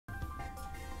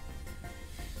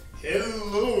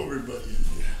Hello, everybody.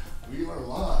 We are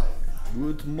live.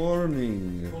 Good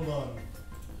morning. Hold on.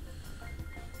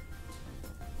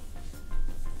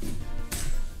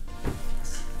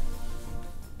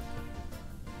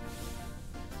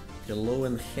 Hello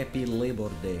and happy Labor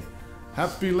Day.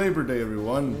 Happy Labor Day,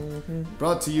 everyone.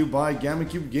 Brought to you by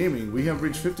GammaCube Gaming. We have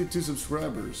reached 52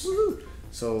 subscribers. Woo-hoo.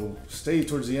 So stay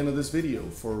towards the end of this video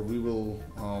for we will,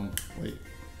 wait.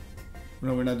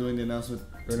 No, we're not doing the announcement.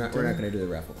 We're not gonna do the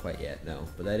raffle quite yet, no.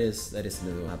 But that is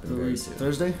something that will happen very soon.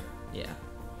 Thursday? Yeah.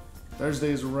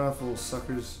 Thursday is a raffle,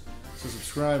 suckers. So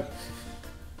subscribe.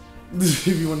 If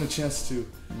you want a chance to.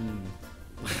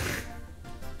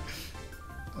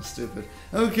 I'm stupid.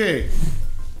 Okay.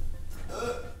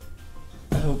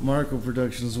 I hope Marco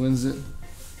Productions wins it.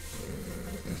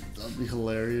 That'd be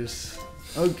hilarious.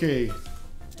 Okay.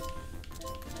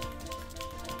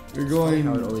 We're going.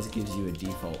 How it always gives you a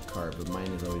default card, but mine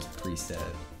is always preset.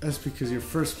 That's because you're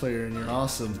first player and you're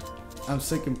awesome. I'm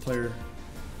second player,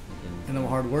 and I'm a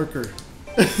hard worker.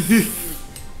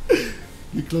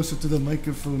 You're closer to the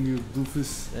microphone, you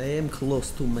doofus. I am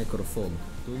close to microphone.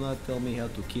 Do not tell me how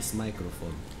to kiss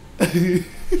microphone.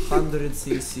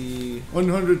 100cc.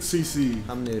 100cc.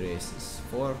 How many races?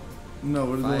 4? No,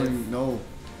 we're 5? doing no.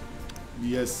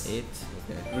 Yes. 8?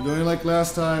 Okay. We're doing like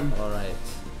last time. Alright.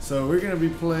 So we're gonna be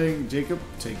playing. Jacob,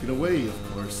 take it away,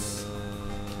 of course.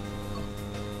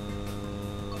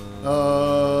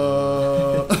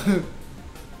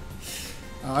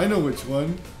 I know which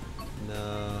one.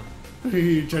 No.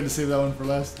 You tried to save that one for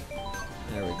last.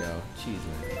 There we go.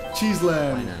 Cheeseland.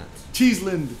 Cheeseland. Why not?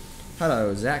 Cheeseland.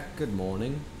 Hello, Zach. Good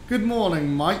morning. Good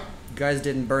morning, Mike. You guys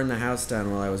didn't burn the house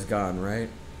down while I was gone, right?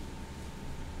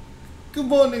 Good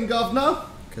morning, Governor.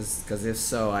 Cause if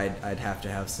so, I'd have to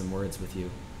have some words with you.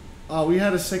 Oh, we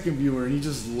had a second viewer and he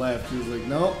just left. He was like,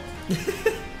 nope.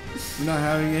 We're not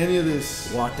having any of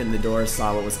this. Walked in the door,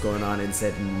 saw what was going on, and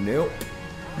said, nope.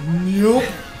 Nope.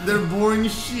 They're boring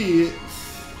as shit.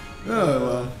 Oh,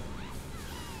 well.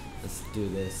 Let's do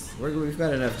this. We've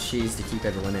got enough cheese to keep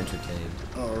everyone entertained.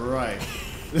 Alright.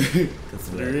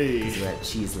 Because we're at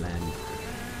Cheeseland.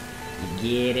 You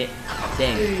get it?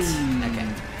 Dang it. Okay.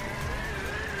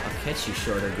 I'll catch you,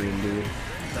 shorter green dude.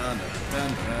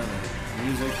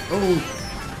 Music. Oh!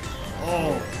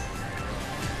 Oh!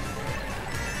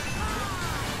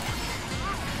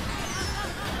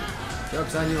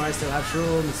 Joke's on you, I still have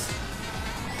shrooms.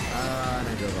 And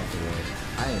I drove off the road.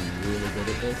 I am really good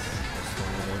at this. I just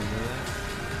want everyone to know that.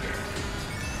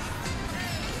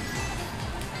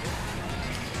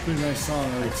 Pretty nice song, I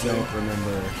I would say. don't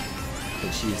remember the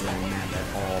Cheeseland map at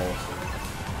all.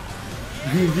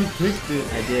 You picked it.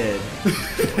 I did. I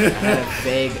had a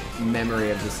vague memory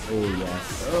of this. Oh,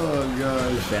 yes. Oh,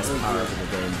 gosh. The best power of the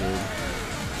game, dude.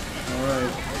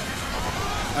 Alright.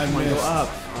 I Come on, missed. go up.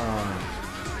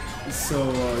 So,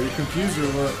 you're confused or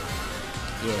what?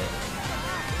 Yeah.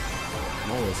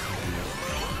 I'm always confused.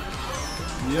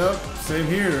 Yep, same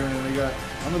here. And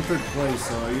I'm in third place,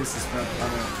 so I guess this map,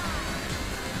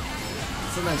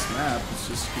 it's a nice map. It's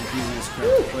just confusing as crap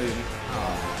to play.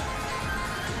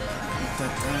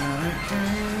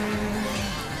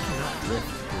 Cannot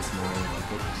lift this morning. Like,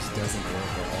 it just doesn't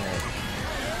work at all.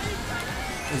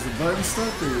 Is the button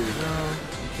stuck or? No,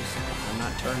 I'm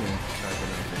not turning sharp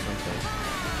enough or something.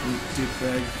 You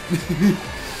dickbag.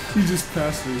 You just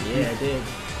passed me. Yeah, I did.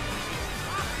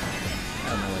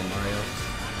 Out of my way, Mario.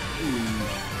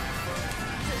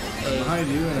 I'm behind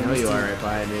you, and I know missed you it. are right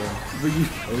behind you. But I'm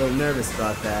a little nervous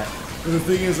about that. the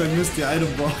thing is, I missed the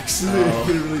item box. I Oh.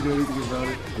 couldn't really do anything about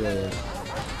it. Really.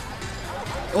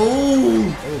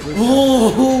 Oh! good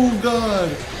Oh, God!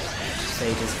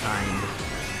 Fate is kind.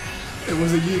 It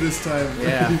wasn't you this time.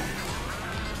 Yeah.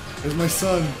 It was my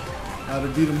son. How to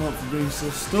beat him up for being so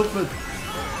stupid.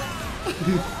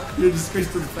 You're a disgrace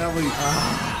to the family.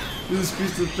 You're a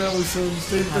disgrace to the family, son.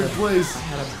 Stay in third place. I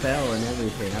had a bell and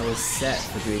everything. I was set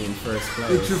for being in first Let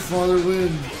place. your father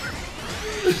win.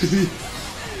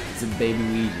 It's a baby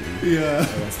Ouija. Yeah.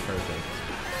 Oh, that's perfect.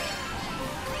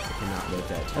 I cannot let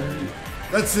that turn.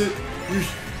 That's it.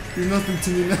 You're nothing to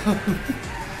me now.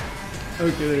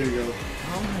 Okay, there you go.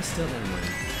 How am I still in one?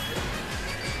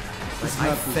 It's Like, I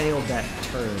not the- failed that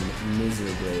turn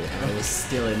miserably, and I was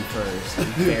still in first. I'm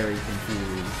very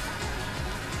confused.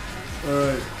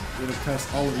 Alright, I'm gonna pass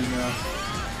all of you now.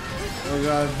 Oh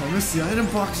god, I missed the item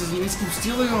boxes. You guys keep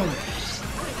stealing them.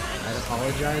 I'd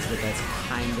apologize, but that's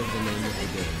kind of the name of the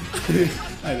game.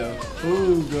 I know.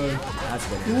 Oh god. That's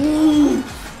what it is. Ooh!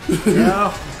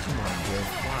 No! Come on, dude.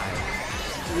 Why?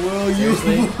 Well,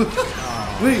 Seriously? you.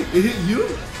 Oh, Wait, it hit you?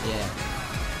 yeah.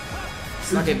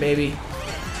 Suck it, baby.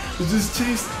 It just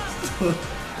chased.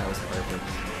 That was perfect.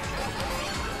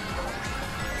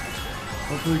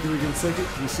 Hopefully, can we get a second?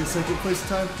 Can we see a second place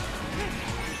time?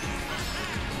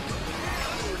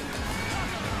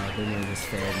 They just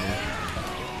failed me.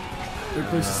 Third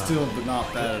place is still, but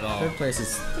not bad at all. Third place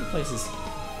is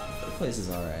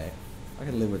alright. I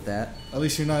can live with that. At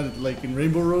least you're not like in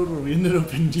Rainbow Road where we ended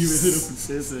up in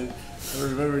Sissa. I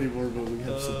don't remember anymore, but we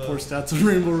have some poor stats on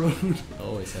Rainbow Road.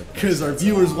 Always have. Because our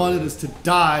viewers wanted us to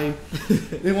die.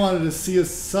 They wanted to see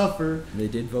us suffer. They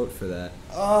did vote for that.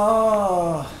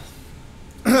 Oh,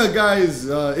 guys,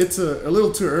 it's a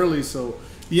little too early, so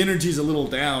the energy's a little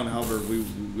down. However,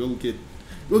 we'll get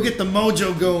the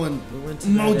mojo going.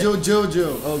 Mojo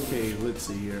Jojo. Okay, let's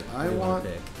see here. I want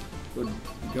to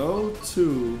go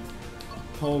to.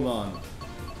 Hold on.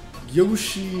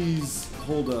 Yoshi's.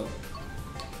 Hold up.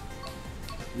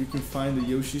 You can find the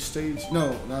Yoshi stage.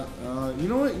 No, not. You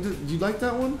know what? Do you like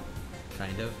that one?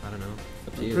 Kind of. I don't know.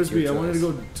 Up to you. Frisbee, I wanted to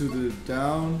go to the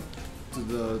down, to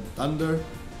the thunder.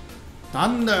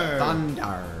 Thunder.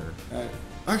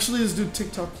 Actually, let's do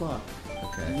TikTok clock.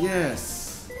 Okay.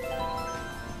 Yes.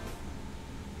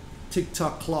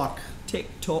 TikTok clock.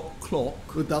 TikTok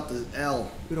clock. Without the L.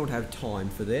 We don't have time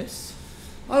for this.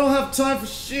 I don't have time for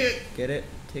shit. Get it?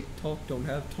 TikTok don't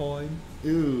have time.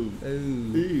 Ooh.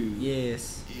 Ooh. Ooh.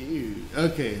 Yes. Ooh.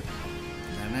 Okay.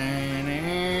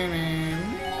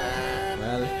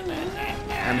 Well,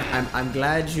 I'm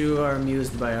glad you are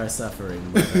amused by our suffering.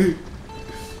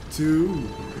 2,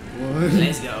 1.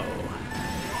 Let's go.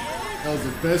 That was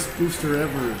the best booster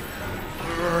ever.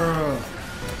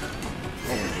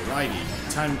 Alrighty,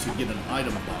 time to get an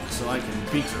item box so I can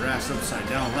beat your ass upside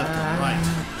down, left and right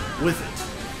with it.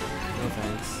 No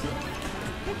thanks.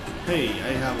 Hey,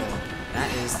 I have a. That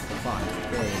is fuck.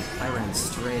 Hey, I ran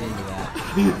straight into that.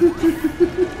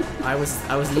 I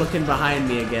was looking behind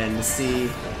me again to see.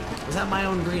 Was that my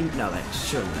own green? No, that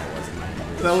surely that wasn't my own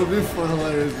green. That would be fun,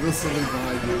 hilarious. There's something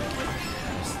behind you.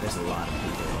 There's a lot of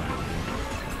people around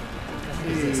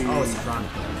here. Oh, it's a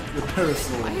Chronicle. The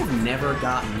parasol. I have never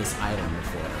gotten this item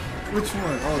before. Which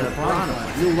one? Oh, the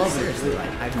Chronicle. You'll love Seriously, it.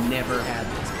 like, I've never had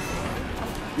this before.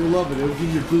 You'll love it. It'll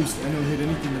give you a boost and it'll hit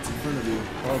anything that's in front of you.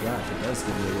 Oh gosh, it does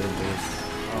give you a good boost.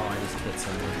 Oh, I just hit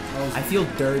something. I feel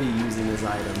dirty using this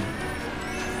item.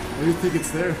 Why do you think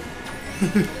it's there?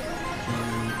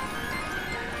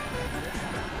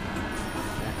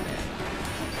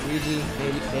 Luigi,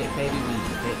 baby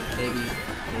Luigi, baby.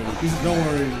 Don't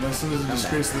worry, my son is a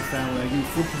disgrace to the family. I give you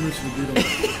full permission to beat him.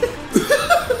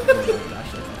 Oh my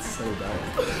gosh, that's so dark.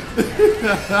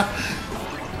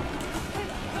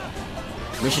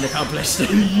 Mission accomplished.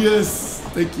 Yes,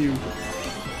 thank you.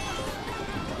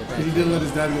 He didn't let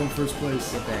his dad go in first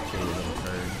place. Get back here, you little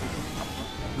turd.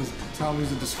 Tell him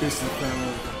he's a disgrace to the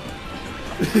family.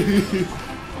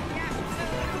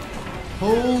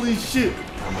 Holy shit!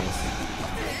 Almost.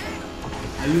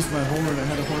 I used my horn. I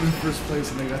had a horn in first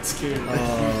place and I got scared.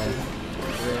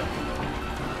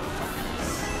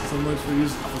 So much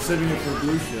for saving it for a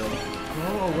blue shell.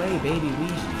 Go away, baby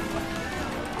Luigi.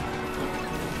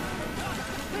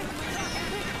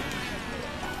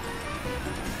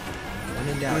 When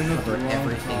in doubt, cover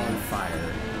everything on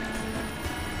fire.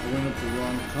 I went up the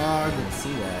wrong cog. I didn't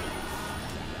see that.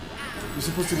 You're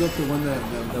supposed to go up the one that...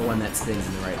 The one that spins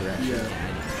in the right direction. Yeah. I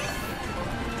did.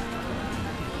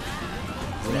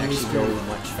 Would it actually go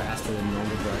much faster than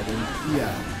normal driving?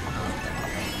 Yeah.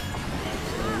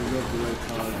 So we go up the right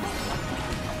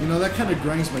cog. You know, that kind of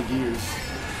grinds my gears.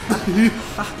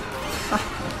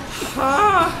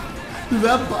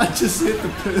 That bot just hit the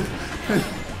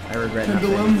I regret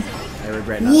pendulum. nothing. I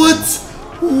regret nothing. What?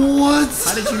 What?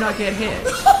 How did you not get hit?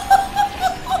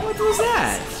 What was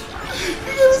that? You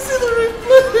gotta see the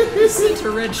replay. You sent a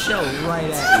red shell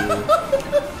right at you.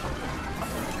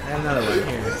 I have another one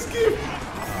here. This game.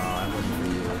 Oh, I'm looking for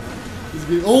you. This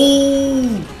game. Oh!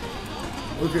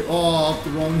 Okay, oh, off the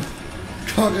wrong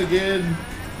cog again.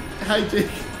 Hi, Jake.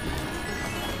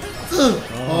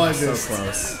 Oh, I missed. So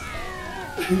close.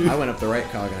 I went up the right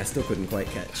cog and I still couldn't quite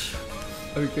catch.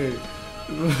 Okay.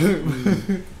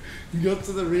 Go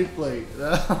to the replay.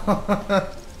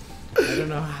 I don't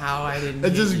know how I didn't.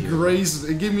 It just grazed.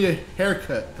 It gave me a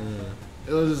haircut.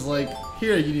 It was just like,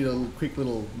 here you need a quick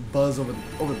little buzz over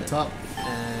the top.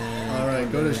 All right,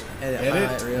 go to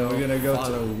edit. We're gonna go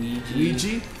to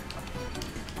Luigi.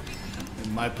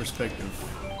 In my perspective,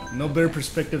 no better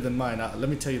perspective than mine. Let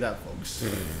me tell you that, folks.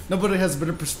 Nobody has a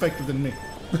better perspective than me.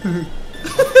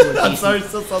 I'm sorry, it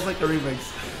still sounds like a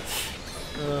remix.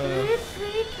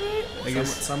 I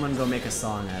guess someone go make a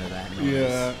song out of that. Noise.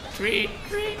 Yeah.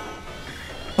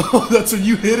 Oh, that's when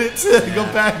you hit it. Yeah. Go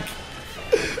back.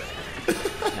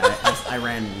 Yeah, I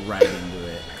ran right into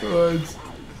it. God.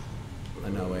 Oh,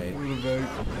 no way.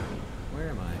 Where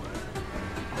am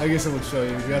I? I guess I would show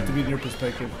you. You have to be in your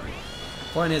perspective.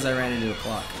 Point is, I ran into a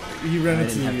clock. You ran I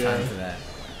into didn't have time for that.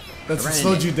 That's what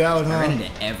slowed you down, huh? I ran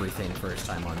into everything first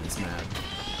time on this map.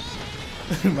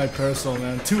 My parasol,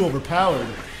 man. Too overpowered.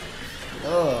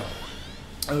 Ugh.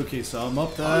 Okay, so I'm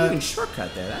up that. Oh, you can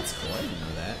shortcut there. That's cool. I didn't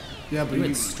know that. Yeah, but you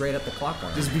went straight up the clock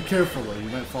arm. Just be careful, though. You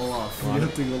might fall off. You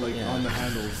have to go like on the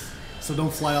handles. So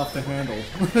don't fly off the handle.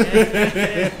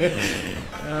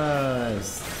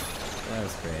 That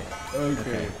was great.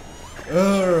 Okay.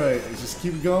 Alright, just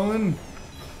keep going.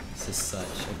 This is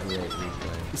such a great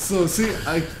replay. So, see,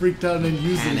 I freaked out and then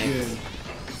used it again.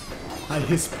 I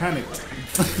panicked.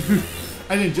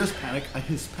 I didn't just panic, I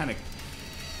panicked.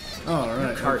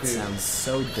 Alright, Kart sounds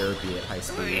so derpy at high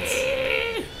speeds.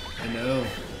 I know.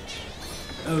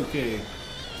 Okay.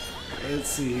 Let's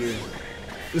see here.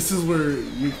 This is where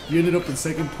you ended up in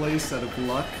second place out of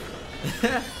luck.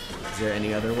 Is there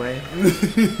any other way?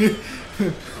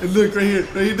 And look, right here.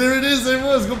 There it is. There it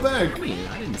was. Go back. I mean,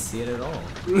 I didn't see it at all.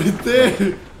 Right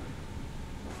there.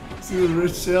 See the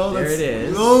red shell? There it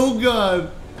is. Oh,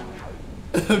 God.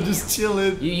 I'm just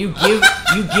chilling. You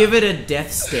give it a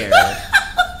death stare.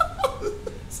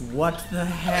 What the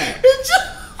heck?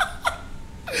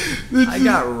 I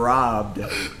got robbed.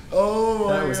 Oh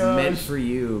my That was meant for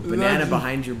you. Banana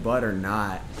behind your butt or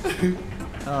not.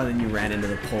 Oh, and then you ran into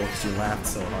the pole because you laughed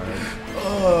so hard.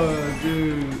 Oh,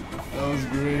 dude. That was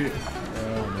great.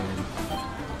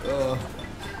 Oh,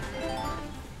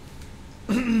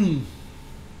 man.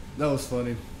 That was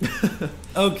funny.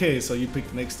 Okay, so you picked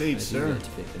the next stage, sir. I get to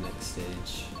pick the next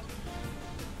stage.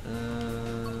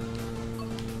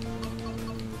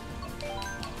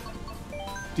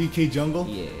 DK Jungle?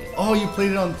 Yeah. Oh, you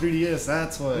played it on 3DS,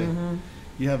 that's why.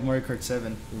 You have Mario Kart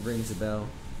 7. It rings a bell.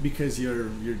 Because your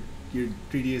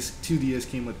 3DS, 2DS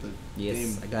came with the game.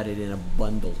 Yes, I got it in a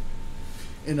bundle.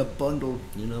 In a bundle.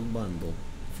 In a bundle.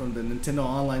 From the Nintendo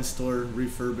Online Store,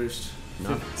 refurbished.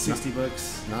 $60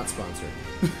 bucks. Not sponsored.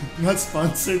 Not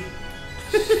sponsored.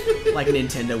 Like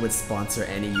Nintendo would sponsor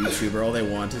any YouTuber. All they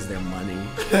want is their money.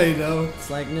 I know. It's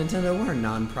like, Nintendo, we're a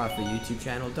non-profit YouTube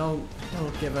channel. Don't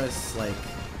give us like.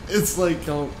 It's like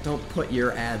don't put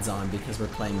your ads on because we're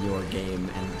playing your game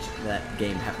and that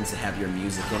game happens to have your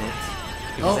music in it.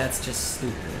 Because that's just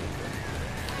stupid.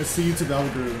 It's the YouTube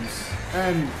algorithms,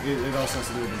 and it also has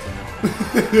to do with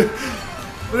Nintendo.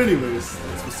 But anyways,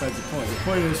 that's besides the point. The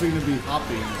point is we're going to be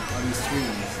hopping on these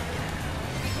streams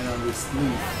and on this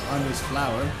leaf, on this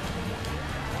flower.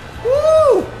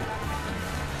 Woo!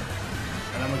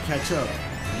 And I'm going to catch up.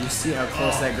 You see how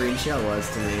close that green shell was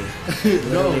to me.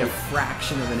 Literally a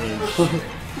fraction of an inch.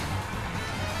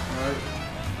 Alright.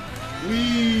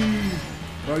 Whee!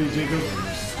 How are you, Jacob?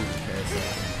 Stupid carousel.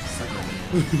 Suck my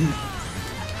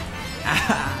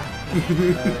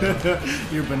banana.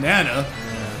 Your banana?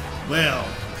 Well,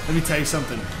 let me tell you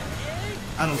something.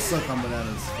 I don't suck on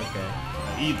bananas. Okay.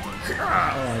 I eat them. Oh,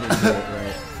 I didn't do it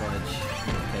right. Fudge.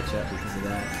 I'm gonna catch up because of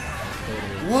that.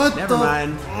 Totally. What Never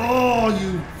mind. Oh,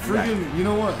 you freaking... You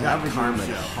know what? Got karma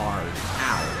hard.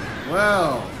 Ow.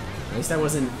 Well. At least I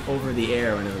wasn't over the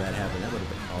air whenever that happened. That would have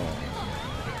been... Oh.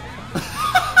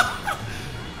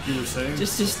 You were saying?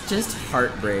 Just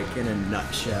heartbreak in a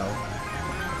nutshell.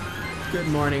 Good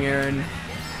morning, Aaron.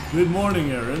 Good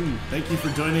morning, Aaron. Thank you for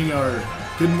joining our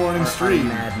Good Morning stream.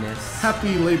 Madness.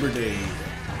 Happy Labor Day.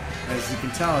 As you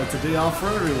can tell, it's a day off for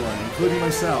everyone, including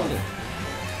myself.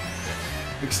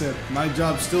 Except my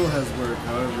job still has work,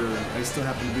 however, I still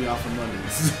happen to be off on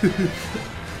Mondays.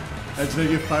 Did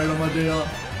I get fired on my day off?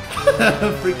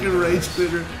 Freaking rage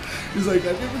quitter. He's like,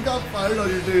 I never got fired on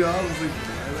your day off. I was like,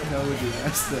 why the hell would you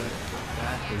ask that?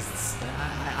 That is...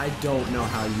 I don't know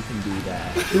how you can do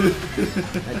that.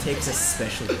 That takes a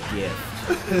special gift,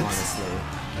 honestly.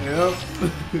 Yep.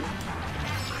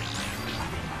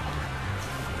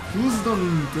 Who's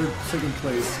done second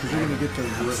place? Because they're gonna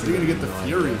get the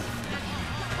fury.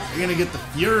 They're gonna get the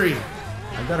fury.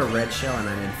 I've got a red shell and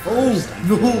I'm in Oh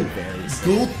first.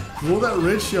 no! Throw that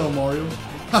red shell, Mario.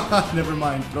 Never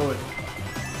mind. Throw it.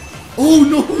 Oh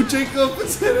no, Jacob!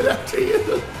 It's headed after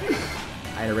you.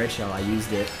 I had a red shell. I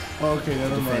used it. Oh, okay,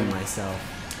 never to defend mind. myself.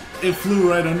 It flew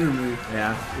right under me.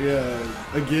 Yeah. Yeah.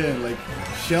 Again, like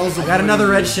shells. I got another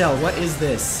red shell. What is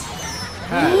this?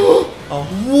 Oh.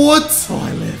 What? Oh,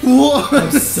 I lived. What?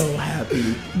 I'm so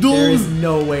happy. Dude. There is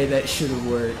no way that should have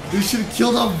worked. They should have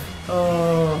killed him.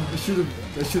 Oh. That should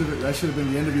have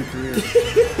been the end of your career.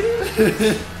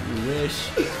 You wish.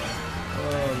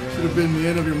 Oh man. Should have been the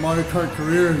end of your Mario Kart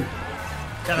career.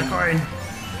 Got a coin.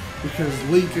 Because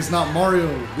Link is not Mario.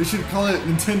 They should call it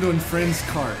Nintendo and Friends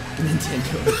Kart.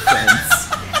 Nintendo and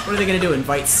Friends. What are they gonna do?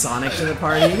 Invite Sonic to the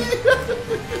party?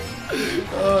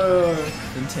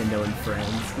 Nintendo and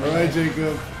friends. Alright,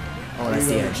 Jacob. Oh, that's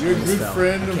the edge. You're a good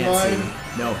friend of mine.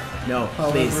 No,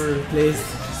 However, please.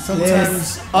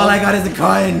 Sometimes all I got is a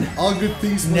coin. All good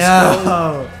things must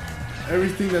go.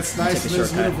 Everything that's nice in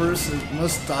this universe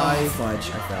must die. Oh, fudge,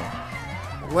 I fell.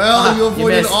 Well, you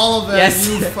avoided you all of that, yes.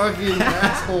 you fucking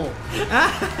asshole.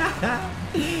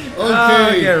 Okay.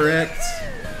 Oh, get wrecked.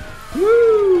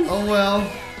 Woo! Oh well.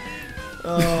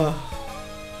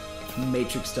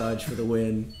 Matrix dodge for the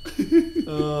win.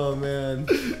 Oh man.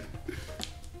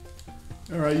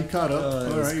 Alright, you caught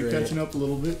up. Alright, you're catching up a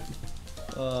little bit.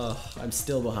 I'm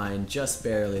still behind, just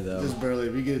barely though. Just barely.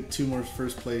 We get 2 more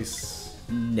first place.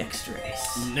 Next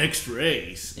race. Next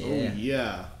race. Yeah. Oh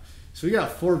yeah. So we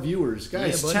got 4 viewers.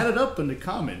 Guys, chat it up in the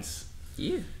comments.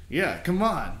 Yeah. Yeah, come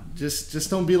on. Just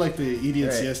don't be like the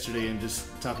idiots yesterday and just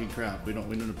talking crap. We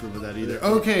don't approve of that either.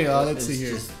 Okay, let's see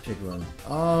here. Just pick one.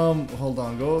 Hold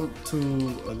on. Go to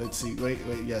let's see. Wait.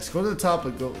 Yes, go to the top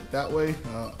and go that way.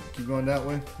 Keep going that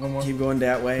way. One more. Keep going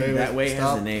that way. Wait, that way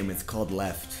stop. has a name. It's called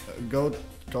left. Go to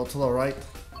the right.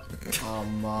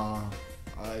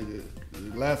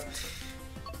 Left.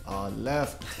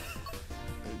 Left.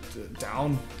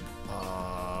 Down.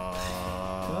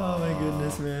 Oh my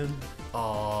goodness, man.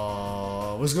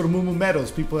 Let's go to Moo Moo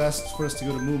Meadows. People asked for us to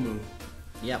go to Moo Moo.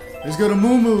 Yep. Let's go to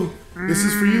Moo Moo. This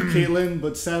is for you, Caitlin,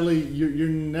 but sadly, you're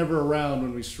never around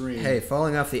when we stream. Hey,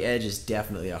 falling off the edge is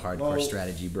definitely a hardcore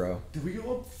strategy, bro. Did we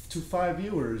go up to 5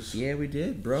 viewers? Yeah, we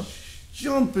did, bro.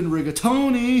 Jumpin'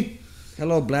 rigatoni.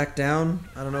 Hello, Black Down.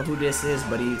 I don't know who this is,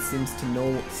 but he seems to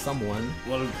know someone.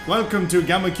 Well, welcome to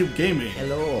GammaCube Gaming.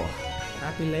 Hello.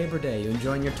 Happy Labor Day. You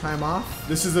enjoying your time off?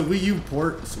 This is a Wii U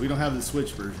port, so we don't have the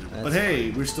Switch version. But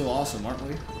hey, we're still awesome, aren't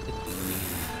we?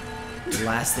 The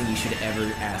last thing you should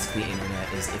ever ask the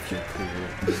internet is if you're cool.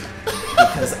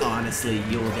 Because honestly,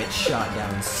 you'll get shot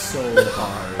down so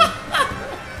hard.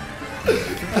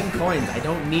 Freaking coins. I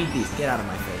don't need these. Get out of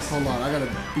my face. Hold on, I gotta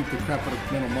beat the crap out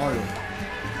of Metal Mario.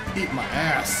 Eat my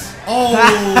ass. Oh!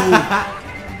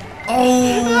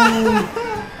 Oh!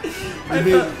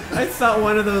 I thought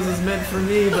one of those was meant for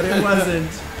me, but it wasn't.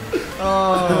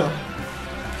 Oh.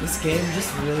 This game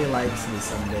just really likes me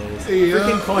some days. Yeah.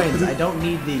 Freaking coins. I don't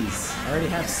need these. I already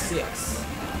have 6.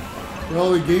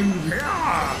 Well, the game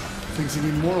thinks you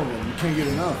need more of them. You can't get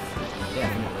enough.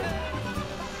 Definitely.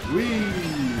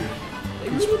 They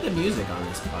redid the music on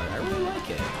this part. I really like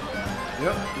it.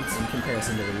 Yep. It's in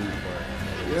comparison to the Wii part.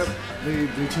 Yep.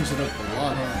 They changed it up a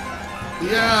lot, huh?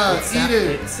 Yeah, eat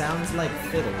it! It sounds like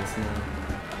fiddles now.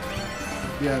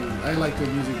 Yeah, I like the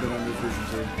music better on this version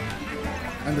too.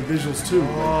 And the visuals too.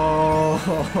 Oh.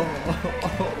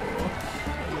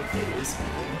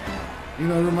 You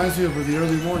know, it reminds me of the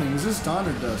early morning. Is this dawn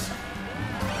or dusk?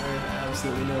 I have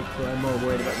absolutely no clue. I'm more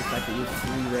worried about the fact that you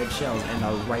have 3 red shells and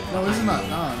are right No, this is not me.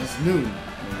 dawn. It's noon.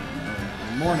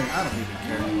 Morning, I don't even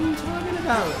care. What are you talking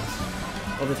about?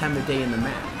 Well, the time of day in the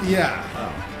map. Yeah.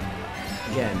 Oh.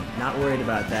 Again, not worried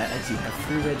about that as you have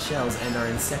 3 red shells and are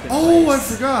in 2nd place. Oh, I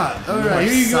forgot. Alright,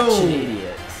 here you go. Such an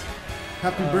idiot.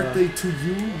 Happy birthday to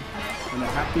you and a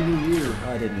happy new year.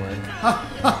 Oh, it didn't work.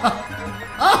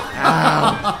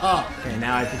 Ow. Okay,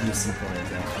 now I could use some coins.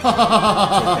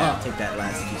 Take that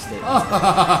last few statements.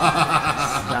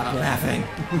 Stop laughing.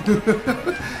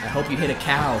 I hope you hit a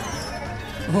cow.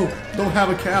 Oh, don't have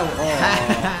a cow.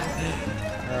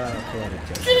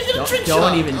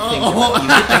 Don't even think about it. You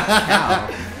hit the cow.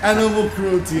 Animal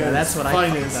cruelty. Yeah, that's what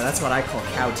that's what I call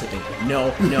cow tipping.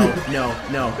 No.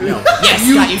 Yes,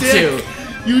 you got you dick. too.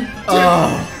 You dick.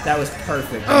 Oh, that was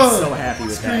perfect. I'm so happy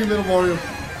with Scream, that. little Mario.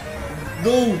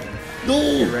 No.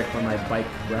 Get wrecked by my bike,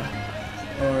 bro.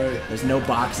 Alright. There's no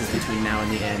boxes between now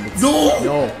and the end. It's, No.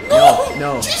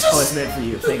 No. Jesus. Oh, it's meant for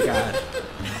you. Thank God.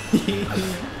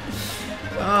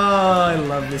 Oh, I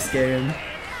love this game.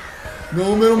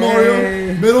 No, Middle Mario.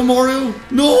 Hey. Middle Mario.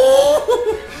 No.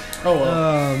 Oh,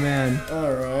 well. Oh, man.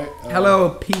 Alright. Hello,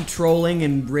 P Trolling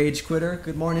and Rage Quitter.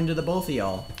 Good morning to the both of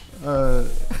y'all.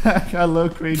 Hello,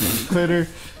 Crazy Quitter.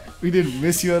 We didn't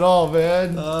miss you at all,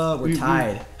 man. We're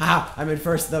tied. Ah, I'm in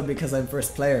first, though, because I'm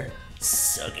first player.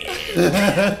 Suck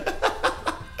it.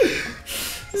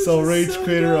 So, Rage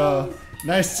Quitter,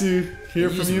 nice to hear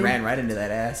from You you. ran right into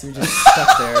that ass. You're just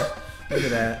stuck there. Look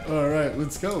at that. Alright,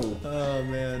 let's go. Oh,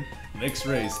 man. Next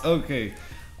race. Okay.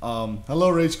 Hello,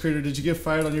 Rage Creator. Did you get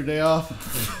fired on your day off?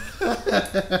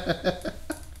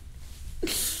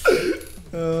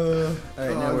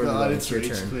 Alright, now we're God, reloading. it's It's your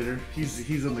Rage turn. Creator.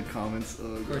 He's in the comments.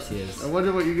 Oh, Of course he is. I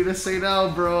wonder what you're gonna say now,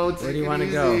 bro. Where do you want to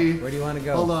go? Where do you want to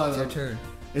go? Hold on. It's your turn.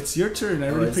 It's your turn. I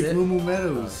Oh, already is picked it? Moo Moo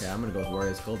Meadows. Okay, I'm gonna go with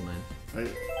Warriors Goldmine. Right.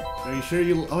 Are you sure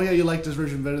you? Oh yeah, you like this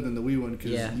version better than the Wii one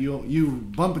because you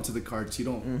bump into the carts. You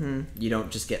don't. You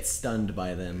don't just get stunned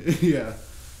by them. Yeah.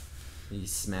 You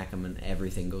smack them and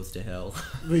everything goes to hell.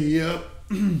 Yep.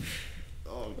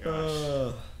 Oh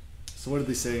gosh. So what are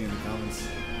they saying in the comments?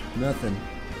 Nothing.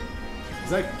 Is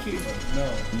that key?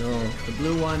 No. No. The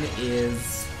blue one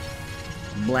is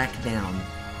black down.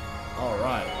 All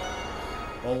right.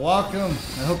 Well, welcome.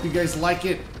 I hope you guys like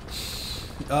it.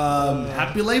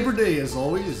 Happy Labor Day, as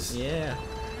always. Yeah.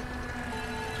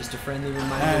 Just a friendly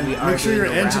reminder. And we are make sure your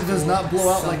doing a engine does raffle not blow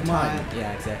out like sometime. mine.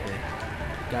 Yeah, exactly.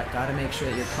 Gotta make sure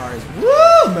that your car is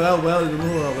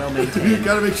well maintained. You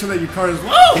gotta make sure that your car is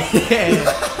Okay.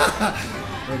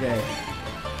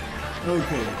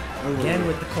 Okay. Again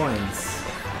with the coins.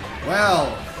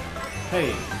 Well,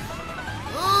 hey,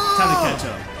 time to catch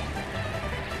up.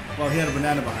 Well, he had a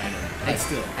banana behind him. Hey, But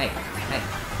still. Hey.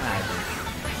 Hi.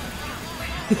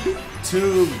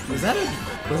 Two. Was that a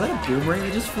boomerang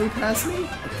that just flew past me?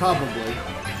 Probably.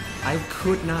 I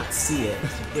could not see it.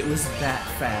 It was that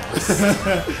fast.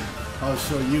 I'll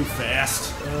show you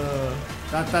fast.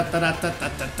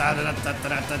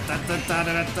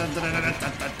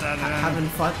 Having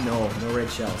fun? No red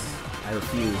shells. I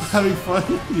refuse. Having fun?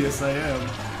 Yes, I am.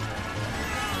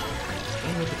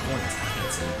 And with the coins, I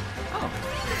can't see. Oh,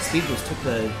 Speed Boost took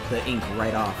the ink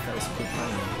right off. That was cool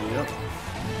timing. Yep.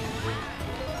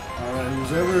 Alright,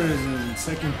 whoever is in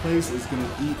second place is gonna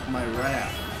eat my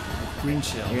wrap. Green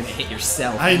shells. You're gonna hit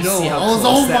yourself. I know. See how I was.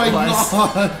 close Oh that my was?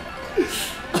 god.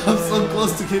 I'm so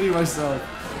close to kidding myself.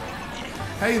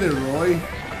 Hey there, Roy.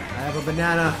 I have a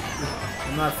banana.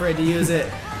 I'm not afraid to use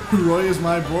it. Roy is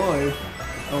my boy.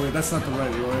 Oh wait, that's not the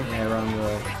right Roy. Yeah, wrong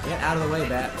Roy. Get out of the way,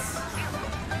 Bats.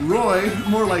 Roy,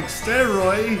 more like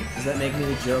steroid. Does that make me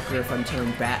the Joker if I'm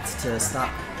telling Bats to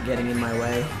stop getting in my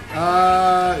way?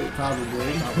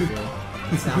 Probably. Probably.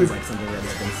 It sounds like something that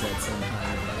has been said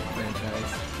sometime in that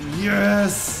franchise.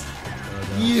 Yes.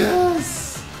 Oh, no.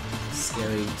 Yes.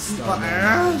 Scary stuff. My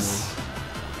ass.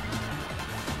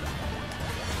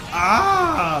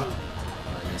 Ah. Oh,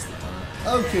 I missed the time.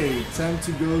 Okay, time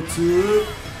to go to.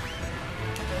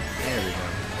 There we go.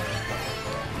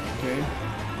 Okay.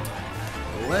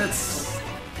 Let's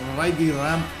ride the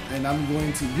ramp, and I'm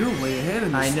going to. You're way ahead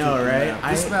in this. I know, stupid right?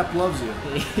 Map. This map loves you.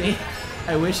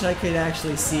 I wish I could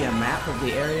actually see a map of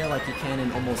the area like you can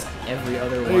in almost every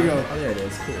other one. There you go. Oh, there it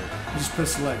is. Cool. You just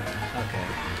press select. Okay.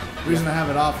 The reason I have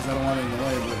it off is I don't want it in the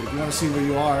way, but if you want to see where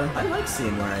you are, I like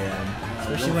seeing where I am,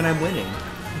 especially when I'm winning.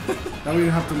 now we don't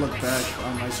have to look back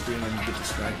on my screen and get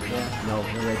distracted. Yeah. No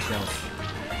red shells.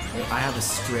 I have a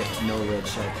strict no red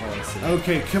shell policy.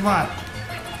 Okay, come on.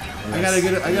 I gotta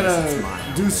get it. I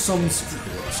gotta do some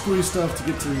screwy stuff to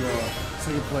get to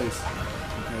second place.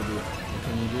 What can I do? What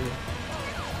can you do?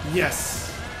 Yes.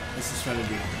 That's the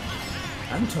strategy.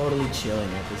 I'm totally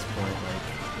chilling at this point.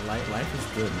 Like, life is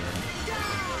good, man.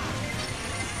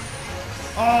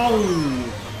 Oh,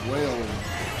 well.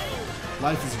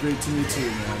 Life is great to me too,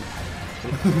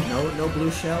 man. No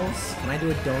blue shells? Can I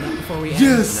do a donut before we end?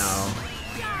 Yes! No.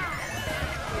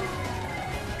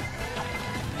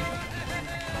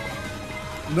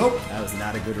 Nope. That was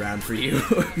not a good round for you.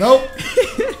 Nope.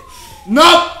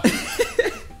 Nope.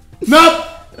 Nope.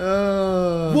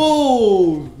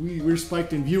 Whoa! We're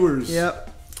spiked in viewers. Yep.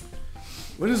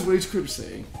 What is Rage Quitter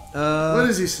saying? What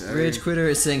does he say? Rage Quitter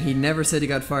is saying he never said he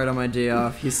got fired on my day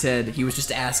off. He said he was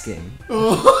just asking.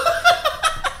 Oh.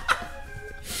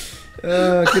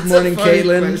 Good morning,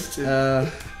 Caitlin.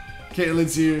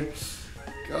 Caitlin's here.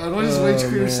 God, what is Rage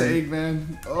Quitter saying,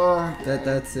 man? Oh.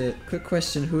 That's it. Quick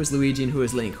question: who is Luigi and who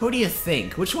is Link? Who do you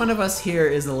think? Which one of us here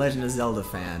is a Legend of Zelda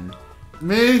fan?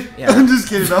 Me? Yeah. I'm just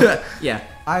kidding. Yeah,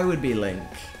 I would be Link,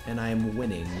 and I am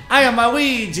winning. I am a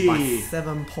Ouija. By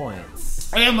 7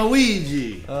 points. I am a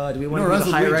Ouija. Do we want to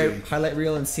do the highlight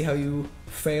reel and see how you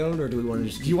failed, or do we want to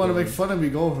just keep you want to going? make fun of me?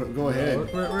 Go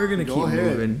ahead. We're gonna Go keep ahead.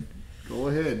 moving. Go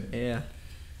ahead. Yeah.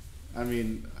 I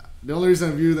mean, the only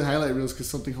reason I view the highlight reel is because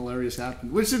something hilarious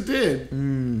happened, which it did.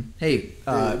 Hey,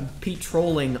 Pete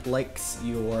Trolling likes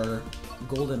your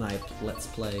GoldenEye Let's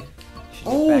Play. Should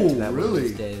get back to that one of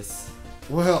these days.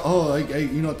 Well,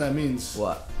 you know what that means.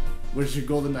 What? Where's your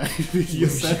GoldenEye Where's your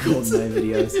videos? GoldenEye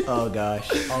videos? Oh gosh,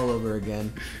 all over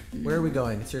again. Where are we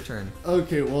going? It's your turn.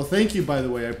 Okay, well, thank you, by the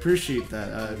way. I appreciate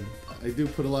that. I do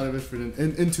put a lot of effort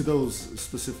into those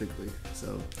specifically.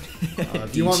 So,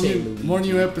 if you want more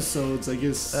new episodes, I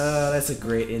guess. That's a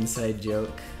great inside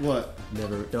joke. What?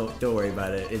 Never. Don't worry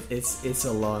about it. It's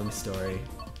a long story.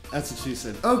 That's what she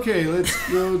said. Okay, let's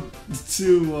go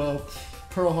to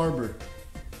Pearl Harbor.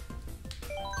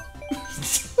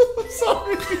 I'm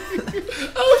sorry.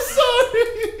 I'm sorry.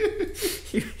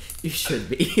 You should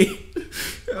be.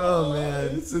 Oh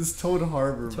man. It's Toad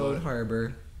Harbor. Toad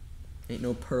Harbor. Ain't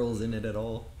no pearls in it at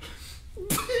all.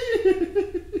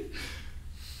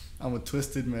 I'm a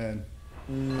twisted man.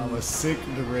 I'm a sick,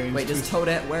 deranged. Wait, does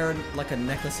Toadette wear like a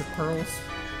necklace of pearls?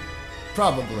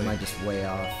 Probably. Or am I just way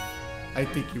off? I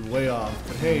think you're way off.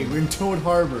 But hey, we're in Toad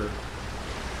Harbor.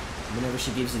 Whenever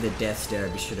she gives you the death stare,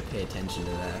 be sure to pay attention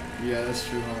to that. Yeah, that's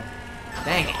true, huh?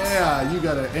 Dang it! Yeah, you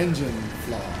got an engine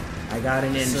flaw. I got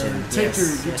an engine. Take your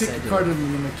car to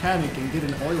the mechanic and get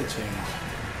an oil change.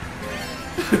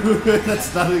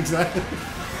 That's not exactly.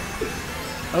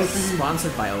 I was thinking.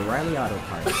 Sponsored by O'Reilly Auto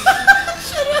Parts.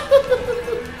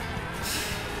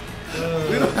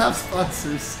 We don't have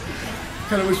sponsors.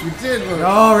 Kind of wish we did, but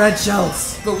oh, red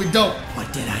shells. But we don't.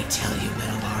 What did I tell you,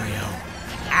 Metal Mario?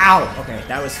 Ow! Okay,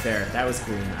 that was fair. That was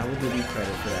green. I will give you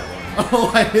credit for that one.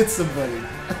 Oh, I hit somebody.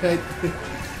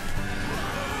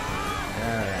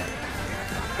 Alright.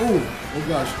 Oh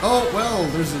gosh. Oh, well,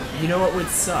 there's a... You know what would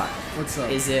suck? What's up?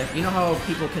 Is if, you know how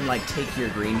people can, like, take your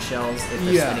green shells if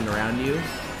they're spinning around you?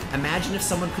 Imagine if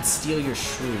someone could steal your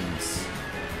shrooms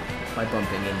by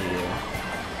bumping into you.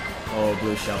 Oh,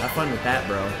 blue shell. Have fun with that,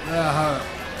 bro.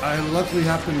 I luckily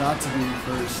happen not to be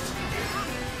first.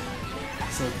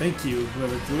 So thank you,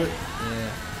 whoever threw it.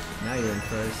 Yeah. Now you're in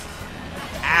first.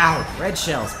 Ow! Red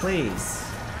shells, please.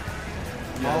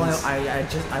 Yes.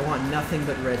 I want nothing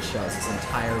but red shells this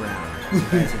entire round. You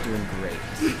guys are doing great.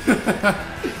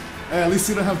 Hey, at least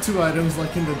you don't have 2 items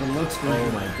like in the deluxe version.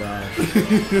 Oh my gosh.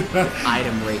 The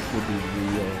item rate would be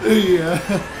real. Yeah.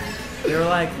 They were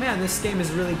like, man, this game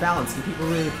is really balanced and people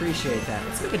really appreciate that.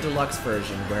 Let's make a deluxe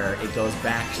version where it goes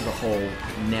back to the whole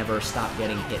never stop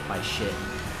getting hit by shit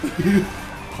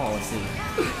policy.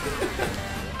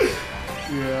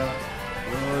 Yeah.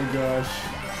 Oh gosh.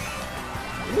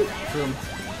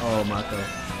 Oh, Marco.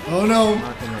 Oh no.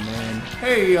 Marco, my man.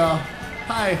 Hey,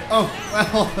 hi. Oh,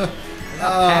 well. I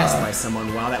got passed by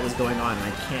someone while that was going on and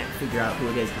I can't figure out who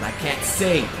it is because I can't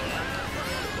see.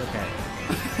 Okay.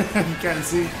 You can't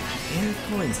see. And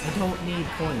coins. I don't need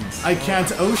coins. I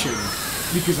can't ocean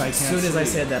because I can't see. As soon as I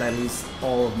said that, I lose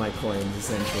all of my coins,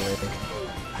 essentially.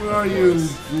 Where are you,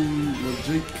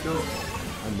 Jacob?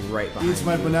 I'm right behind you. Eat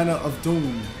my banana of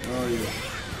doom. Where are you?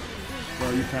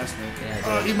 Well, you passed me.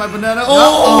 Yeah, eat my banana.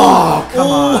 Oh, come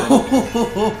on.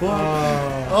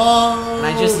 Oh. And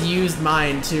I just used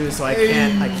mine too, so I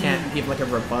can't give like a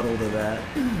rebuttal to that.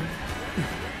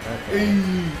 Okay.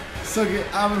 Hey. Suck it.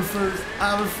 I'm first.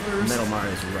 Metal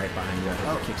Mario's right behind you. I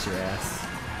hope he kicks your ass.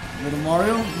 Metal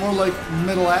Mario? More like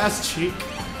metal ass cheek.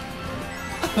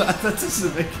 That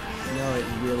doesn't make. No, it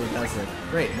really doesn't.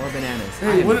 Great, more bananas.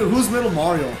 Hey, who's Metal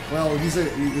Mario? Well,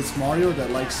 it's Mario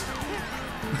that likes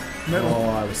metal. Oh,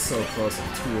 I was so close to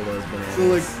 2 of those bananas. So,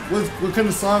 like, what kind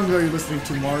of songs are you listening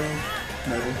to, Mario?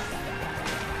 Metal.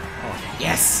 Oh,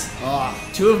 yes!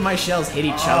 2 of my shells hit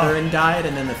each other and died,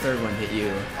 and then the 3rd one hit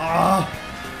you.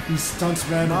 These stunts,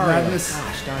 man. Mario, Madness.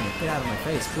 gosh darn it, get out of my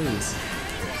face, please.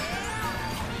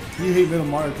 You hate Metal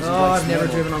Mario because I've never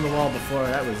driven on the wall before.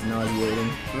 That was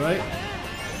nauseating. Right?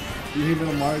 You hate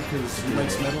Metal Mario because he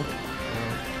likes metal? No.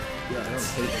 Yeah, I don't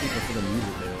hate people for the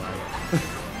music they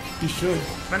like. You should.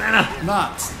 Banana!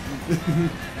 Not.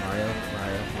 Mario.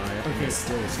 Okay,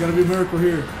 it's gotta be a miracle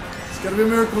here.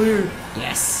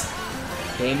 Yes!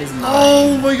 Game is mine.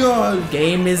 Oh my god!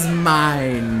 Game is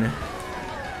mine.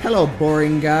 Hello,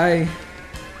 boring guy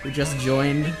who just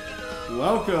joined.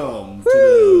 Welcome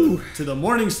to the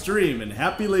morning stream and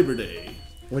happy Labor Day.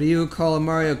 What do you call a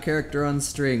Mario character on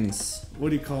strings? What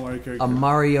do you call Mario character? A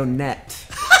marionette.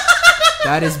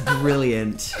 That is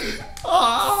brilliant.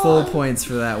 Full points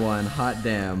for that one. Hot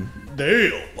damn.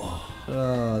 Damn.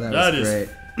 Oh, that was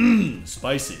great.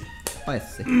 Spicy.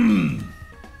 Spicy.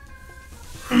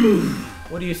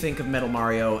 What do you think of Metal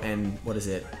Mario and what is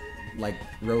it? Like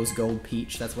Rose Gold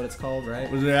Peach, that's what it's called,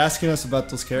 right? Were they asking us about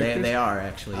those characters? They are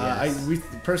actually. Yes.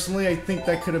 Personally, I think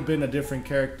that could have been a different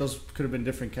character. Those could have been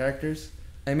different characters.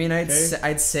 I mean, I'd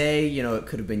say it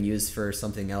could have been used for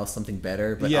something else, something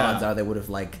better. But odds are they would have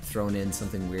like thrown in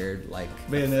something weird, like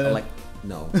Bayonetta.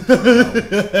 No,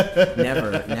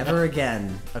 never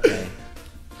again. Okay,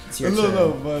 it's your turn.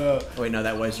 No, but oh, wait, no,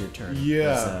 that was your turn.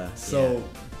 Yeah.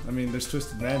 I mean, there's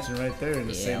Twisted Mansion right there in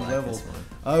the same level. This one.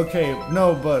 Okay,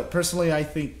 no, but personally, I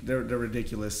think they're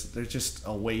ridiculous. They're just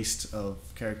a waste of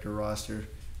character roster.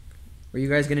 Were you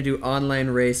guys gonna do online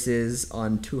races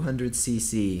on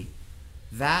 200cc?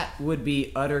 That would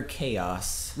be utter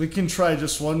chaos. We can try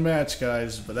just one match,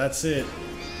 guys, but that's it.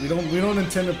 We don't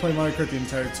intend to play Mario Kart the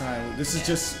entire time. This is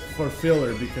just for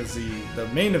filler because the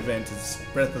main event is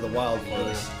Breath of the Wild for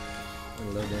us. A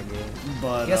little bit good.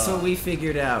 But guess what we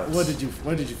figured out? What did you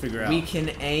figure out? We can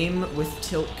aim with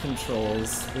tilt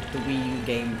controls with the Wii U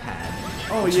gamepad.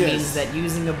 Oh, which yes. means that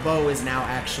using a bow is now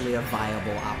actually a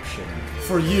viable option.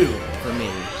 For you. For me,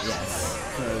 yes.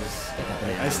 Because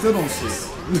I still don't see it.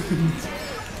 Get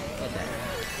that.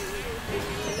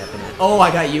 Get that banana. Oh,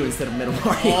 I got you instead of Middle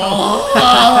Mario.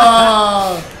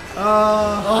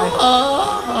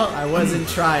 I wasn't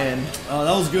trying. Oh,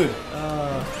 that was good.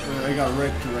 I got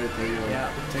wrecked right there. Yeah.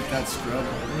 Take that scrub.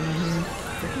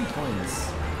 Freaking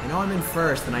points. I know I'm in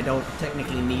first, and I don't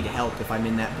technically need help if I'm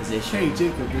in that position. Hey,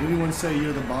 Jacob, did anyone say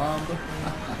you're the bomb?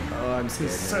 Oh, I'm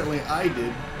scared. Certainly I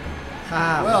did.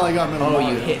 Ah, well, I got Middle Oh, Mario.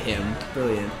 you hit him.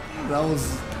 Brilliant. That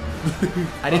was...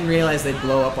 I didn't realize they'd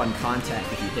blow up on contact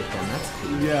if you hit them. That's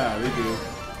cool. Yeah, they do.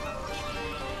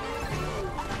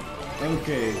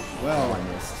 Okay, well... Oh, I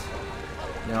missed.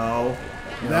 No.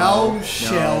 Thou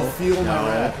shall feel my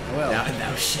wrath. Well.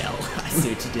 Thou shall. I see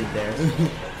what you did there.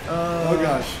 Oh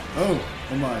gosh. Oh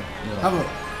my. No.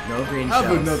 No green have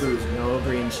shells. another. No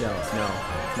green shells. No.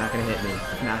 It's not gonna hit me.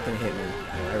 It's not gonna hit me.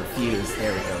 I refuse.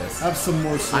 There it goes. Have some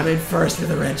more sweet. I'm in first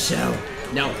with a red shell.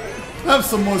 No. Have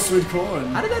some more sweet corn.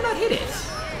 How did I not hit it?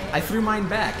 I threw mine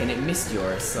back and it missed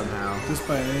yours somehow. Just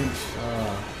by an inch.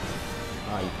 Oh,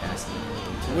 you passed me.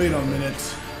 Wait a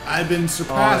minute. I've been Oh,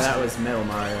 surpassed. that was Metal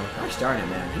Mario. Gosh darn it,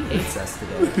 man. He hates us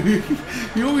today.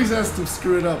 He always has to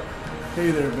screw it up.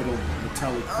 Hey there, little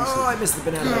metallic piece Oh, I missed the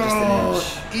banana by just an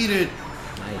inch. Eat it.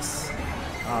 Nice.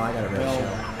 Oh, I got a red Well,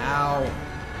 shell. Ow.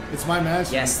 It's my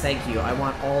match. Yes, thank you. I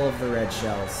want all of the red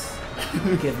shells.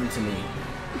 Give them to me.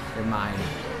 They're mine.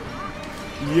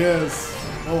 Yes.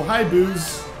 Oh, hi,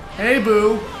 Booze. Hey,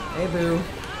 Boo. Hey, Boo.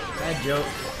 Bad joke.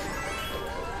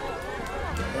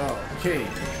 Oh, okay.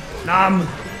 Nom.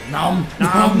 Nom.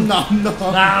 Nom. Nom. Nom.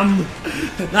 Nom.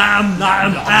 Nom.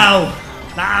 Nom. Ow.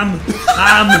 Nom.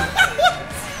 Nom.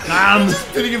 Nom.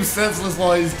 Hitting him senseless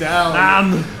while he's down.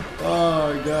 Nom.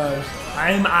 Oh, gosh.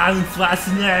 I'm Arnold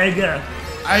Schwarzenegger.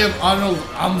 I am Arnold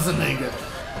Schwarzenegger.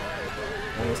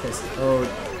 Oh, this guy's... Oh,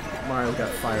 Mario's got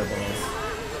fireballs.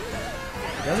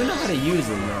 He doesn't know how to use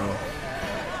them, though.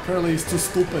 Apparently he's too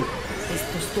stupid.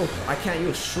 I can't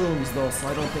use shrooms, though, so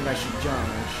I don't think I should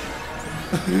judge.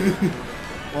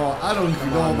 Well, I don't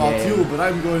know on, about game. you, but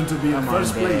I'm going to be in Come on,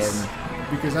 first place. game.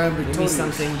 Because I am Give me victorious.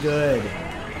 something good.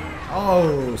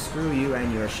 Oh, screw you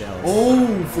and your shells.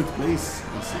 Oh, fifth place.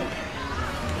 I see.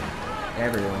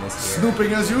 Everyone is here.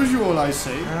 Snooping as usual, I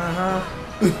say. Uh-huh.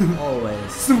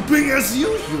 Always. Snooping as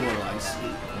usual, I say.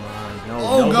 Come on. No,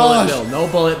 Oh, no gosh. bullet bill. No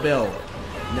bullet bill.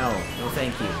 No. No,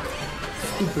 thank you.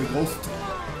 Stupid ghost.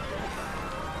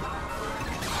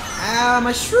 Ah,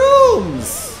 my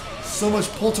shrooms! So much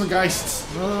poltergeists.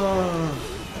 I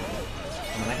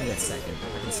can get second.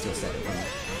 I can steal second from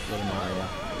Little Mario.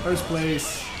 First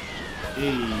place.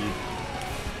 Hey.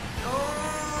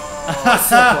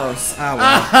 So close.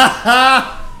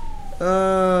 Ah,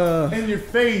 well. In your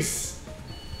face.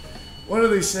 What are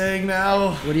they saying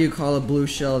now? What do you call a blue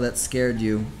shell that scared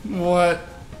you? What?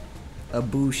 A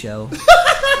boo shell.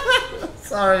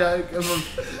 Sorry,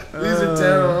 these are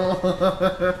terrible.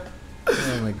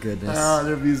 Oh my goodness. Ah,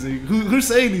 they're amusing. Who's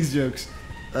saying these jokes?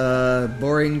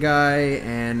 Boring guy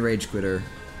and rage quitter.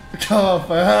 Come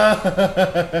on.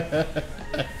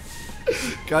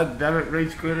 God damn it,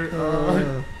 rage quitter.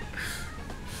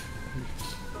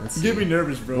 Let's You get see. me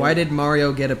nervous, bro. Why did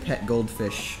Mario get a pet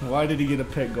goldfish? Why did he get a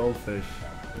pet goldfish?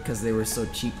 Because they were so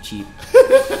cheap.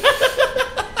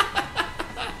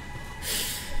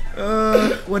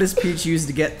 What does Peach use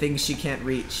to get things she can't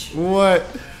reach? What?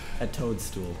 A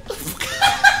toadstool.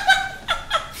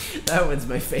 That one's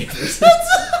my favorite.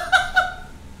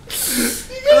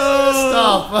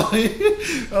 Stop.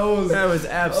 That was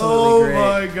absolutely Oh great.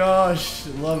 my gosh.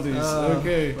 Love these.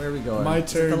 Okay. Where are we going? My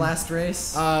Is it turn. the last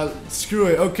race? Screw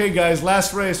it. Okay, guys.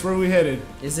 Last race. Where are we headed?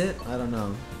 Is it? I don't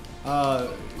know.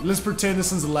 Let's pretend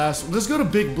this is the last. Let's go to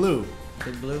Big Blue.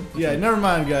 Big Blue? Yeah, never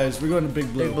mind, guys. We're going to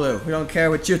Big Blue. Big Blue. We don't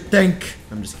care what you think.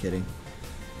 I'm just kidding.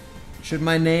 Should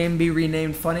my name be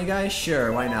renamed Funny Guy?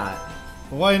 Sure, why not?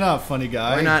 Why not, funny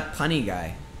guy? Why not Punny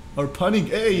Guy? Or punny.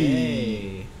 Hey.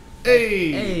 Hey.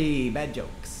 Hey. Hey, bad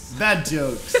jokes. Bad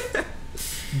jokes.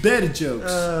 Bed jokes.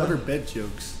 What are bed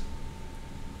jokes?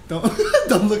 Don't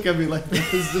don't look at me like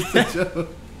that. It's just a joke.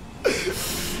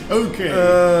 Okay.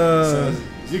 So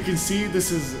as you can see,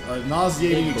 this is a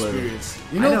nauseating Big Blue. experience.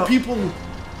 You I know, know. people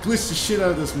glitch the shit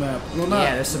out of this map. Well, not.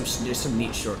 Yeah, there's some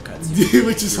neat shortcuts.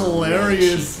 Which is You're really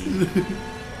hilarious. cheeky.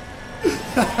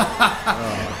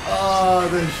 Oh,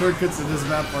 the shortcuts in this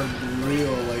map are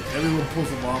real. Like, everyone pulls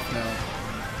them off now.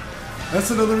 That's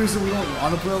another reason we don't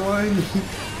want to play online.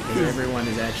 Because everyone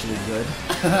is actually good.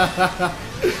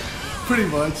 Pretty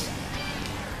much.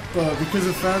 But because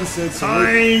of fans said so,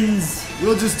 Signs!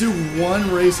 we'll just do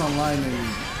one race online in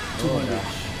 200.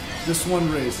 Just one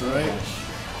race, alright?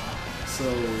 So,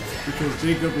 because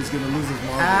Jacob is gonna lose his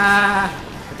marbles. Ah!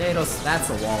 Potatoes, that's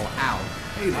a wall. Ow.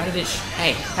 Why did it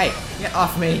hey, get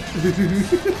off me. Did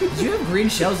you have green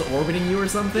shells orbiting you or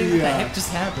something? What the heck just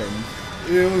happened?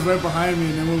 It was right behind me,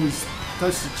 and then when we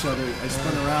touched each other, I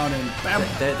spun around and bam!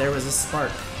 There was a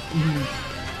spark.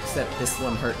 Except this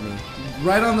one hurt me.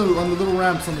 Right on the little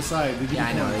ramps on the side. They give Yeah,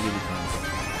 I you know, points. they give you points.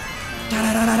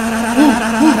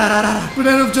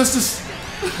 Banana of justice!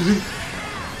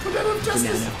 Banana of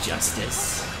justice! Banana of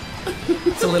justice.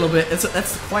 It's a little bit,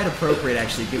 that's quite appropriate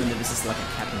actually, given that this is like a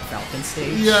Captain Falcon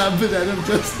stage. Yeah, banana of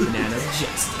justice. Banana of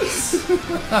justice.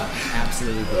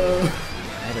 Absolutely brilliant.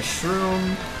 I have a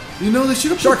shroom. You know, they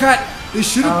should have Shortcut! They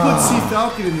should have put Sea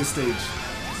Falcon in this stage.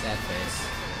 Sad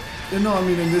face. No, I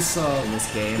mean in this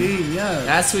game. Yeah.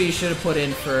 That's what you should have put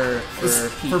in for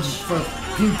Peach. For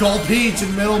Pink Gold Peach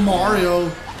and Metal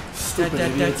Mario. Stupid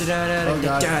idiots. Oh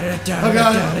god. Oh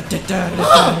god.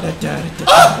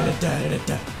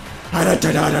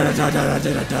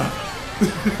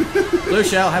 Blue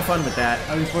Shell, have fun with that.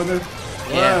 Having fun there?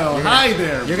 Yeah. Well, hi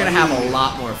there. You're gonna have a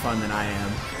lot more fun than I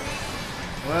am.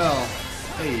 Well,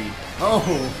 hey.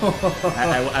 Oh.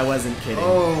 I wasn't kidding.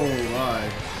 Oh my.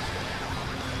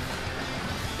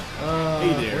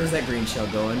 Hey there. Where's that green shell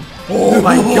going? Oh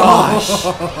my gosh!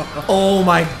 Oh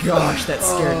my gosh, that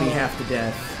scared me half to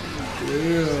death.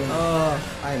 Yeah.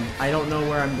 I don't know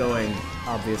where I'm going,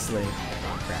 obviously.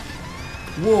 Oh crap.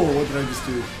 Whoa, what did I just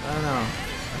do? I don't know.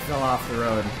 I fell off the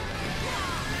road.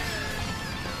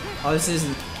 Oh, this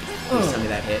isn't. Please tell me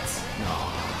that hits. No.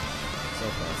 So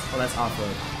close. Oh, that's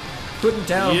off-road. Couldn't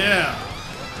tell. Yeah.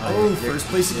 Oh, first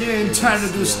place again. Time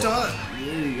to do a stunt.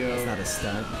 There you go. It's not a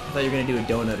stunt. I thought you were gonna do a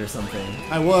donut or something.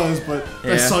 I was, but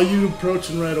I Yeah. saw you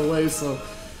approaching right away, so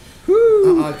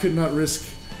I could not risk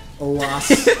a loss.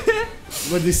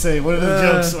 What did he say? What are the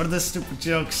jokes? What are the stupid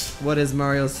jokes? What is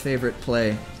Mario's favorite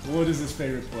play? What is his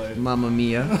favorite play? Mamma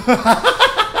Mia.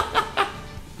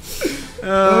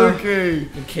 Okay.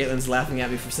 And Caitlin's laughing at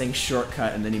me for saying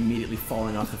shortcut and then immediately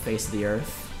falling off the face of the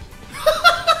earth.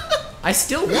 I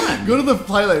still won. Go to the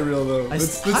highlight reel though. How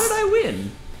did I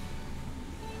win?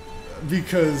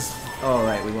 Because Oh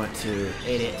right, we went to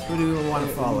 8. Who do we want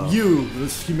to follow?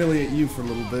 let's humiliate you for a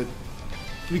little bit.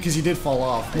 Because you did fall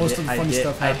off. Most of the funny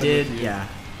stuff happened with you. Yeah.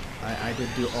 I did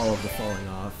do all of the falling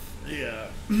off. Yeah.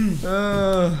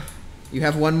 You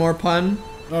have one more pun?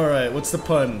 Alright, what's the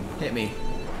pun? Hit me.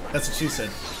 That's what she said.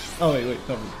 Oh wait,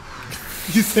 no.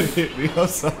 You said hit me. I'm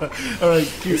sorry.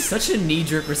 Alright, It's such a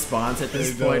knee-jerk response at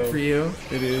this I point know. for you.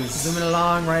 It is. Zooming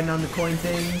along, riding on the coin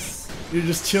things. You're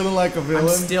just chilling like a villain.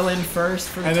 I'm still in first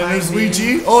for the And then time there's being.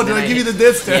 Luigi. Oh, did Then I give you the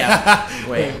dance there? Yeah.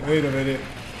 Wait. Wait a minute.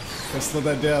 Let's slow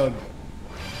that down.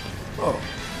 Oh.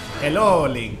 Hello,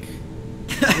 Link.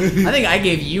 I think I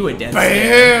gave you a death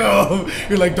stare. Bam!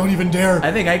 You're like, don't even dare.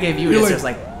 I think I gave you a You're death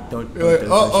stare. like- It's like, don't you're like, you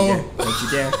dare. Don't you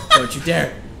dare. Don't you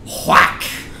dare. Whack!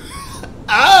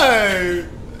 Aye!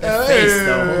 face,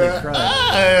 though, holy crap.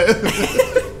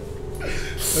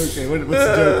 Okay, what's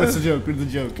the joke? What's the joke? What's the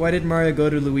joke? Why did Mario go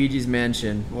to Luigi's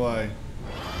mansion? Why?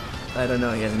 I don't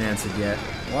know, he hasn't answered yet.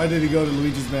 Why did he go to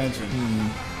Luigi's mansion?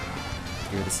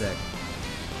 Give it a sec.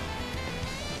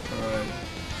 Alright.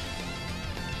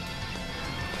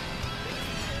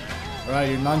 Alright,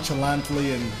 you're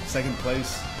nonchalantly in second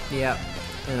place. Yep.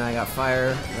 And I got fire,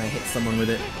 and I hit someone with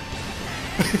it.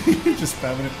 You're just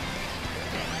spamming it.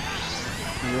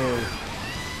 Whoa.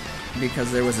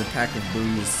 Because there was a pack of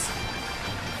booze.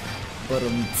 But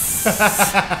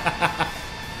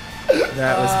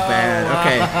that was bad.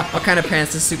 Okay, what kind of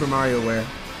pants does Super Mario wear?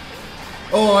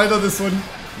 Oh, I know this one.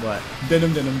 What?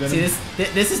 Denim, denim, denim. See,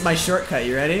 this is my shortcut.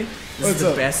 You ready? This What's is the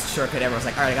up? best shortcut ever. I was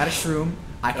like, alright, I got a shroom.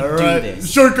 I can Alright, do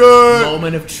this. shortcut!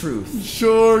 Moment of truth.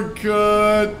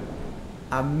 Shortcut!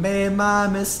 I made my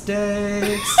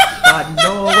mistakes, but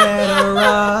nowhere to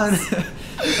run. I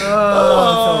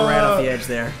fell right off the edge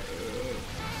there.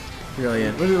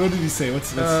 Brilliant. What did he say? What's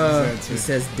his answer? He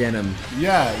says denim.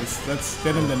 Yeah, that's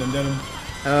denim, denim, denim.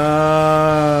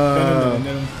 Oh. Denim,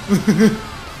 denim, denim.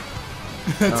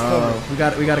 That's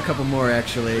covered. We got a couple more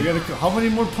actually. We got how many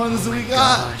more puns do we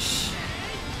got? Gosh.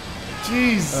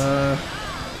 Jeez.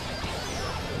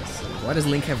 Why does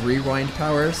Link have rewind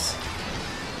powers?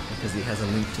 Because he has a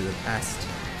link to the past.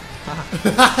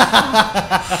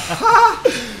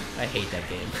 I hate that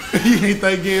game. You hate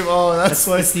that game? Oh, that's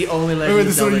why. It's the only Legend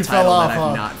of Zelda title that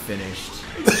I've not finished.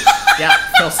 Yeah,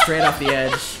 fell straight off the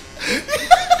edge.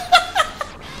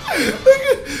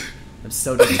 I'm I'm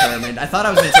so determined. I thought I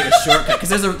was gonna take a shortcut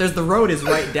because there's the road is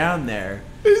right down there.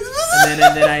 And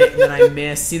then I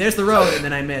miss. See, there's the road, and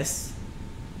then I miss.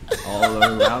 All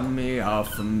around me are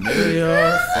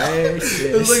familiar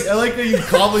faces. I like that you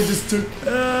calmly just took.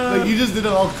 Like you just did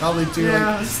it all calmly too.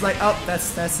 Yeah, Like, it's like, oh,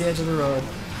 that's the edge of the road.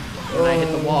 And I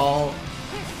hit the wall.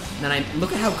 And then I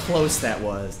look at how close that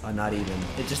was. Oh, not even.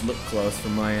 It just looked close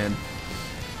from my end.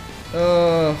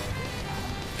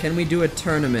 Can we do a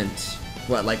tournament?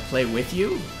 What, like play with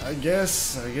you? I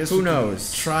guess. Who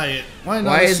knows? Try it. Why not?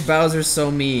 Why is Bowser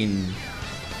so mean?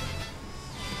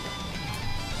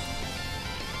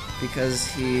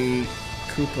 Because he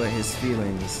Koopa his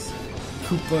feelings.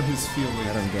 Koopa his feelings?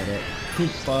 I don't get it.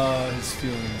 Koopa his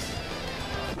feelings.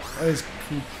 Why is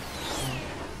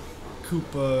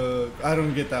Koopa? I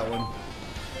don't get that one.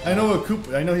 I know what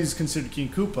Koopa. I know he's considered King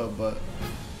Koopa, but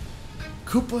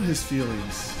Koopa his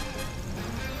feelings.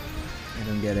 I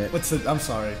don't get it. What's the? I'm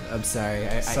sorry.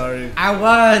 Sorry. I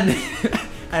won.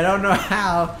 I don't know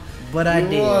how, but I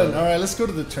did. Won. All right, let's go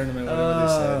to the tournament. Whatever they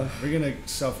said. We're gonna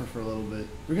suffer for a little bit.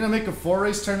 We're gonna make a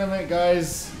 4-race tournament,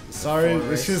 guys. Sorry,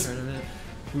 it's just tournament?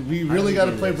 we really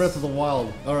gotta play Breath of the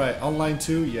Wild. All right, online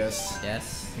too. Yes.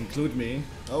 Yes. Include me.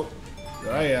 Oh,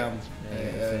 there I am.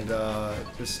 And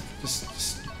just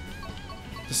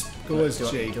go as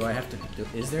Jake. Do I have to?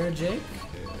 Is there a Jake?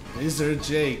 Is there a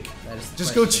Jake?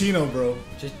 Just go Chino, bro.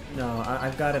 No.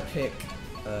 I've got to pick.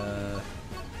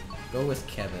 Go with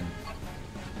Kevin.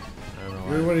 I don't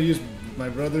know. You want to use my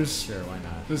brothers? Sure, why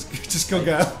not? Just go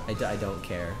Gal. I don't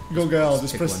care. Go Gal.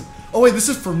 Just press. One. Oh wait, this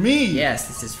is for me. Yes,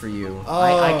 this is for you.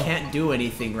 I can't do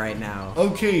anything right now.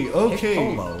 Okay. Pick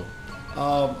Polo.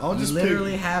 I'll just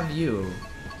literally have you.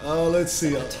 Let's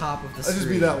see. At the top of the I'll just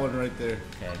be that one right there.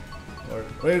 Okay. Or,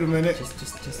 wait a minute.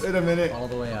 Just wait a minute. All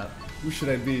the way up. Who should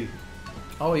I be?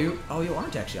 Oh, you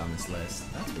aren't actually on this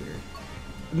list. That's weird.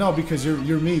 No, because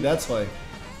you're me. That's why.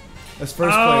 As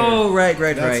first player. Oh, right.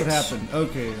 That's what happened.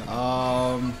 Okay.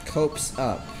 Copes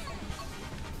up.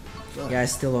 Yeah, I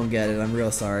still don't get it. I'm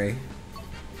real sorry.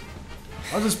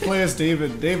 I'll just play as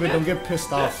David. David, don't get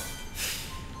pissed off.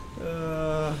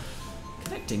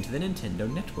 Connecting to the Nintendo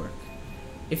network.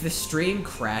 If the stream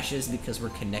crashes because we're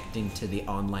connecting to the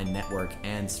online network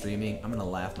and streaming, I'm gonna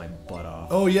laugh my butt off.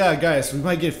 Oh yeah, guys, we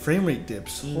might get frame rate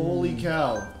dips. Holy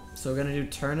cow. So we're gonna do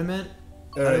tournament?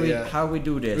 Alright, How do we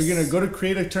do this? We're gonna go to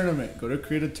create a tournament. Go to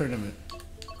create a tournament.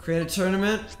 Create a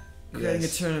tournament? Creating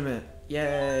Yes. a tournament.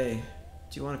 Yay.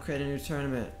 Do you want to create a new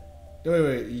tournament?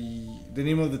 Wait. The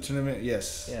name of the tournament?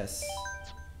 Yes. Yes.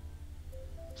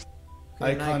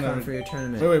 Create an icon for your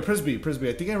tournament. Wait, press B.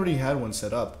 I think I already had one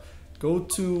set up. Go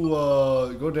to,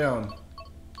 go down.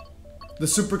 The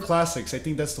Super Classics. I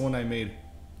think that's the one I made.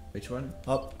 Which one?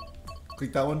 Up.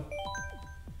 Click that one.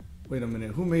 Wait a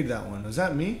minute. Who made that one? Was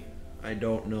that me? I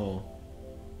don't know.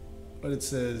 But it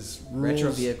says rules.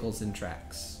 Retro vehicles and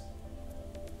tracks.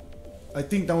 I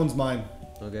think that one's mine.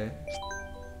 Okay.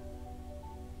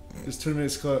 This tournament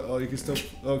is called. Oh, you can still.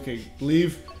 Okay,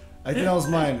 leave. I think that was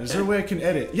mine. Is there a way I can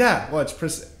edit? Yeah. Watch.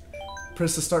 Press the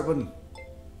start button.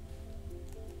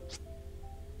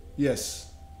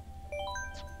 Yes.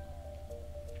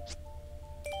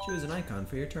 Choose an icon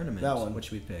for your tournament. That one. What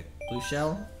should we pick? Blue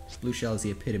shell? Blue shell is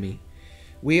the epitome.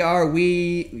 We are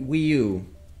Wii U.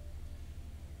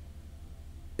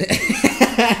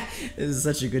 This is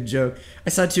such a good joke. I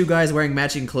saw two guys wearing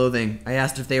matching clothing. I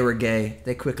asked if they were gay.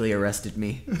 They quickly arrested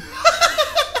me.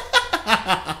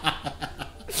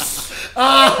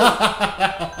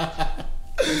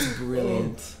 That's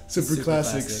brilliant. Super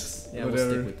classics. Yeah, whatever.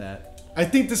 we'll stick with that. I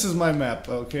think this is my map.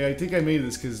 Okay, I think I made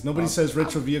this because nobody says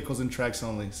retro vehicles and tracks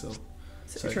only. So.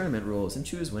 Set your tournament rules and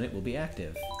choose when it will be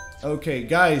active. Okay,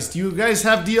 guys, do you guys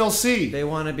have DLC? They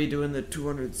want to be doing the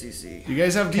 200cc. Do you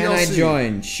guys have DLC? Can I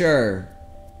join? Sure.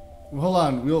 Hold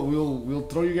on, we'll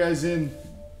throw you guys in.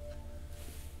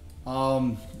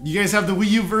 You guys have the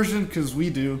Wii U version? Cause we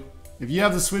do. If you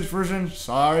have the Switch version,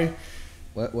 sorry.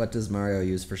 What does Mario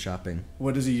use for shopping?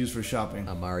 What does he use for shopping?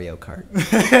 A Mario Kart.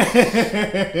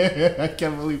 I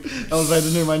can't believe that was right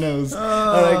under my nose. All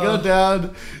right, go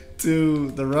down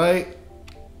to the right.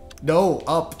 No,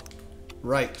 up,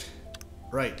 right.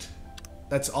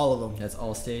 That's all of them. That's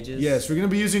all stages? Yes, we're gonna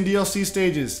be using DLC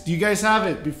stages. Do you guys have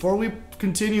it? Before we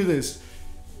continue this,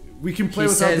 we can play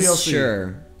without DLC.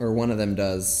 Sure, or one of them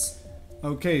does.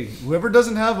 Okay, whoever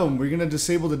doesn't have them, we're gonna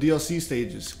disable the DLC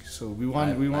stages. So I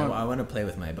want to play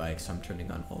with my bike, so I'm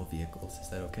turning on all vehicles. Is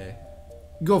that okay?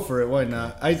 Go for it. Why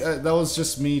not? That was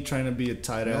just me trying to be a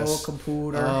tight ass. No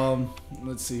computer.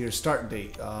 Let's see here. Start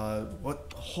date.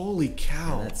 What? Holy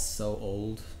cow! Man, that's so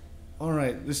old. All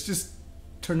right, let's just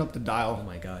turn up the Oh dial.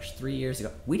 my gosh, 3 years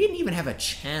ago. We didn't even have a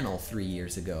channel 3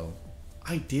 years ago.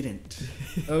 I didn't.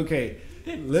 Okay,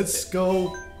 let's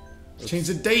go. Change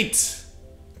the date.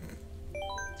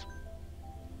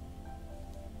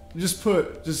 Just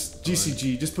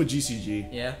GCG. Just put GCG.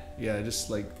 Yeah? Yeah, just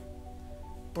like.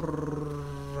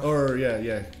 Or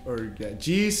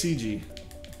GCG.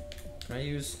 Can I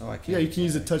use? Oh, I can't. Yeah, you can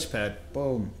use the touchpad.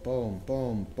 Boom, boom,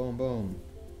 boom, boom, boom,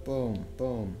 boom,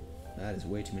 boom. That is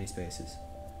way too many spaces.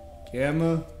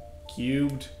 Gamma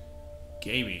cubed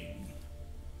gaming.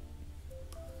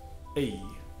 Hey,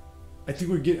 I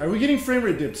think are we getting frame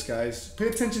rate dips, guys? Pay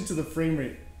attention to the frame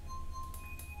rate.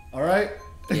 All right,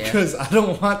 because I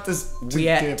don't want this to we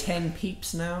at dip. 10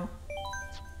 peeps now.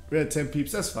 We're at 10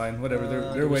 peeps. That's fine. Whatever.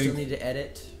 They're do we waiting. still need to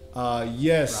edit?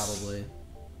 Yes. Probably.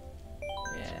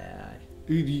 Yeah.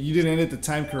 You didn't edit the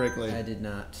time correctly. I did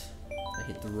not. I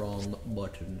hit the wrong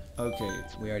button. Okay.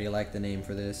 We already like the name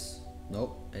for this.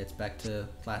 Nope. It's back to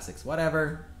classics.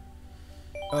 Whatever.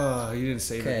 You didn't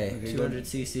save it. Okay. 200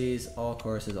 cc's. All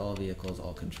courses. All vehicles.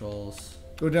 All controls.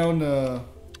 Go down. Gosh.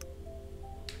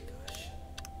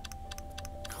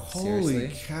 Holy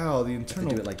Seriously? cow! The I have internal.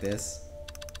 to do it like this.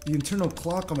 The internal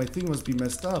clock on my thing must be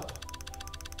messed up.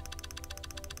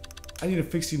 I need to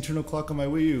fix the internal clock on my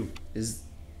Wii U. Is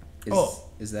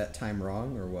that time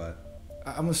wrong or what?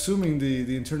 I'm assuming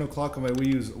the internal clock on my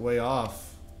Wii U is way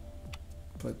off.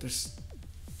 But there's...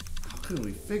 How can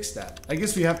we fix that? I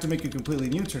guess we have to make a completely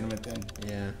new tournament then.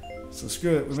 Yeah. So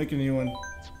screw it, we're making a new one.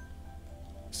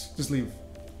 Just leave.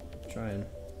 Trying.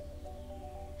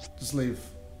 Just leave.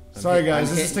 Sorry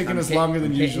guys, this is taking us longer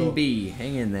than usual. B.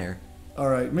 Hang in there.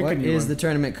 Alright, make a new one. What is the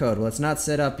tournament code? Well, it's not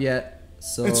set up yet,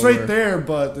 so... It's right there,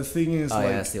 but the thing is yeah,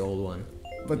 that's the old one.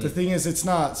 But the thing is, it's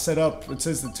not set up. It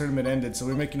says the tournament ended, so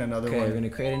we're making another one. Okay, we're gonna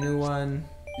create a new one.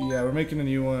 Yeah, we're making a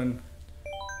new one.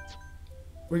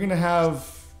 We're gonna have...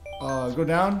 go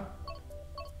down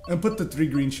and put the 3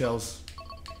 green shells.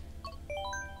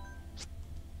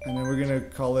 And then we're gonna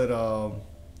call it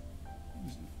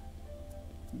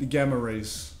the gamma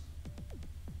rays.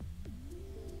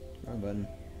 Wrong button.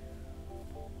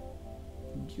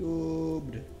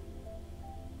 Jobbed.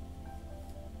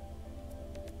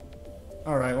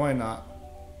 Alright, why not?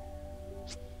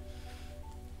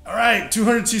 Alright,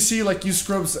 200cc like you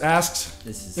scrubs asked.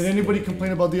 Did anybody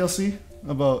complain about DLC?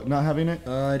 About not having it?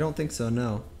 I don't think so,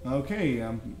 no. Okay,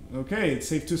 okay, it's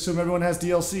safe to assume everyone has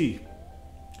DLC.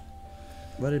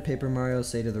 What did Paper Mario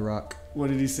say to The Rock? What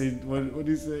did he say? What did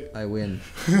he say? I win.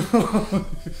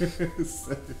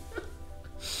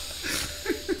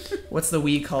 What's the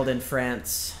Wii called in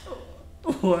France?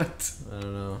 What? I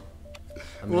don't know.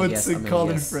 What's it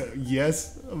called in France?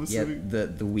 Yes, I'm assuming. Yeah,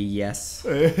 the Wii yes. The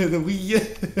Wii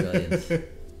yes.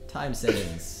 Brilliant. Time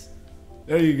settings.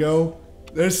 There you go.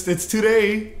 It's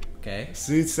today. Okay.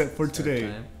 See, it's set for today.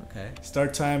 Time. Okay.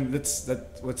 Start time.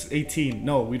 What's 18?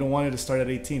 No, we don't want it to start at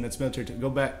 18. That's military time. Go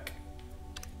back.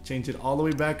 Change it all the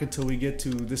way back until we get to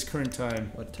this current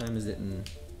time. What time is it in?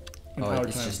 It's time.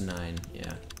 just 9.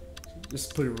 Yeah.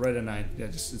 Just put it right at 9. Yeah,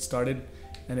 just it started,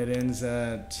 and it ends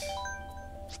at.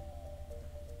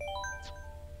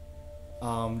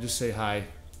 Just say hi,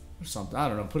 or something. I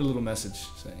don't know. Put a little message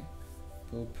saying.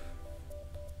 Boop.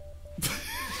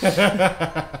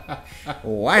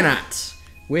 Why not?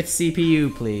 With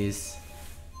CPU, please.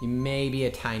 You may be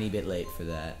a tiny bit late for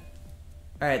that.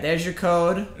 Alright, there's your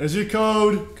code. There's your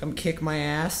code. Come kick my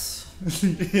ass.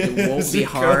 It won't be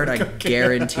hard, I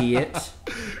guarantee it.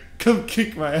 Come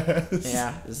kick my ass.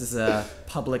 Yeah, this is a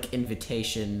public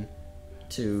invitation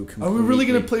to completely... Are we really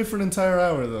gonna play for an entire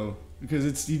hour though?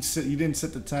 Because you didn't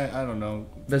set the time. I don't know.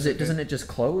 Doesn't it just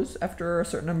close after a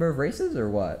certain number of races or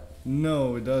what?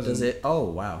 No, it doesn't. Does it? Oh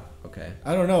wow. Okay.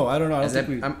 I don't know. I don't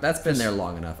think that's been there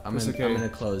long enough. I'm okay. gonna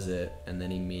close it and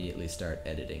then immediately start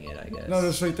editing it. I guess. No,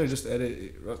 that's right there. Just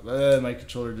edit. My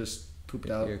controller just pooped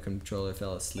out. Your controller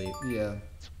fell asleep. Yeah.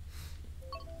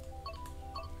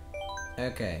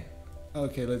 Okay.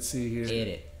 Okay, let's see here.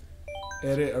 Edit.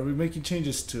 Edit. Are we making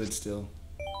changes to it still?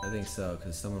 I think so,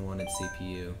 because someone wanted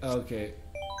CPU. Okay.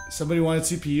 Somebody wanted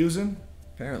CPUs in?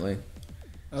 Apparently.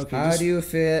 Okay. How do you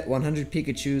fit 100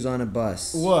 Pikachus on a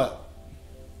bus? What?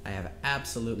 I have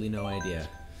absolutely no idea.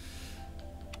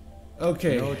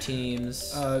 Okay. No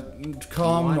teams.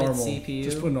 Calm, normal. CPU?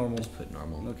 Just put normal. Just put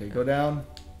normal. Okay, yeah. go down.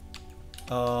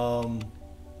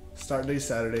 Start day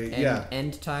Saturday. Yeah.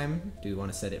 End time? Do you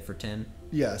want to set it for 10?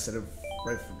 Yeah, set it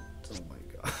right from. Oh my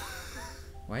god.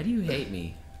 Why do you hate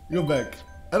me? Go back.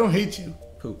 I don't hate you.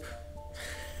 Poop.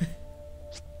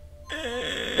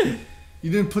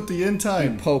 You didn't put the end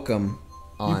time. You poke 'em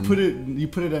On. You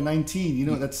put it at 19. You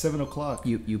know that's 7 o'clock.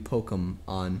 You poke him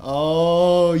on.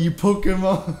 Oh, you poke him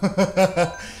on.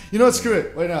 You know what? Screw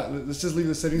it. Why not? Let's just leave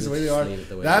the settings the way they are.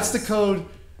 That's the code.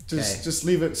 Just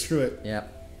leave it. Screw it.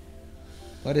 Yep.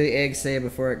 What did the egg say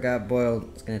before it got boiled?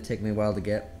 It's gonna take me a while to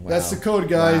get. Wow. That's the code,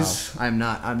 guys. Wow.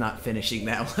 I'm not finishing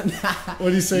that one. What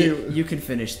do you say? You can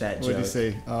finish that joke. What do you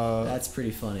say? That's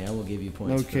pretty funny. I will give you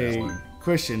points for that one.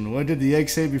 Question. What did the egg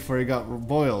say before it got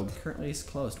boiled? Currently it's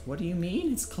closed. What do you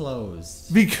mean it's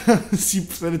closed? Because you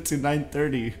set it to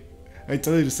 9:30. I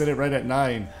told you to set it right at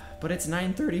 9. But it's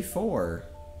 9:34.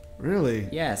 Really?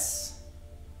 Yes.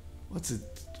 What's it?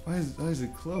 Why is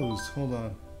it closed? Hold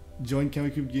on. Join Can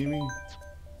We Keep Gaming?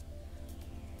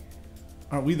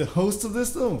 Aren't we the host of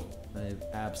this though? I have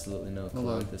absolutely no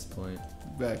clue at this point.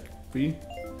 Back. B?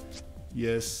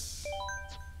 Yes.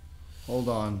 Hold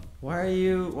on. Why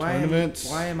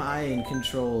am I in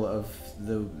control of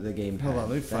the gamepad? Hold on,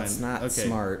 let me find. That's not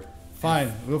smart.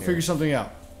 Fine, we'll figure something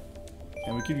out.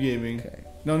 And we keep gaming. Okay.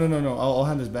 No. I'll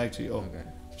hand this back to you. Oh, okay.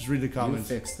 Just read the comments.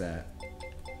 You fix that.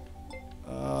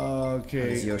 Okay. How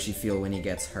does Yoshi feel when he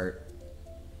gets hurt?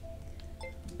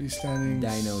 These standings.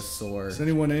 Dinosaur. Is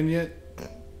anyone in yet?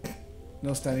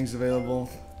 No standings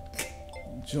available.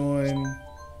 Join.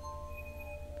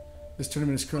 This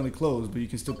tournament is currently closed, but you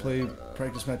can still play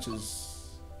practice matches.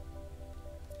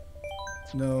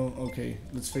 No, okay.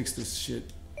 Let's fix this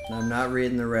shit. I'm not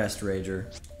reading the rest,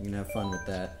 Rager. You can have fun with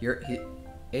that.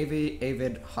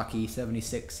 Avid Hockey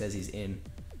 76 says he's in.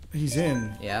 He's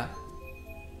in. Yeah.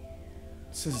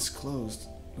 It says it's closed.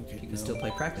 Okay. You can still play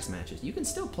practice matches. You can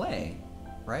still play,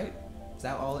 right? Is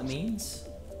that all it means?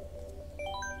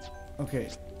 Okay.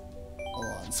 Hold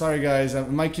on. Sorry guys, I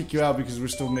might kick you out because we're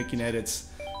still making edits.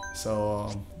 So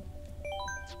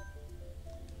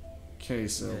okay,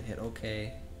 so hit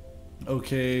OK.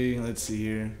 Okay, let's see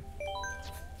here.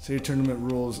 Say your tournament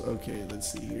rules. Okay,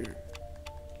 let's see here.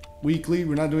 Weekly,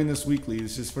 we're not doing this weekly,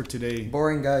 it's just for today.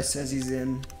 Boring guy says he's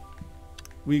in.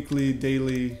 Weekly,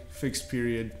 daily, fixed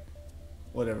period,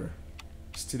 whatever.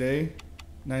 It's today,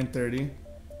 9:30.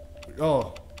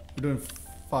 Oh, we're doing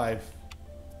 5.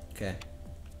 Okay.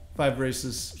 5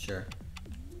 races. Sure.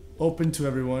 Open to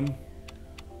everyone.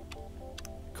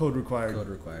 Code required. Code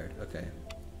required. Okay.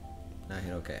 Now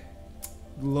hit OK.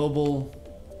 Global.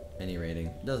 Any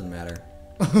rating. Doesn't matter.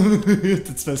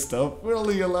 It's messed up. We're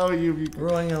only allowing you.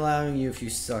 We're only allowing you if you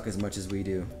suck as much as we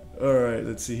do. Alright,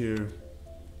 let's see here.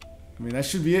 I mean, that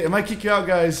should be it. It might kick you out,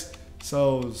 guys.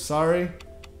 So, sorry.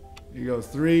 You go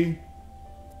 3.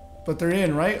 But they're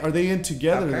in, right? Are they in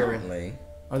together, apparently. Though?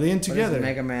 Are they in together? What is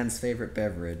Mega Man's favorite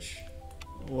beverage?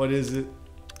 What is it?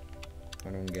 I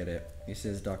don't get it. He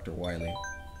says Dr. Wily.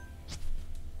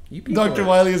 Dr.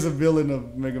 Wily is a villain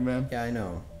of Mega Man. Yeah, I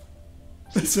know.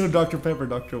 So Dr. Pepper,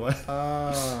 Dr. Wily.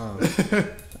 Oh,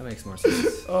 that makes more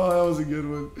sense. Oh, that was a good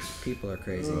one. People are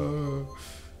crazy.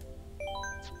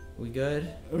 We good?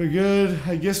 We're good.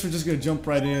 I guess we're just gonna jump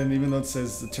right in, even though it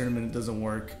says the tournament doesn't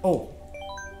work. Oh.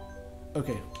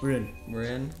 Okay, we're in. We're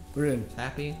in? We're in.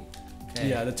 Happy? Okay.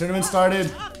 Yeah, the tournament started.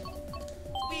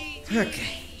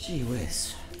 Okay. Gee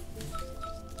whiz.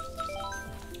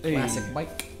 Hey. Classic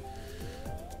bike.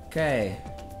 Okay.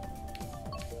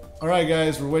 Alright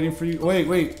guys, we're waiting for you.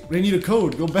 Wait, they need a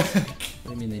code. Go back. What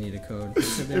do you mean they need a code? I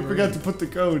forgot to put the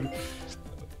code.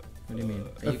 What do you mean?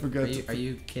 I forgot. Are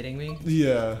you kidding me?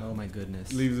 Yeah. Oh my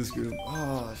goodness. Leave this group.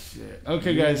 Oh shit.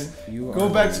 Okay guys, go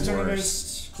back to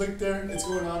tournaments. Click there. It's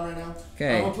going on right now.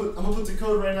 Okay. I'm gonna put the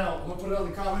code right now. I'm gonna put it on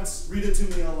the comments. Read it to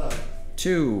me out loud.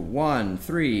 2 1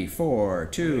 3 4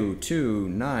 2 2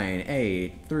 9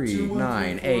 8 3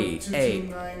 9 8 8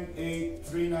 9 8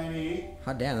 3 9 8.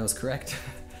 Hot damn, that was correct.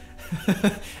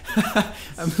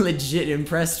 I'm legit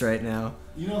impressed right now.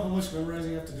 You know how much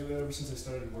memorizing I have to do ever since I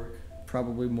started work?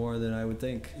 Probably more than I would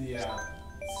think. Yeah.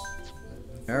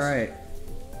 Alright.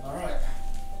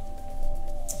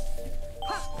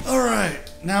 Alright.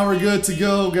 Now we're good to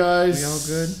go, guys. We all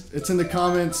good? It's in the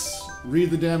comments. Read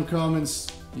the damn comments.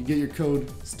 You get your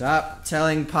code. Stop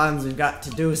telling puns, we've got to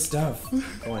do stuff.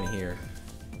 Go in here.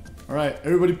 Alright,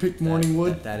 everybody pick Morning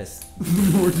Wood. That is...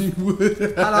 Morning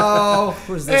Wood. Hello!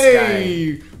 Who's this guy?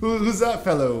 guy? Who's that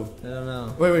fellow? I don't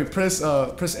know. Wait, press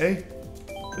A.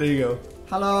 There you go.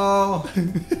 Hello!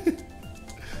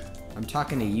 I'm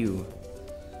talking to you.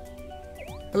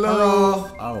 Hello.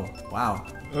 Oh, wow.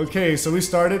 Okay, so we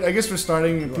started. I guess we're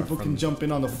starting and people can jump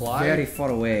in on the fly. Very far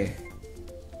away.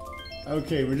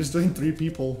 Okay, we're just doing 3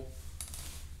 people.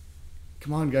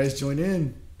 Come on, guys, join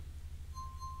in.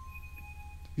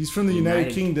 He's from the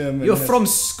United Kingdom. You're from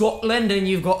Scotland and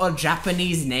you've got a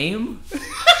Japanese name?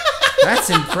 That's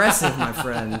impressive, my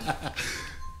friend.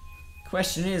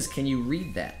 Question is, can you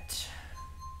read that?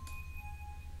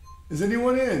 Is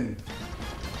anyone in?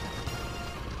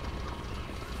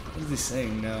 What is he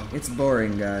saying now? It's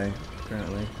boring guy,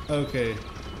 apparently. Okay.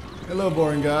 Hello,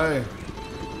 boring guy.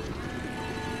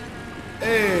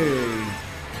 Hey.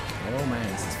 Oh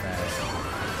man, this is fast.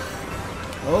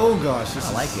 Oh gosh, this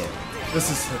I like it.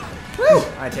 This is. Woo!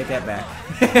 I take that back.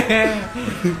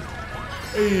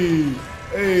 Hey,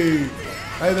 hey.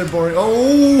 Hi there, boring.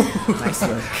 Oh! Nice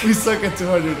work. We suck at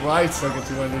 200. Well, I suck at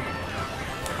 200.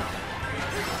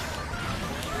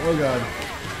 Oh god.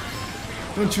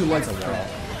 Don't you like That's a that? wall.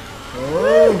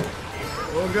 Oh!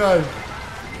 Oh god.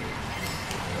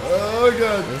 Oh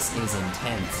god. This is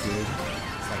intense, dude.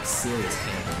 It's like serious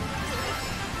camping.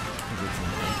 It's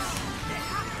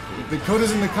intense. The code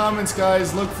is in the comments,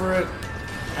 guys. Look for it.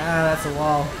 Ah, that's a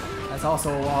wall. That's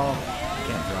also a wall. I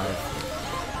can't drive.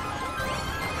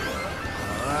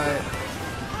 Alright.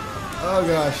 Oh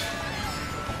gosh.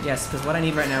 Yes, because what I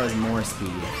need right now is more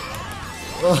speed.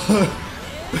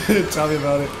 Tell me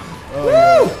about it. Oh,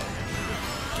 Woo!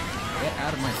 Get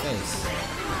out of my face.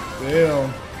 damn.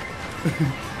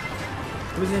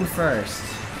 Who's in first?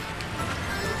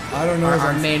 I don't know.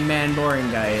 Our main man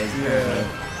boring guy is. Yeah.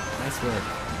 Nice work.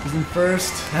 He's in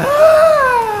first.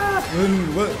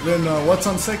 Then what's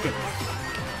on second?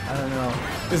 I don't know.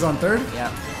 Is on third?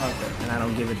 Yeah. Okay. And I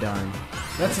don't give a darn.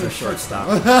 That's a shortstop.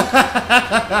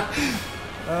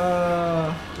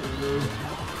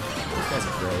 These guys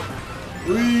are great.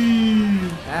 Whee!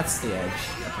 That's the edge.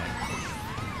 Okay.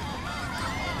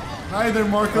 Hi there,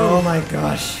 Marco. Oh my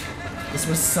gosh. This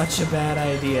was such a bad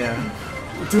idea.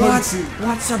 What's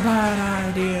a bad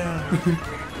idea?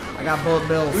 I got bullet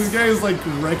bills. This guy is like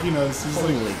wrecking us. He's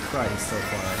Holy like, Christ, so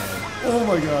far ahead. oh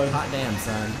my god. Hot damn,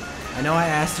 son. I know I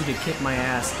asked you to kick my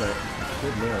ass, but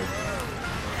good lord.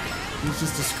 He's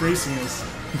just disgracing us.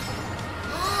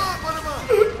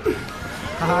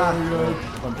 Haha.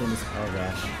 Oh, Bumped into oh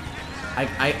gosh.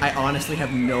 I honestly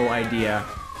have no idea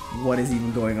what is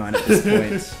even going on at this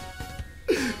point.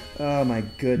 Oh my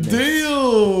goodness.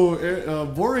 Deal!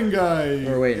 Boring guy.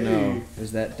 Or wait, Hey. no.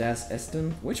 Is that Das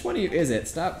Esten? Which one of you is it?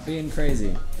 Stop being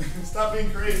crazy. Stop being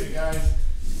crazy, guys.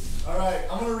 Alright,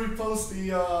 I'm gonna repost the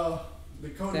code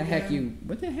What the heck again.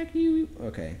 what the heck do you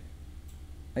okay.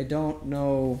 I don't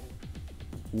know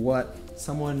what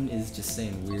someone is just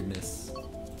saying weirdness.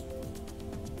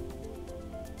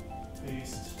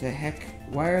 Paste. The heck?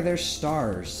 Why are there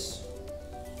stars?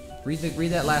 Read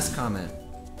that last comment.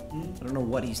 I don't know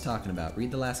what he's talking about.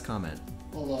 Read the last comment.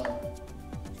 Hold on.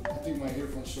 I think my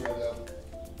earphones shorted out.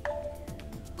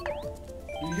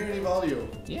 Do you hear any audio?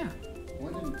 Yeah.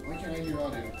 Why can't I hear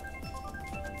audio?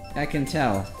 I can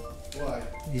tell. Why?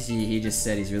 He just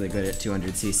said he's really good at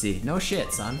 200cc. No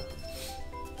shit, son.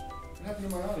 What happened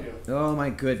to my audio? Oh my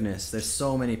goodness. There's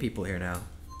so many people here now.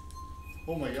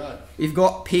 Oh my god. We've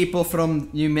got people from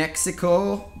New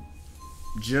Mexico,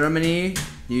 Germany,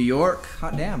 New York.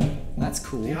 Hot damn. That's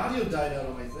cool. The audio died out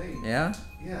on my thing. Yeah?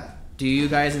 Yeah. Do you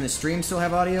guys in the stream still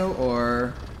have audio,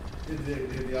 or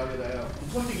The audio died out.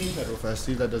 Unplug the gamepad real fast,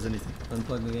 see if that does anything.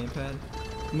 unplug the gamepad?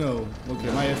 No.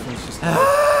 Okay, my earphones just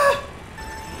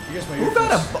I guess my Who earphones.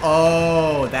 got a?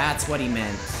 Oh, that's what he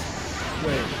meant.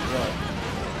 Wait, what?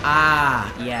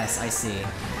 Ah, yes, I see.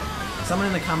 Someone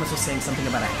in the comments was saying something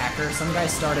about a hacker. Some guy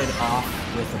started off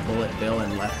with a bullet bill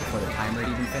and left before the timer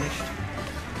had even finished.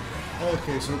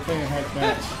 Okay, so we're playing a hack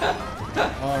match.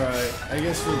 Alright, I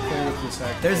guess we'll play with this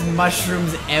hack. There's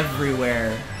mushrooms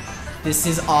everywhere. This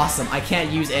is awesome. I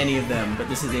can't use any of them, but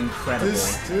this is incredible.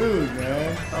 This dude,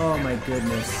 man. Oh my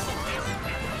goodness.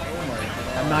 Oh my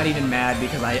god. I'm not even mad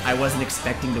because I wasn't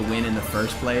expecting to win in the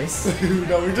first place.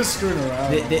 No, we're just screwing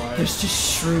around. There's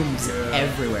just shrooms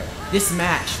everywhere. This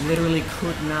match literally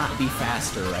could not be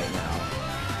faster right now.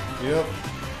 Yep.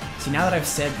 See, now that I've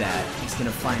said that, he's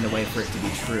gonna find a way for it to be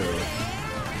true.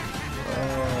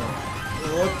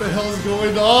 What the hell's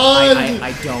going on?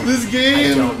 I don't. This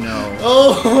game. I don't know.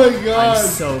 Oh my god. I'm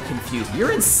so confused.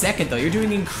 You're in second though. You're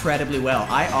doing incredibly well.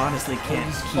 I honestly can't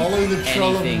Just keep following the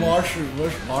trail of anything.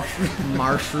 mushroom.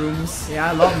 Mushrooms. Yeah,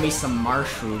 I love me some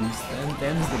mushrooms.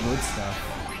 Them's the good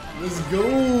stuff. Let's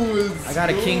go. I got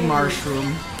a king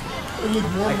mushroom. Oh, look,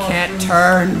 more I mushrooms. can't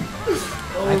turn.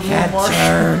 Oh, I more can't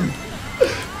mushrooms.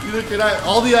 turn. Dude, can I?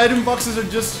 All the item boxes are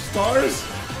just stars.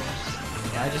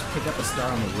 Yeah, I just picked up a star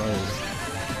on the road.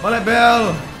 Bullet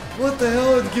bill. What the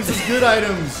hell? It gives us good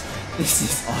items. This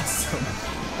is awesome.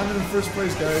 I'm in first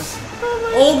place, guys.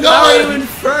 Oh Oh How are you god. in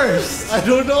first? I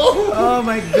don't know. Oh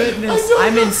my goodness. I don't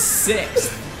I'm know. in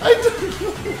sixth. I don't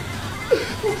know.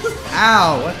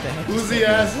 Ow, what the heck? Who's is the that?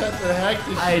 ass at the hack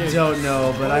this I shit? don't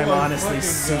know, but Oh I'm my honestly fucking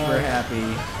super God.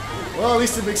 happy. Well, at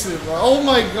least it makes it. Oh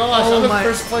my gosh! Oh I'm my- in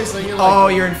first place. And you're like, Oh,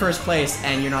 you're in first place,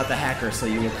 and you're not the hacker, so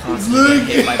you will constantly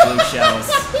get hit by blue shells.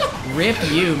 Rip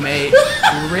you, mate.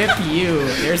 Rip you.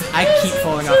 I keep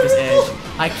falling off this edge.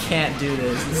 I can't do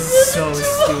this. This is so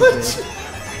stupid.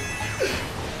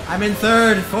 I'm in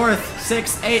 3rd, 4th,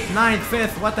 6th, 8th, 9th,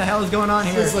 5th. What the hell is going on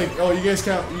here? It's like, oh, you guys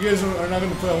can't. You guys are not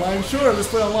going to play online. Sure, let's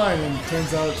play online. And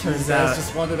turns out, these guys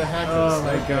just wanted to hack us. Oh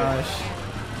my gosh.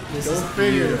 This Go is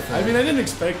figure. beautiful. I mean, I didn't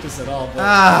expect this at all.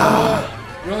 But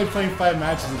we're only playing 5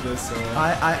 matches of this, so.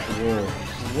 Whoa.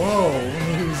 Whoa,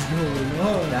 what is going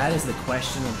on? That is the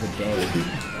question of the day.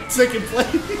 2nd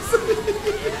place.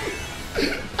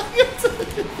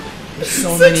 There's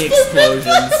so many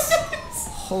explosions.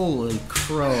 Holy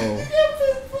crow.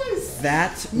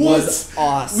 That was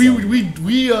awesome. We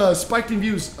spiked in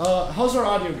views. How's our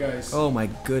audio, guys? Oh my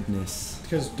goodness.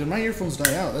 Because did my earphones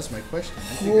die out? That's my question. I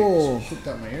think I just hooked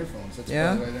out my earphones. That's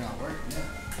probably why they're not working.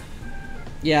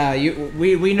 Yeah,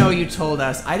 we know you told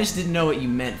us. I just didn't know what you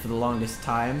meant for the longest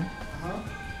time.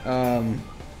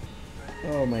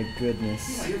 Oh my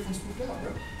goodness. My earphones pooped out,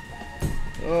 bro.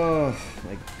 Oh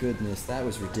my goodness, that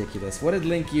was ridiculous. What did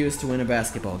Link use to win a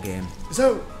basketball game? Is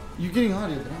that you're getting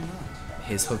audio, but I'm not.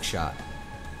 His hook shot.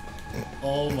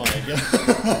 Oh my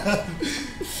god.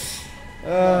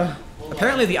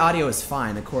 Apparently the audio is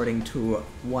fine, according to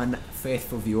one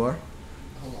faithful viewer.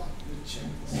 Hold on, let me check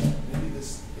this. Maybe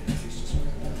this interface just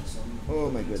went out.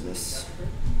 Oh my goodness.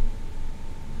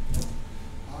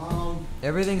 Um,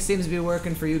 Everything seems to be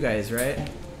working for you guys, right?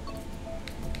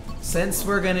 Since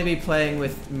we're gonna be playing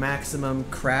with maximum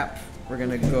crap, we're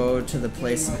gonna go to the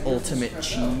place of ultimate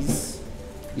cheese.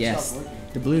 Yes,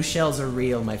 the blue shells are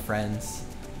real, my friends.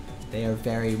 They are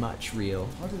very much real.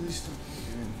 how did these stop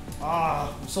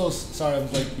working? I'm so sorry. I'm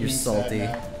like You're being salty.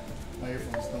 sad now. My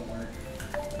earphones don't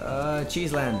work.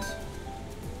 Cheeseland.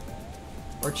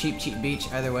 Or Cheap Cheap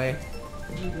Beach, either way.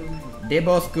 They're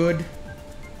both good.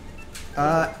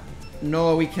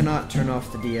 No, we cannot turn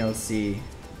off the DLC.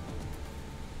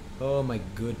 Oh my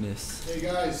goodness. Hey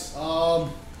guys,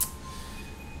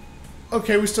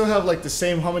 okay, we still have like the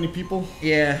same how many people?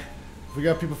 Yeah, We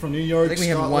got people from New York, I think we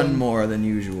have Scotland. one more than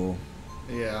usual.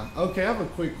 Yeah. Okay, I have a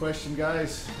quick question,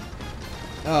 guys.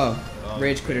 Oh,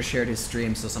 Rage Quitter shared his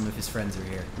stream, so some of his friends are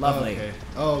here. Lovely. Okay.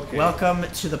 Okay. Welcome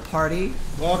to the party.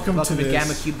 Welcome to this.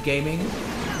 GammaCube Gaming.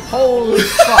 Holy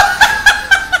fuck!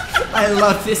 I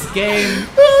love this game.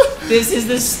 This is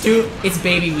the It's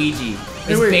Baby Ouija.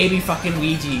 It's wait. Baby fucking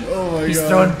Ouija. Oh my He's God.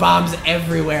 throwing bombs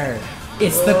everywhere.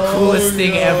 It's the Oh coolest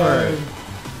thing God. ever.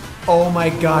 Oh my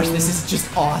gosh, this is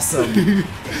just awesome.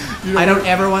 I don't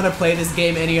ever want to play this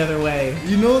game any other way.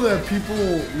 You know that people.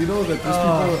 You know that there's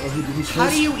people who How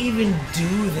do you even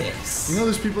do this? You know,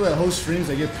 there's people that host streams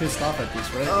that get pissed off at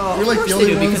this, right? Oh, You're of like course the they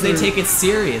only do, ones because they that are- take it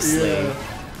seriously. Yeah.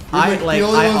 I You're the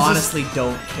only I ones honestly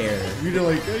don't care. You're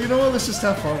like, you know what? Let's just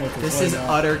have fun with This Why is not?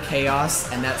 utter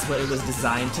chaos, and that's what it was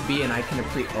designed to be, and I can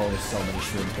appreciate. Oh, there's so many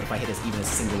shrooms, but if I hit even a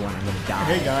single one, I'm gonna die.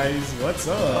 Hey guys, what's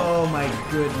up? Oh my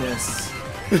goodness.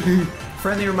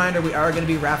 Friendly reminder, we are going to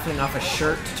be raffling off a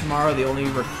shirt tomorrow. The only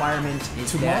requirement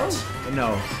is Tomorrow? that...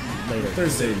 No, later.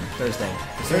 Thursday. Soon. Thursday.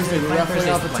 Thursday, we're raffling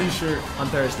Thursday's off the a plan. T-shirt. On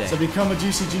Thursday. So become a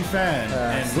GCG fan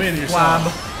and win Wab.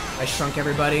 yourself. I shrunk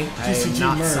everybody. GCG I'm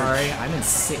not merch. sorry. I'm in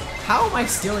 6th. How am I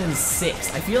still in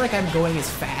 6th? I feel like I'm going as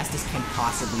fast as can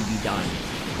possibly be done.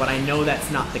 But I know that's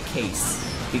not the case.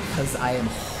 Because I am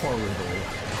horrible.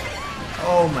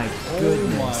 Oh my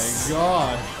goodness. Oh my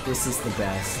god. This is the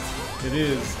best. It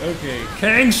is. Okay.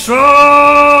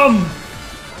 Kingstrom!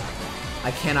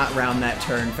 I cannot round that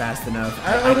turn fast enough.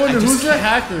 I wonder just who's the can't-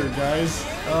 hacker, guys.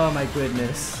 Oh my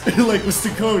goodness. Like, what's the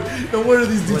code? No wonder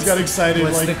these dudes got excited.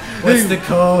 What's like, what's hey, the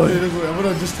code? I'm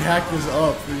gonna just hack this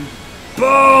up.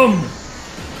 Boom!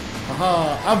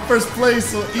 Haha, I'm first place,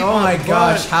 so eat Oh my butt.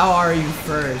 gosh, how are you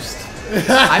first?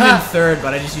 I'm in 3rd,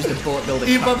 but I just used the bullet bill to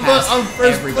Eat cut my past butt, I'm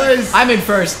first everybody. place. I'm in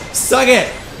 1st. Suck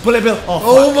it! Bullet bill. Oh,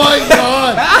 Oh my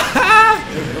god!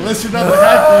 Unless you're not the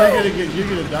hacker, you're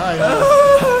gonna die. Huh?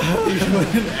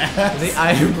 What an ass. the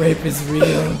iron rape is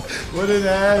real. What an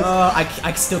ass.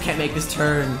 I still can't make this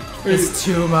turn. It's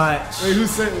too much. Wait, who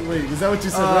said? Wait, is that what you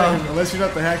said? Right? Unless you're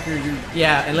not the hacker, you.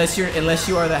 Yeah, unless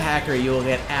you are the hacker, you will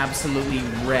get absolutely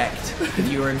wrecked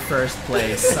if you are in 1st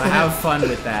place. So have fun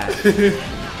with that.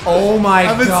 Oh my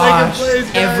I'm in gosh! 2nd place,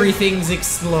 guys. Everything's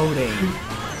exploding.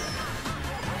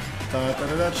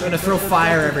 I'm gonna throw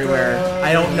fire everywhere.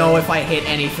 I don't know if I hit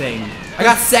anything. I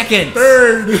got 2nd.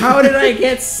 3rd. How did I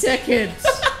get 2nd?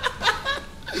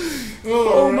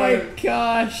 Oh my right.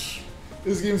 gosh!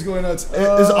 This game's going nuts.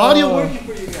 Is audio working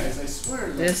for you guys? I swear.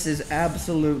 This is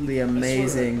absolutely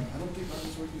amazing. I don't think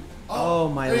audio's working. Oh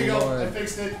my there you lord. go. I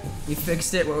fixed it. You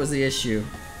fixed it? What was the issue?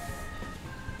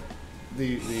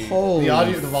 The Holy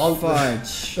audio,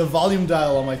 fudge. the volume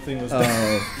dial on my thing was down.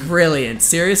 Oh, brilliant.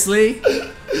 Seriously?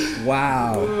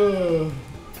 Wow.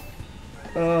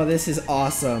 Oh, this is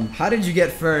awesome. How did you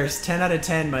get first? 10 out of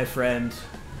 10, my friend.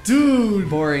 Dude.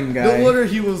 Boring guy. No wonder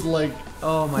he was like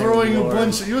Oh my throwing lord. a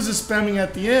bunch. He was just spamming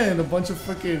at the end a bunch of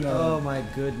freaking. Oh my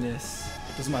goodness.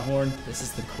 This is my horn. This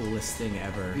is the coolest thing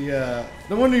ever. Yeah.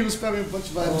 No wonder he was spamming a bunch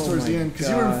of items towards the end because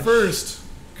you were in first.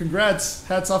 Congrats.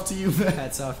 Hats off to you, man.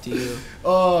 Hats off to you.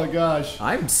 Oh gosh.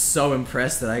 I'm so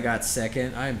impressed that I got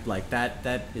second. I'm like that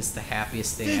is the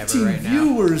happiest thing 15 ever right now.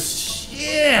 viewers.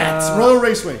 Shit. Royal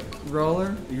Raceway.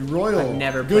 Roller? You Royal. I've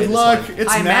never Good played luck. this one.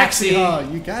 It's Hi, Maxie.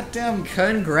 Maxie. You goddamn.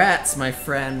 Congrats, my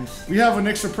friend. We have an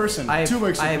extra person. I 2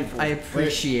 extra people. I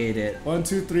appreciate it. 1,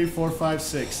 2, 3, 4, 5,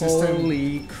 6.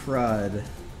 Holy crud.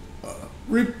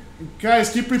 Guys,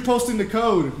 keep reposting the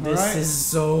code. This alright? is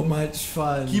so much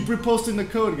fun. Keep reposting the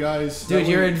code, guys. Dude,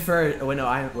 you're in for. Oh,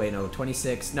 wait, no,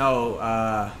 26. No,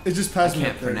 It just I passed me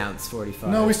can't up there. pronounce 45.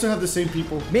 No, we still have the same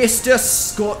people. Mr.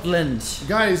 Scotland.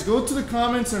 Guys, go to the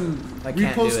comments and I can't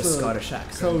do repost a the Scottish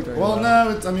accent. code. very Well,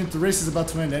 no, I mean the race is about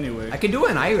to end anyway. I could do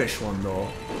an Irish one though.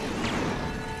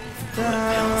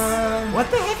 What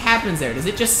the heck happens there? Does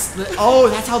it just? Oh,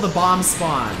 that's how the bombs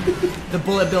spawn. The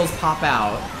bullet bills pop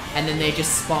out, and then they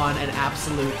just spawn an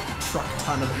absolute truck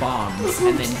ton of bombs,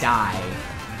 and then die.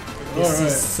 This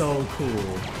is so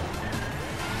cool.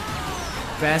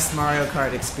 Best Mario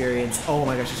Kart experience. Oh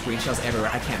my gosh, there's green shells everywhere.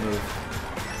 I can't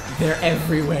move. They're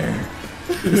everywhere.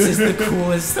 This is the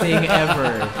coolest thing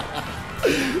ever.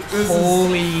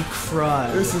 Holy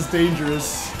crud. This is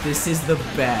dangerous. This is the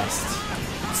best.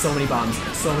 So many bombs.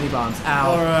 So many bombs.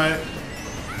 Ow. Alright.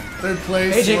 Third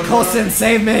place. Agent Coulson,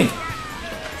 save me!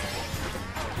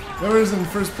 Whoever's in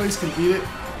first place can eat it.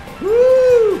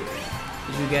 Woo!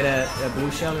 Did you get a blue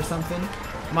shell or something?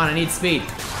 Come on, I need speed.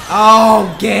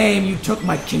 Oh, game! You took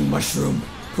my king mushroom.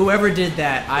 Whoever did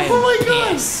that, I am Oh my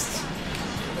god! pissed.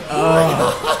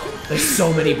 Oh, there's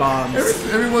so many bombs.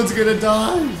 Everyone's gonna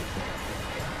die.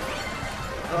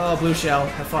 Oh, blue shell.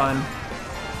 Have fun.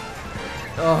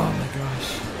 Oh my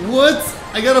gosh. What?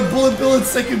 I got a bullet bill in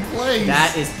second place.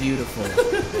 That is beautiful.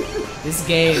 This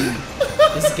game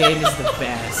is the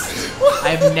best.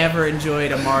 I've never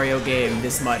enjoyed a Mario game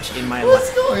this much in my What's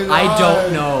life. going on? I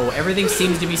don't know. Everything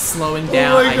seems to be slowing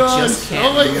down. Oh my I gosh. just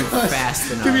can't move gosh.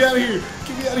 fast enough. Get me out of here.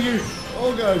 Get me out of here.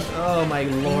 Oh gosh. Oh my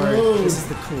lord. Whoa. This is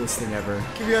the coolest thing ever.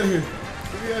 Get me out of here.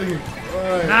 Get me out of here.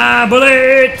 Alright. Ah,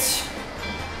 bullet!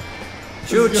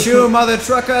 Choo choo, mother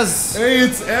truckers! Hey,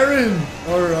 it's Aaron.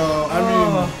 Or,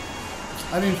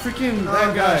 I mean, freaking Oh,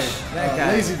 that guy. gosh. That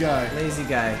guy. Lazy guy. Lazy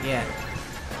guy,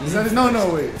 yeah. Is that his? No,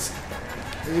 wait.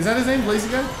 Is that his name? Lazy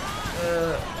guy?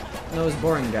 No, it's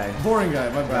boring guy. Boring guy,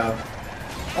 my bad.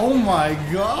 Oh my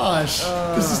gosh.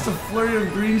 This is the flurry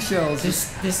of green shells.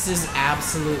 This is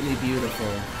absolutely beautiful.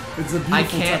 It's a beautiful I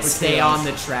type can't of stay chaos. on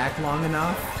the track long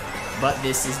enough, but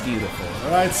this is beautiful.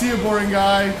 Alright, see you, boring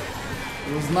guy.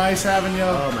 It was nice having you.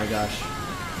 Oh my gosh.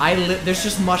 There's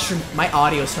just mushroom. My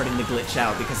audio is starting to glitch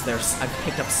out because I've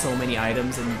picked up so many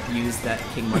items and used that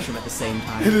king mushroom at the same And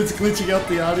time. it's glitching out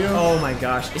the audio. Oh my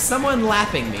gosh. Is someone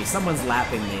lapping me? Someone's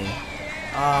lapping me.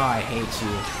 Oh, I hate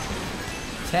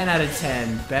you. 10 out of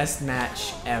 10. Best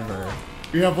match ever.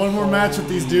 We have one more match with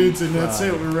these dudes, and that's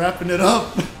it. We're wrapping it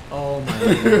up. Oh my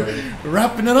lord. We're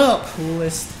wrapping it up.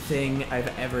 Coolest thing I've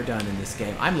ever done in this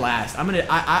game. I'm last. I'm gonna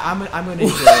enjoy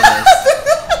this.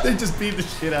 They just beat the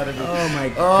shit out of me. Oh my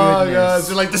goodness. Oh gosh,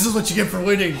 they're like, this is what you get for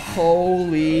winning.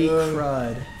 Holy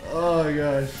crud. Oh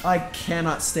gosh. I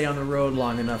cannot stay on the road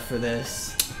long enough for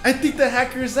this. I think the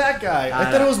hacker is that guy.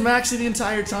 I thought it was Maxie the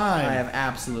entire time. I have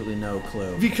absolutely no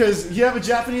clue. Because you have a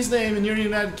Japanese name and you're in the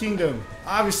United Kingdom.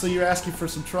 Obviously, you're asking for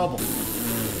some trouble.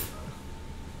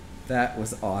 That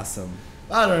was awesome.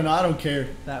 I don't know. I don't care.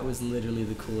 That was literally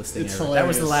the coolest thing It's ever. That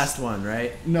was the hilarious. last one,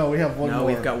 right? No, we have one more. No,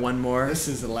 we've got one more. This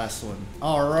is the last one.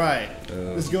 All right.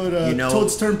 Let's go to You know,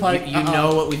 Toad's Turnpike. You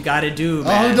know what we've got to do,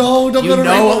 man. no, don't you go to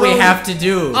know Rainbow what we Road. have to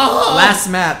do. Last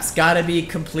map's got to be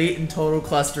complete and total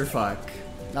clusterfuck.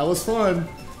 That was fun.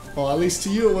 Well, at least to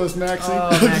you it was, Maxie. Oh,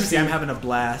 Maxie, I'm having a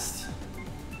blast.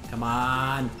 Come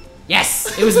on.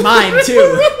 Yes! It was mine,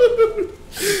 too.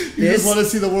 You just want to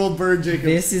see the world burn, Jacob.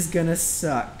 This is gonna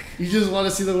suck. You just want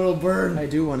to see the world burn. I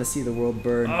do want to see the world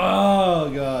burn. Oh,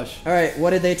 gosh. Alright, what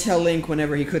did they tell Link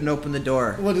whenever he couldn't open the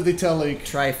door? What did they tell Link?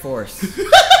 Triforce.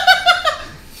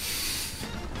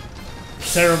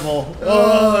 Terrible.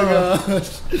 Oh, my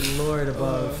gosh. Lord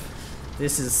above.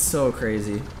 This is so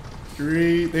crazy.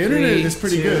 3. The internet is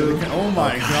pretty 2. good. Oh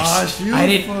my gosh, you. I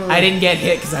didn't get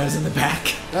hit because I was in the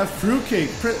back. That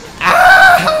fruitcake.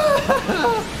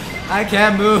 I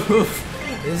can't move.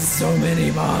 There's so many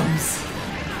bombs.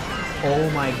 Oh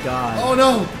my god. Oh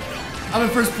no! I'm in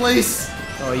first place.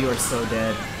 Oh, you are so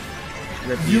dead.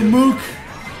 Rip You mook.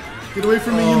 Get away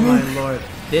from me, you mook. Oh my lord.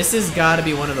 This has got to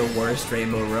be one of the worst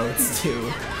rainbow roads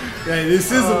too. Yeah,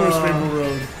 this is the worst rainbow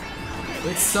road.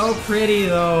 It's so pretty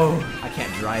though. I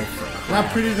can't drive for crap.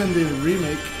 Not prettier than the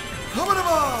remake.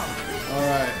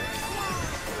 Alright.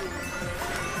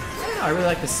 I don't know, I really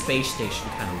like the space station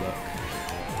kind of look.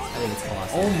 I think it's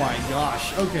awesome. Oh my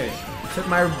gosh. Okay. Took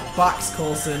my box,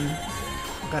 Coulson.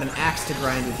 Got an axe to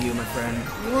grind with you, my friend.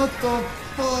 What the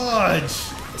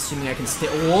fudge? Assuming I can stay.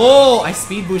 Whoa! I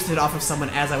speed boosted off of someone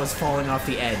as I was falling off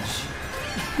the edge.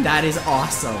 That is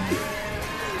awesome.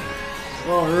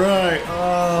 Alright.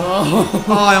 Oh,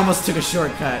 I almost took a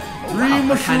shortcut. Green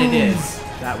I kind of did. mushrooms.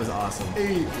 That was awesome.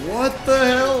 Hey, what the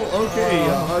hell?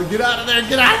 Okay, get out of there!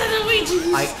 Get out of there, Luigi!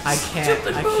 I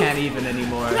can't even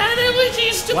anymore. Get out of there, Luigi!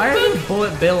 You stupid Why are move. there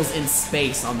bullet bills in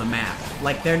space on the map?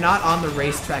 Like, they're not on the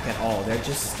racetrack at all. They're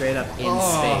just straight up in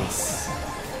space.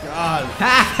 God.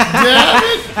 Damn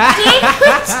it!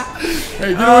 Damn it!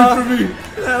 Hey, get away from me!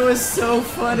 That was so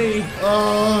funny.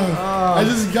 I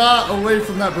just got away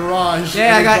from that barrage.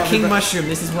 Yeah, I got King Mushroom.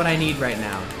 This is what I need right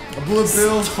now. A bullet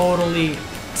bill. Totally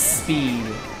speed.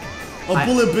 A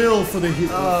bullet bill for the hit.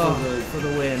 For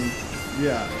the win.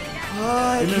 Yeah.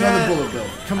 Oh, Give me another bullet bill.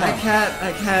 Come on. I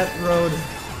can't, Road.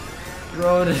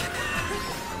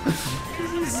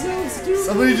 This is so stupid.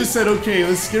 Somebody just said, okay,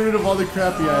 let's get rid of all the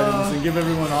crappy items and give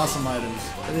everyone awesome items.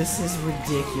 This is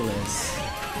ridiculous.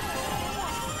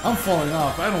 I'm falling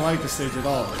off. I don't like this stage at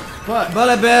all. But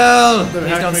Bullet bill! The Please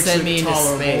hack don't makes send it me into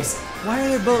tolerable. space. Why are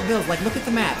there bullet bills? Like, look at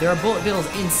the map. There are bullet bills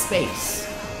in space.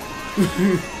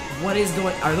 What is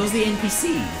going? Are those the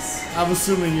NPCs? I'm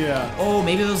assuming, yeah. Oh,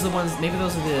 maybe those are the ones. Maybe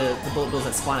those are the bullet bills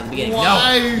that spawn at the beginning.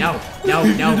 Why? No.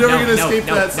 You're never gonna escape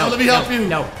that, so let me help you.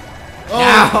 No. Oh.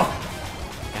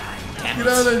 No. God damn Get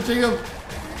out of it. there, Jacob.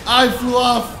 I flew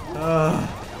off.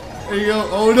 There you go.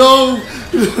 Oh no.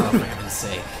 Oh, for heaven's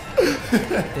sake.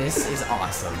 This is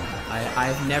awesome.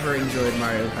 I've never enjoyed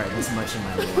Mario Kart this much in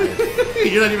my life.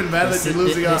 You're not even mad that you're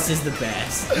losing out. This is the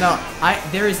best. No,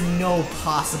 there is no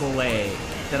possible way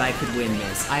that I could win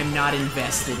this. I am not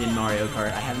invested in Mario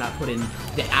Kart. I have not put in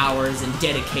the hours and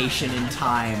dedication and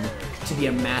time to be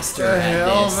a master at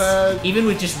this. Man. Even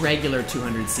with just regular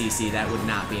 200cc, that would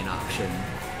not be an option.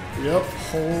 Yep.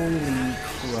 Holy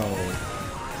crow.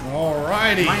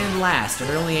 Alrighty. Am I in last? Are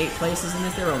there only 8 places in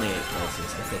this? There are only 8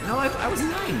 places. I think. No, I was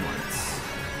 9 once.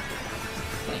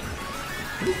 Dang.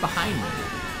 Who's behind me?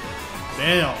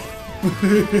 Damn.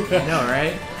 I know,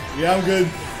 right? Yeah, I'm good.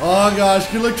 Oh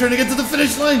gosh, good luck trying to get to the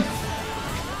finish line.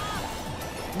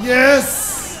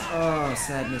 Yes. Oh,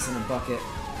 sadness in a bucket.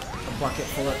 A bucket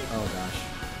full of. Oh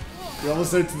gosh. You're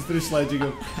almost there to the finish line,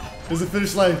 Jigo. There's the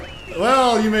finish line.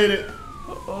 Well, you made it.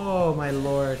 Oh my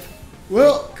lord.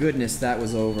 Well, Goodness, that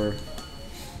was over.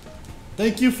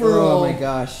 thank you for. Oh my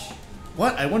gosh.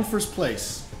 What? I won first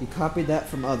place. You copied that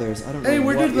from others. I don't know. Hey,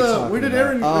 where did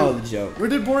Aaron? Oh, the joke. Where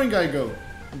did Boring Guy go?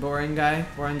 Boring guy.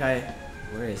 Boring guy.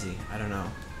 Where is he? I don't know.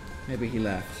 Maybe he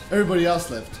left. Everybody else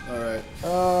left. All right.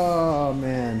 Oh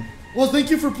man. Well, thank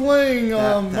you for playing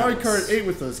That Mario was- Kart 8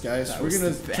 with us, guys. that We're was gonna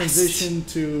the best. transition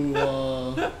to.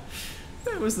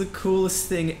 That was the coolest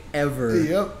thing ever.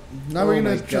 Yep. Now Oh we're my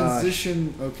gonna gosh.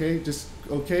 transition. Okay, just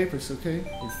okay. Press okay.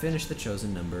 We finished the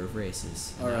chosen number of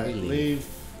races. All Now right, we leave.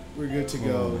 We're good to Oh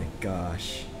go. my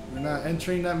gosh. We're not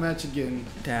entering that match again.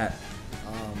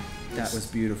 That was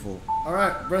beautiful. All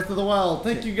right, Breath of the Wild.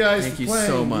 Thank you guys Thank for you playing.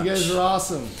 so much. You guys are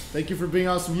awesome. Thank you for being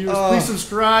awesome viewers. Oh. Please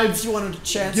subscribe. If you wanted a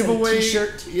chance Giveaway. at a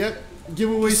t-shirt, Yep.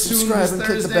 Giveaway soon. Subscribe this and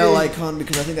click the Thursday. bell icon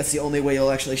because I think that's the only way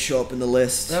you'll actually show up in the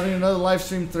list. We're having another live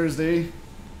stream Thursday.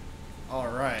 All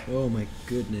right. oh my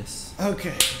goodness.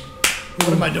 Okay.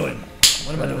 What am I doing?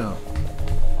 What am I I don't doing? know.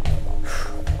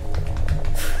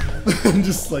 I'm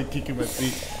just like kicking my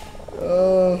feet.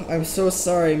 Oh, I'm so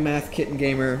sorry, Math Kitten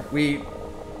Gamer.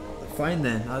 Fine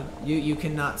then. You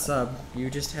cannot sub. You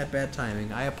just had bad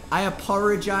timing. I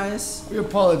apologize We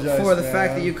apologize for the man.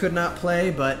 fact that you could not play,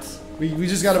 but We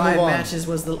just gotta 5 move on. matches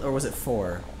was the, or was it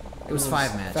 4? It was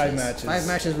 5 matches. 5 matches. 5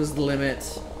 matches was the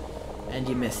limit, and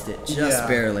you missed it just Yeah.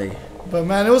 barely. But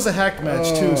man, it was a hack match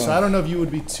too, so Oh. I don't know if you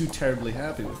would be too terribly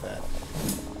happy with that.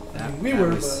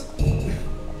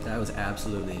 That was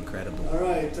absolutely incredible. All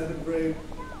right, time to brave.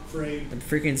 I'm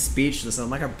freaking speechless. I'm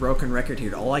like a broken record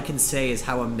here. All I can say is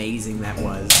how amazing that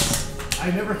was. I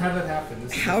never had that happen.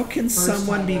 This is How the can first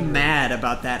someone time be ever. mad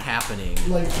about that happening?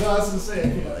 Like, no, I was gonna say, I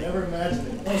could never imagine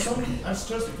it. Oh, I'm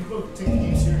trust me, people take the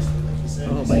game seriously, like you said.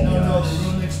 Oh You my say, no, gosh. they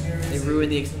ruin the experience. They ruin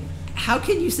the. How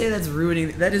can you say that's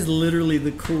ruining? That is literally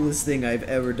the coolest thing I've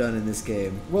ever done in this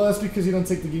game. Well, that's because you don't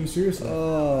take the game seriously.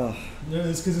 Oh. No,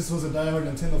 it's because this was a diehard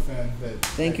Nintendo fan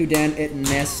Thank you, Dan. It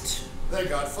messed. that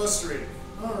got frustrated.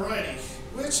 Alrighty.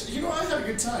 Which, you know, I had a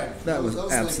good time. That was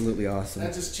absolutely like, awesome.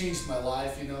 That just changed my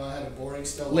life, you know, I had a boring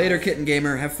still Later, life. Kitten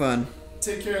Gamer. Have fun.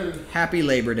 Take care of them. Happy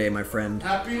Labor Day, my friend.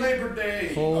 Happy Labor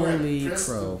Day! Holy press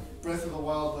crow. the Breath of the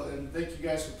Wild button. Thank you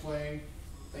guys for playing.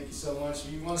 Thank you so much.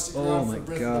 If you want to stick Oh around my for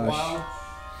Breath of the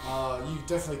Wild, you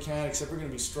definitely can, except we're going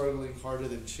to be struggling harder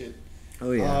than shit.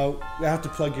 Oh, yeah. I have to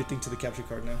plug your thing to the capture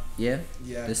card now. Yeah?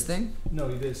 Yeah. This thing? No,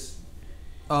 this.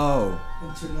 Oh.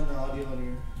 And turn on the audio on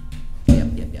your...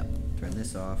 Yep. Turn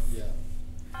this off. Yeah.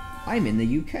 I'm in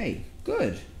the UK.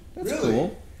 Good. That's Really?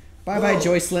 cool. Bye-bye, Whoa.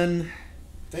 Joycelyn.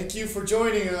 Thank you for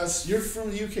joining us. You're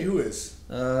from the UK. Who is?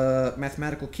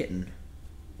 Mathematical Kitten.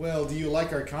 Well, do you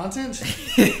like our content?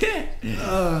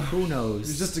 Who knows?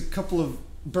 There's just a couple of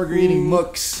burger-eating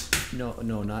mooks.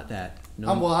 No, not that.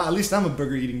 No. Well, at least I'm a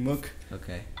burger-eating mook.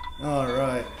 Okay. All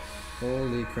right.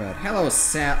 Holy crap. Hello,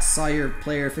 Sawyer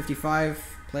Player 55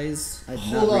 plays. I did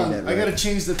Hold not read on. that I right. gotta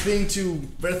change the thing to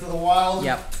Breath of the Wild.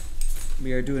 Yep.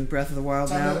 We are doing Breath of the Wild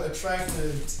Time now. to attract the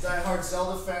diehard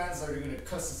Zelda fans that are gonna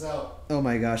cuss us out. Oh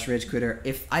my gosh, Rage Quitter.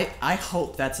 If I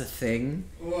hope that's a thing.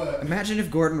 What? Imagine if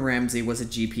Gordon Ramsay was a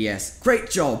GPS. Great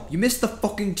job. You missed the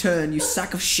fucking turn, you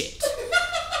sack of shit.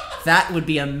 That would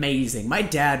be amazing. My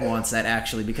dad wants that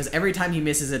actually, because every time he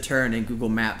misses a turn and Google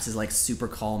Maps is like super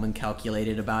calm and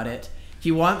calculated about it,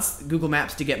 he wants Google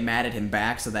Maps to get mad at him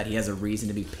back so that he has a reason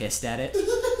to be pissed at it.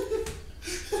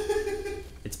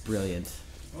 It's brilliant.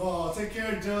 Oh, take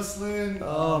care, Jocelyn.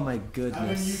 Oh my I'm in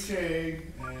goodness. UK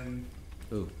and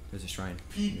Ooh, there's a shrine.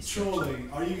 Pete trolling.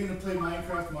 Are you gonna play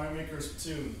Minecraft, Mario Maker, or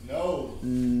Splatoon? No.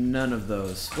 None of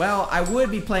those. Well, I would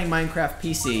be playing Minecraft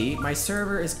PC. My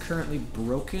server is currently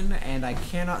broken, and I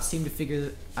cannot seem to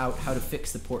figure out how to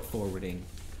fix the port forwarding.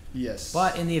 Yes.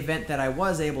 But in the event that I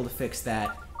was able to fix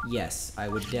that, yes, I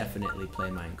would definitely play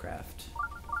Minecraft.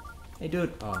 Hey,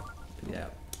 dude. Oh, pick it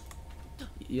out.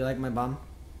 You like my bum?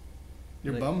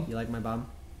 Your You bum? You like my bum?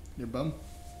 Your bum?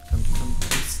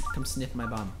 Come sniff my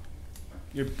bum.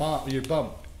 Your bum? Your bum?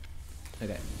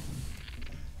 Okay.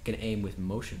 I can aim with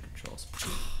motion controls.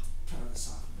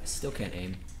 I still can't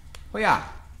aim. Oh yeah.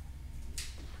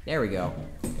 There we go.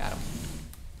 Got him.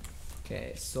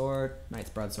 Okay, sword, knight's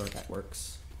broadsword, that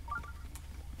works.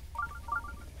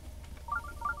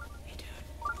 Hey,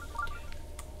 dude.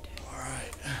 All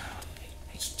right.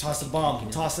 Just toss the bomb.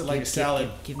 Toss it like a salad.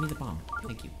 Give me the bomb.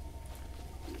 Thank you.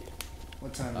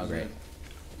 What time Oh, is great. it?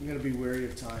 I'm gonna be wary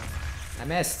of time. I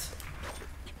missed.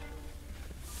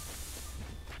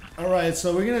 All right,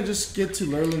 so we're gonna just get to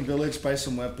Lurlin Village, buy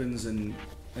some weapons, and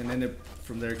end it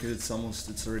from there because it's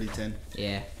already 10.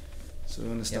 Yeah. So we're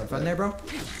gonna You stop. having fun there, bro?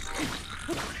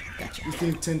 Gotcha. You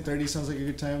think 10:30 sounds like a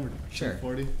good time, or Sure.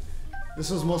 10:40? This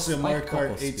was mostly a Mario Spike Kart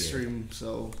Coco 8 Spear. stream,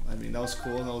 so I mean that was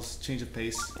cool. That was change of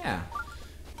pace. Yeah.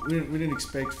 We didn't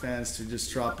expect fans to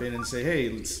just drop in and say, "Hey,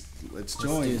 let's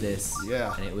join." Let's do this.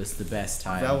 Yeah. And it was the best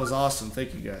time. That was awesome.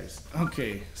 Thank you guys.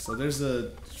 Okay, so there's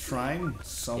a shrine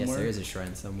somewhere. Yes, there is a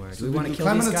shrine somewhere. So Do we we want to can kill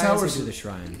climb these on the guys or towers. do the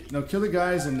shrine? No, kill the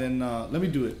guys and then let me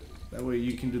do it. That way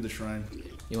you can do the shrine.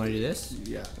 You want to do this?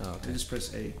 Yeah. Oh, okay. You just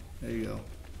press A. There you go.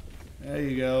 There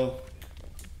you go.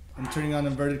 I'm turning on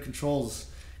inverted controls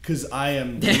because I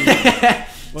am.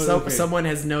 Well, So okay. someone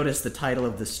has noticed the title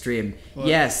of the stream. What?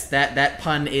 Yes, that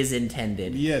pun is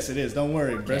intended. Yes, it is. Don't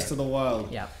worry. Breath of the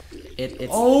Wild. Yeah. It's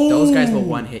Oh! those guys will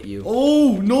one hit you.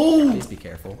 Oh no! Please be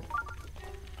careful.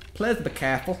 Please be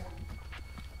careful.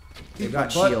 They've Keep my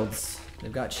got butt. shields.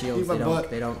 They've got shields. Keep my butt.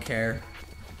 They don't care.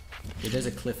 Dude, there's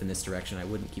a cliff in this direction. I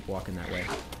wouldn't keep walking that way.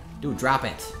 Dude, drop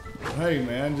it. Hey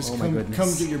man, just Oh my come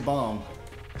goodness. get your bomb.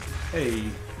 Hey.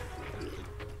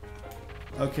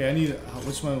 Okay, I need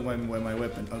which one? My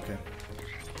weapon? Okay.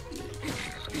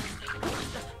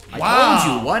 I Wow.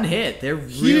 told you, one hit. They're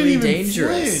didn't really even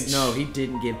dangerous. flinch. No, he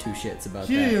didn't give two shits about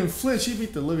He that. didn't even flinch. He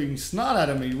beat the living snot out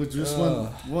of me with just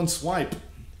one swipe.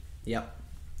 Yep.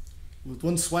 With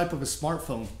one swipe of a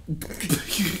smartphone.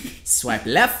 Swipe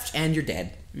left and you're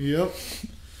dead. Yep.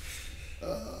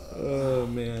 Oh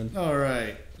man. All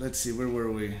right. Let's see. Where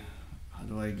were we? How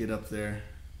do I get up there?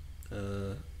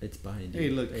 It's behind you. Hey,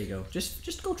 look. There you go.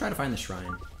 Just go try to find the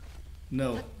shrine.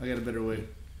 No, I got a better way.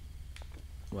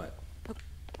 What?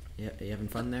 Yeah, are you having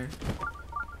fun there?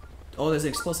 Oh, there's an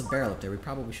explosive barrel up there. We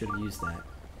probably should have used that.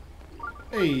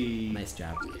 Hey. Nice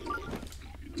job.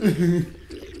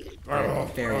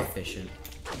 Very efficient.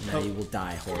 Now you will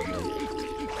die horribly.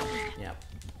 Yep.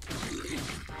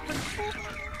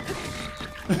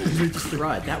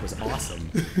 Crud, that was awesome.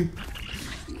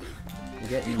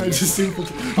 I just think.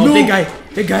 Oh, no. Big guy!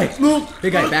 Big guy! No!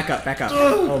 Big guy, back up, back up.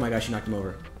 Oh my gosh, you knocked him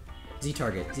over. Z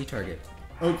target.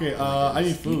 Okay, I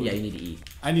need food. Yeah, you need to eat.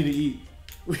 I need to eat.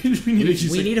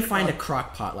 We need to find a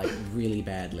crock pot, like, really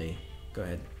badly. Go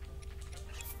ahead.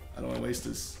 I don't want to waste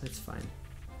this. That's fine.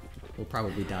 We'll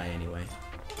probably die anyway,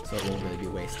 so it won't really be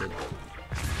wasted.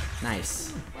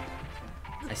 Nice.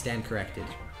 I stand corrected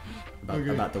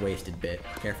about the wasted bit.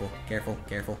 Careful.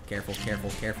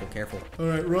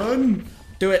 Alright, run!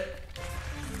 Do it!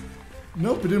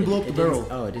 Nope, it didn't blow up the barrel.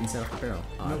 Oh, it didn't set off the barrel.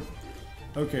 Nope.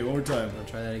 Okay, one more time. I'll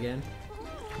try that again.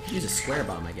 Use a square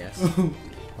bomb, I guess.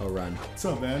 Oh, run. What's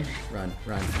up, man? Run.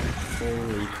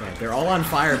 Holy crap. They're all on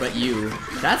fire but you.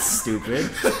 That's stupid.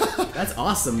 That's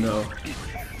awesome, though.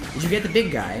 Did you get the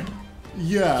big guy?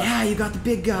 Yeah. Yeah, you got the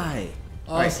big guy.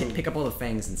 Awesome. Alright, pick up all the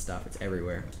fangs and stuff. It's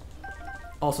everywhere.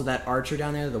 Also, that archer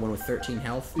down there, the one with 13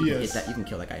 health, you can hit that. You can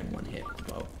kill that guy in one hit.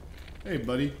 Whoa. Hey,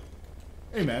 buddy.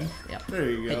 Hey, man. Yep. There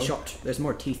you go. Headshot. There's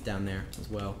more teeth down there as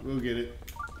well. We'll get it.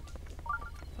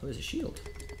 Oh, there's a shield.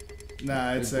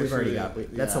 Nah, it's we've actually... already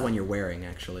got... That's the one you're wearing,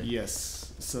 actually.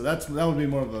 Yes. So that would be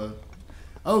more of a...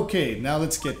 Okay, now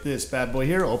let's get this bad boy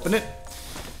here. Open it.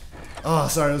 Oh,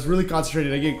 sorry. I was really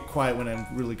concentrated. I get quiet when I'm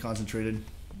really concentrated.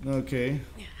 Okay.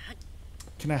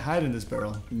 Can I hide in this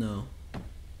barrel? No.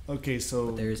 Okay, so...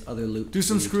 But there's other loot. Do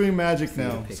some screwing magic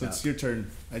now. So it's up. your turn.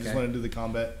 I just want to do the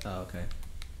combat. Oh, okay.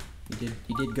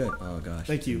 You did good. Oh gosh.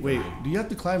 Thank you. Wait, do you have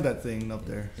to climb that thing up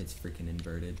there? It's freaking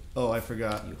inverted. Oh, I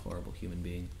forgot. You horrible human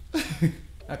being.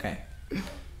 Okay. You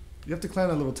have to climb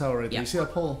that little tower right there. You see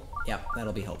that pole? Yep,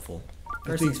 that'll be helpful.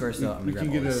 First things first, though, I'm gonna grab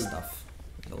all get this stuff.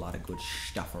 There's a lot of good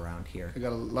stuff around here. I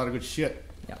got a lot of good shit.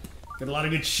 Yep. Got a lot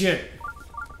of good shit.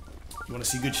 You want to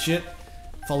see good shit?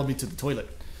 Follow me to the toilet.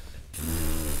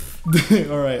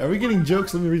 Alright, are we getting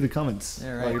jokes? Let me read the comments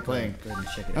while you're playing. Go ahead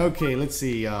and check it out. Okay, let's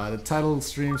see. The title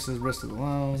stream says rest of the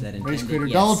wow. Is that Race intended? creator.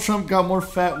 Yes. Donald Trump got more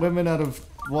fat women out of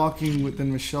walking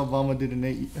than Michelle Obama did in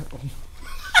 8 years.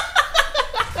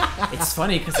 It's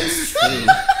funny because it's true.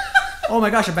 Oh my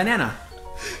gosh, a banana.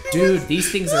 Dude,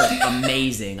 these things are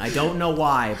amazing. I don't know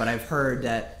why, but I've heard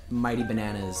that mighty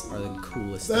bananas are the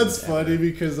coolest That's things funny ever.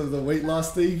 because of the weight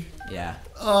loss thing. Yeah.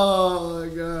 Oh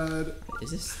my god. Is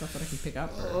this stuff that I can pick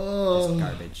up or Oh, just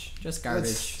garbage? Just garbage.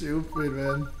 That's stupid,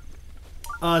 man.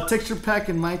 Texture pack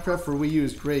in Minecraft for Wii U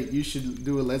is great. You should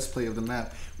do a let's play of the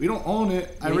map. We don't own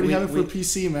it. I already have it for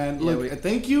PC, man. Yeah, Look,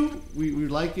 thank you. We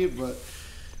like it,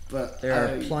 but there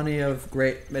are plenty of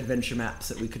great adventure maps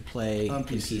that we could play on in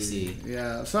PC.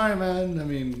 Yeah, sorry, man. I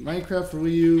mean, Minecraft for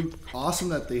Wii U, awesome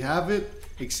that they have it,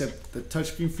 except the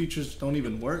touchscreen features don't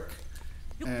even work.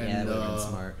 And, Yeah, that would have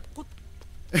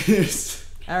been smart.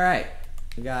 All right,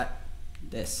 we got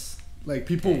this. Like,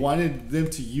 people wanted them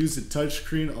to use the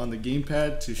touchscreen on the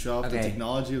gamepad to show off the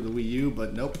technology of the Wii U,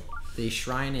 but nope. The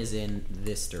shrine is in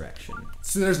this direction.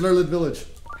 So there's Lurlin Village.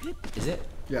 Is it?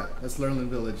 Yeah, that's Lurlin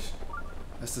Village.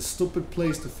 That's the stupid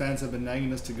place the fans have been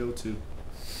nagging us to go to.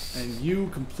 And you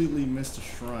completely missed the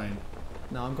shrine.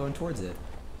 No, I'm going towards it.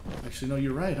 Actually, no,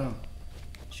 you're right, huh?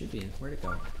 Should be. Where'd it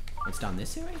go? It's down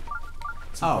this way?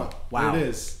 Oh, wow. There it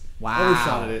is. Wow.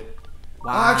 Overshotted it.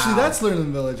 Wow. Oh, actually, that's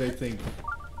Lurlin Village, I think.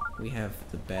 We have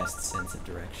the best sense of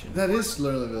direction. That is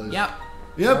Lurlin Village. Yep.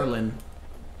 Yep. Lurlin.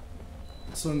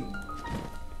 So,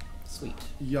 Sweet.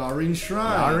 Yarin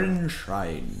Shrine. Yarin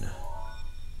Shrine.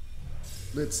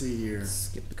 Let's see here.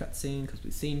 Skip the cutscene because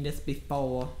we've seen this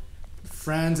before.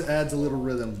 Franz adds a little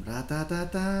rhythm.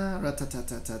 Ra-ta-ta-ta,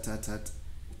 ra-ta-ta-ta-ta-ta-ta.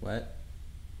 What?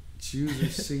 Jews are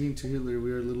singing to Hitler.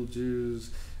 We are little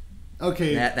Jews.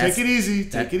 Okay, That's- take it easy.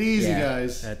 Take it easy, yeah,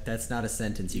 guys. That's not a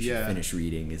sentence you should finish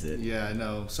reading, is it? Yeah, I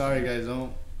know. Sorry, guys.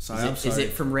 Don't. Sorry, I'm sorry. Is it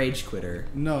from Rage Quitter?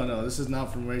 No, this is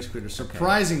not from Rage Quitter.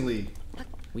 Surprisingly.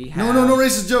 We have... No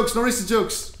racist jokes. No racist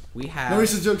jokes. We have... No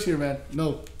racist jokes here, man.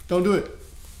 No, don't do it.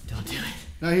 Don't do it.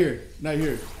 Not here. Not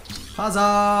here.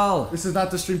 Puzzle! This is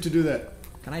not the stream to do that.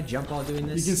 Can I jump while doing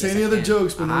this? You can say Yes, any I other can.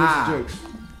 jokes, but no racist jokes.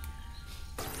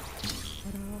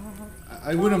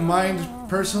 I wouldn't mind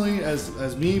personally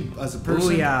as me as a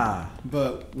person. Booyah.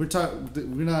 But we're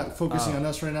not focusing on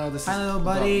us right now. This Hi, is little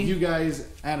about buddy. you guys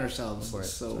and ourselves. Of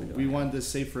course. So we want this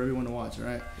safe for everyone to watch, all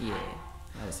right? Yeah.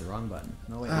 That was the wrong button.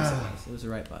 No, wait, yes, it was. It was the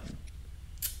right button.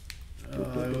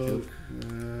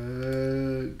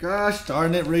 Gosh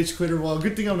darn it, Rage Quitter. Well,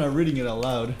 good thing I'm not reading it out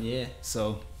loud. Yeah.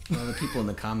 So. Well, the people in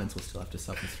the comments will still have to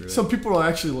suffer through it. Some people are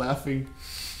actually laughing.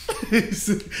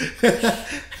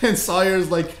 And Sawyer's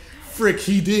like Frick,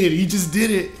 he did. He just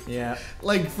did it. Yeah.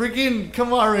 Like, freaking,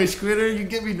 come on, Rage Quitter. You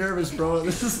get me nervous, bro.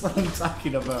 This is what I'm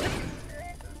talking about.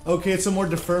 Okay, it's a more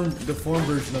deformed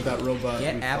version of that robot.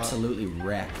 Get absolutely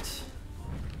wrecked.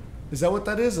 Is that what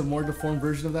that is? A more deformed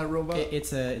version of that robot?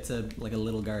 It's like a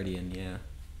little guardian, yeah.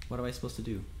 What am I supposed to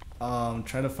do?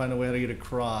 Trying to find a way how to get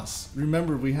across.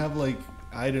 Remember, we have, like,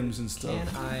 items and stuff.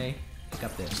 Can I pick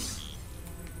up this?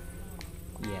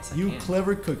 Yes, I can. You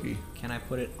clever cookie. Can I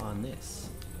put it on this?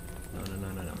 No,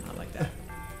 not like that.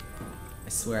 I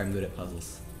swear I'm good at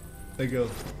puzzles. There you go.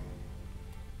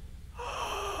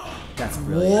 That's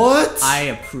brilliant. What? I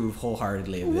approve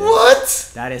wholeheartedly of this.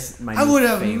 What? That is my I new would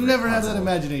have favorite never had puzzle. that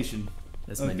imagination.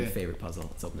 That's my new favorite puzzle.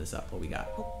 Let's open this up. What we got?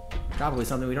 Probably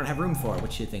something we don't have room for.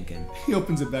 What you thinking? He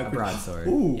opens it A backwards. broadsword.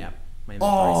 Ooh. Yep. My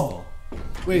inventory's full.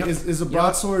 Wait, You know- is a you know what-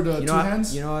 broadsword you know two what-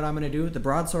 hands? You know what I'm gonna do? The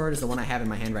broadsword is the one I have in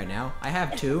my hand right now. I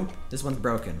have two. This one's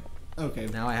broken. Okay.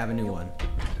 Now I have a new one.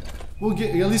 We'll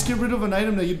at least get rid of an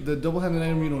item the double-handed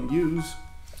item you don't use.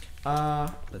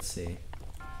 Let's see.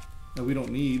 That we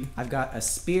don't need. I've got a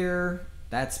spear.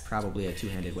 That's probably a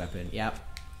two-handed weapon. Yep.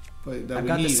 But that I've we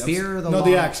got the need. spear, the no,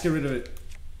 long- the axe. Get rid of it.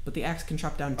 But the axe can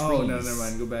chop down trees. Oh no, never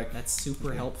mind. Go back. That's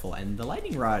super helpful. And the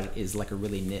lightning rod is like a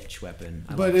really niche weapon.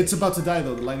 I But like it's it. about to die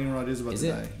though. The lightning rod is about Is to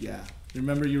it? die. Yeah.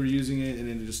 Remember you were using it and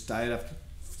then it just died after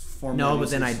 4 No,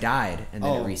 minutes. but then I died and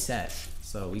then Oh. it reset.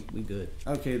 So we good.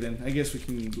 Okay, then I guess we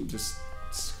can just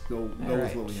go with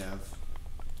Alright. what we have.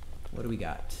 What do we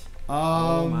got?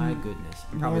 Oh my Um, goodness.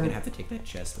 I'm probably more- gonna have to take that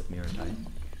chest with me, aren't I?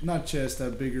 not chest,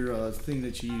 that bigger thing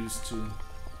that you used to.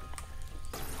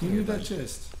 You need that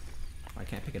chest. I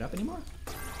can't pick it up anymore?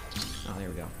 Oh, there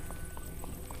we go.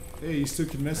 Hey, you still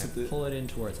can mess Alright, with it. pull it in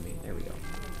towards me. There we go.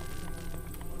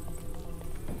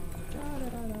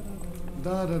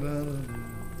 Da da da da. da.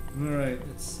 All right.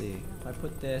 Let's see. If I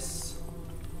put this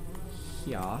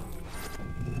here, I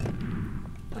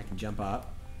can jump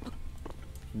up.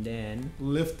 And then,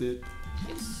 Lift it.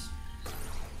 yes.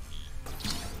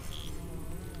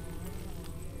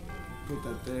 Put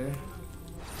that there.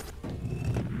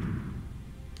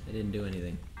 It didn't do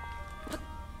anything.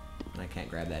 And I can't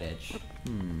grab that edge.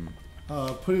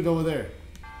 Put it over there.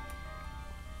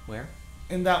 Where?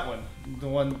 In that one. The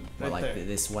one What, right like there.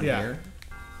 this one Yeah. here?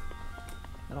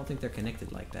 I don't think they're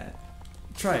connected like that.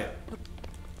 Try it.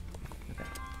 Okay.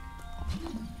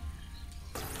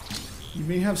 You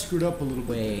may have screwed up a little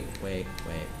bit. Wait.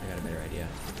 I got a better idea.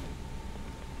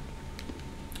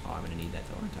 Oh, I'm gonna need that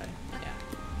though, aren't I? Yeah.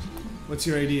 What's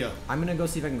your idea? I'm gonna go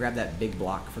see if I can grab that big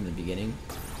block from the beginning.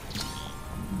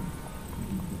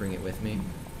 Bring it with me.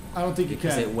 I don't think you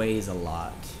Because can. it weighs a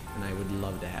lot, and I would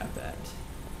love to have that.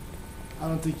 I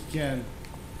don't think you can.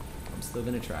 I'm still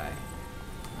gonna try.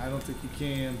 I don't think you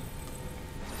can.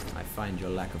 I find your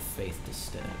lack of faith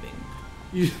disturbing.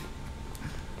 You,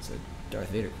 It's a Darth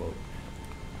Vader quote.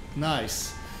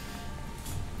 nice.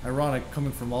 Ironic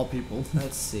coming from all people.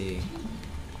 Let's see.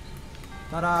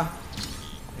 Ta-da!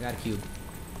 I got a cube.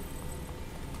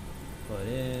 Put it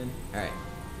in. Alright.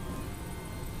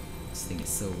 This thing is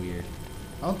so weird.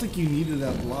 I don't think you needed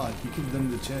that block. You could have done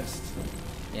the chest.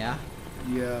 Yeah?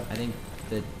 Yeah. I think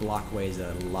the block weighs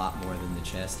a lot more than the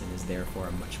chest and is therefore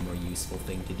a much more useful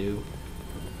thing to do.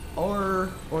 Or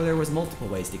there was multiple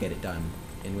ways to get it done,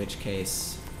 in which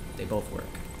case they both work.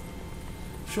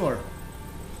 Sure.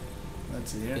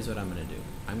 Let's see here. Here's what I'm gonna do.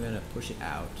 I'm gonna push it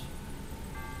out.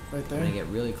 Right I'm there. gonna get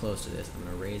really close to this. I'm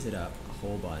gonna raise it up a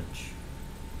whole bunch.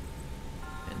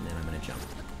 And then I'm gonna jump.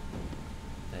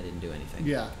 That didn't do anything.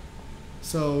 Yeah.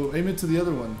 So aim it to the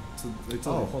other one.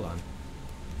 Oh, hold on.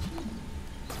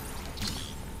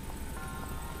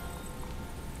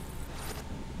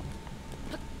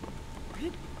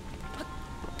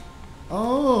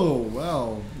 Oh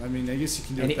well. I mean, I guess you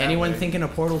can do it that Anyone way. thinking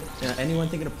of Portal? Anyone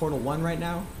thinking of Portal 1 right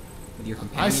now? With your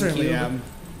companion I certainly cube? am.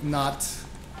 Not.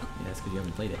 Yeah, that's because you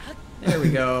haven't played it. There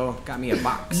we go. Got me a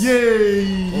box.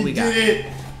 Yay! What we He got? did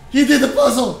it. He did the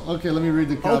puzzle. Okay, let me read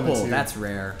the comments Opal, here. that's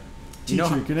rare. Do Teacher,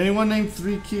 you know? can anyone name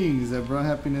 3 kings that brought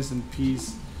happiness and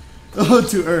peace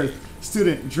to Earth?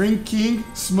 Student, drink king,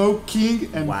 smoke king,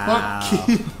 and Wow. fuck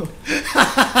king.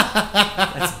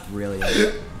 That's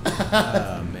brilliant.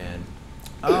 Oh man.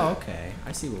 Oh, okay.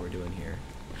 I see what we're doing here.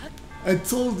 I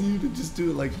told you to just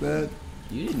do it like that.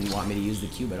 You didn't want me to use the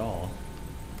cube at all.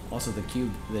 Also,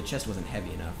 the chest wasn't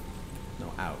heavy enough.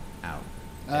 No, out.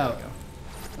 There Out. we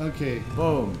go. Okay.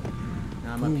 Boom.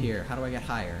 Now I'm Boom. up here. How do I get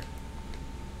higher?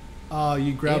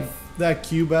 You grab If- that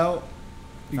cube out.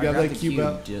 You If I grab grab that the cube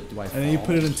out. Do I And then you fall?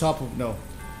 put it on top of... No.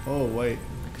 Oh, wait.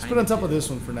 Let's put it on top of this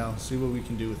one for now. See what we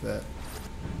can do with that.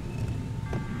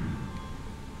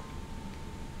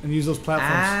 And use those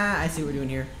platforms. Ah, I see what we're doing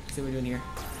here.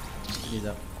 He's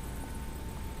up.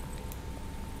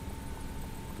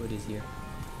 What is here?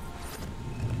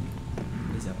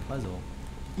 It's a puzzle.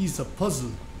 It's a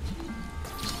puzzle.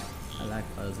 I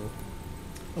like puzzle.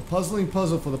 A puzzling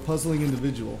puzzle for the puzzling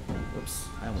individual. Whoops,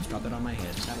 I almost dropped it on my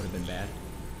head. That would have been bad.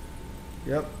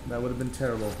 Yep, that would have been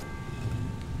terrible.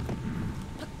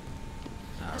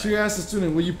 All Teacher right. asked the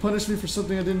student, will you punish me for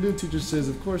something I didn't do? Teacher says,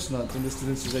 of course not. Then the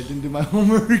student says, I didn't do my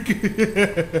homework.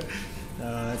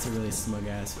 That's a really smug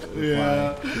ass reply.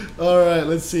 Yeah. Alright,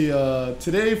 let's see.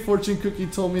 Today, Fortune Cookie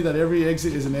told me that every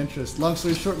exit is an entrance. Long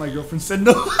story short, my girlfriend said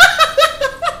no.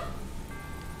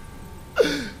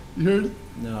 You heard?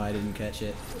 No, I didn't catch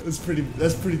it. That's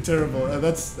pretty terrible.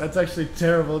 That's actually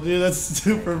terrible, dude. That's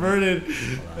too perverted.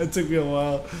 That took me a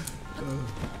while.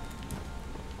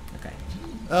 Okay.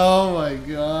 Oh my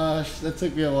gosh, that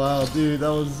took me a while, dude. That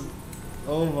was,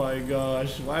 oh my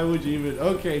gosh. Why would you even?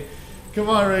 Okay, come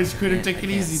on, Rage Critter, take it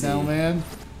easy now, man.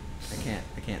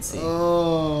 I can't see.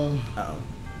 Oh. Uh-oh.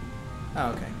 Oh,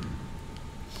 okay.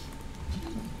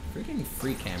 Freaking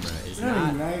free camera is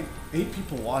Yeah, not... 8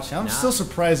 people watching. I'm not- still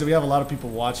surprised that we have a lot of people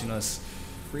watching us.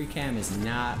 Free cam is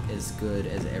not as good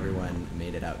as everyone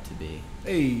made it out to be.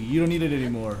 Hey, you don't need it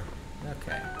anymore.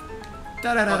 Okay.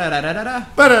 Da-da-da-da-da-da-da.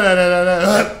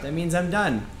 Ba-da-da-da-da-da. That means I'm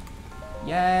done.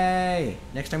 Yay!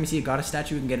 Next time we see a goddess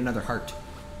statue, we can get another heart.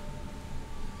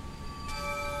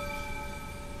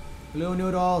 Blue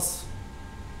noodles.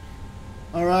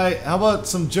 All right, how about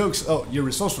some jokes? Oh, your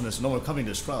resourcefulness and overcoming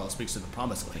this trial speaks to the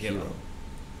promise of a hero.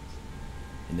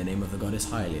 In the name of the goddess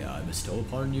Hylia, I bestow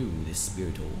upon you this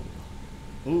spirit orb.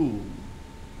 Ooh,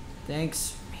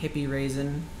 Thanks, hippie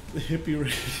raisin. the hippie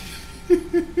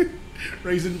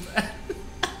raisin bread.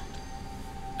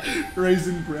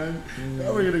 Raisin bread.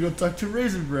 Now we're gonna go talk to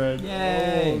Raisin bread.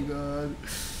 Yay. Oh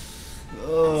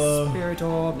god. Spirit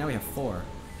orb. Now we have 4.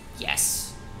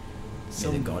 Yes.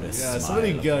 May the goddess Yeah, smile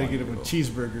somebody gotta upon get him a you.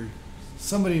 cheeseburger.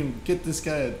 Somebody get this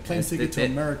guy a plane ticket to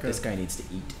America. This guy needs to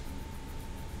eat.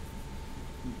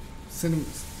 Send him.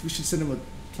 We should send him a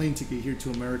plane ticket here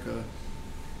to America.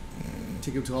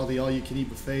 Take him to all the all-you-can-eat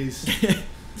buffets.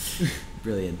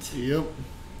 Brilliant. Yep.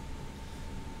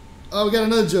 Oh, we got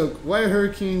another joke. Why are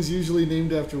hurricanes usually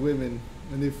named after women?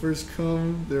 When they first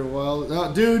come, they're wild.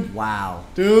 Oh, dude. Wow.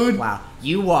 Dude. Wow.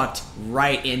 You walked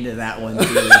right into that one,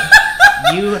 dude.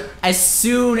 As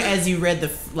soon as you read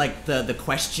the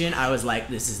question, I was like,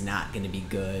 this is not gonna be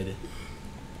good.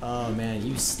 Oh man,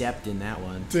 you stepped in that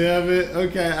one. Damn it.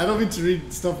 Okay, I don't mean to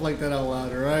read stuff like that out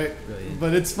loud, alright? Brilliant.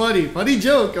 But it's funny. Funny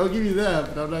joke. I'll give you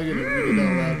that, but I'm not gonna read it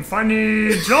out loud.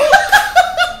 Funny joke.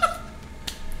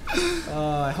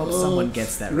 Oh, I hope someone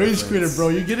gets that Rage reference. Critter, bro.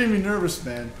 You're getting me nervous,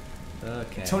 man.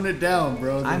 Okay. Tone it down,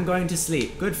 bro. I'm going to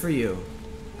sleep. Good for you.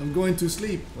 I'm going to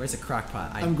sleep. Where's a crock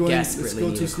pot? I'm going. Let's desperately go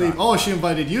need to a sleep. crock Oh, pot. she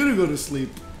invited you to go to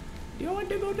sleep Do you want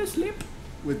to go to sleep?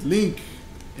 with Link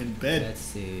in bed Let's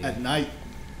see. at night.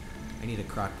 I need a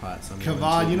crock pot. So I'm Come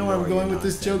going on, to you know where I'm ignore going your with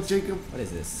this joke, nonsense. Jacob? What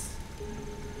is this?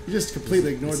 You just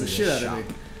completely ignored the This is shit a out shop. of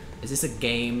me. Is this a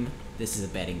game? This is a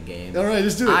betting game. All right,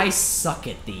 just do it. I suck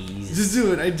at these. Just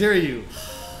do it. I dare you.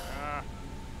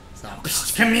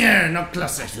 Come here, no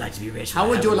closer. I'd like to be rich. How but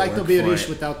would I you would like to work be for rich it.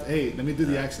 without? Hey, let me do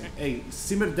the accent. Hey,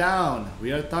 simmer down.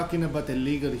 We are talking about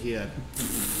illegal here.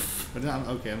 But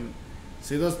okay.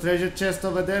 See those treasure chests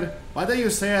over there? Why don't you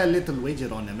say a little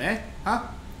wager on them, eh? Huh?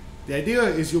 The idea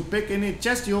is you pick any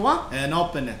chest you want and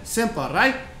open it. Simple,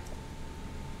 right?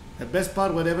 The best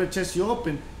part, whatever chest you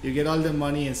open, you get all the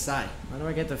money inside. Why do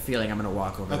I get the feeling I'm gonna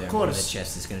walk over Of there? course. And one of the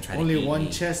chest is gonna try to Only eat one me.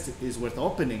 chest is worth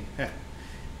opening. Heh.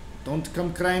 Don't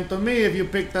come crying to me if you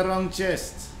pick the wrong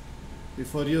chest.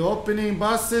 Before you opening,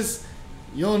 bosses,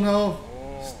 you'll know.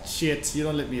 Shit, you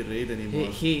don't let me read anymore.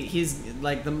 He's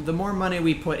like the more money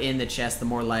we put in the chest, the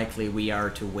more likely we are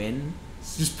to win.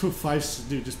 Just put 5,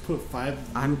 dude. Just put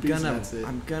 5 rupees. And that's it.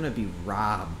 I'm gonna be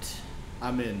robbed.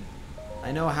 I'm in.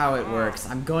 I know how it works.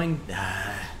 I'm going.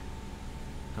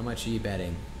 How much are you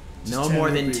betting? Just No 10 more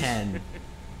than rupees. 10.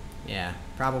 Yeah,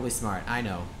 probably smart. I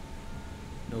know.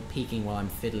 No peeking while I'm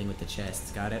fiddling with the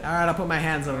chests. Got it. All right, I'll put my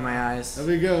hands over my eyes. There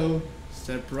we go.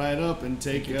 Step right up and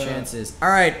take Your chances. All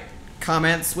right,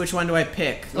 comments. Which one do I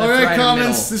pick? All Left, right, right, or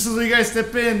comments. middle? This is where you guys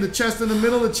step in. The chest in the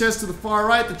middle, the chest to the far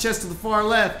right, the chest to the far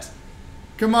left.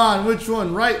 Come on, which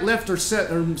one? Right, left, or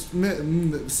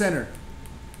center?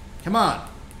 Come on.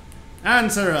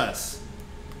 Answer us.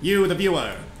 You, the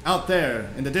viewer, out there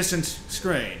in the distant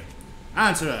screen.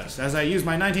 Answer us as I use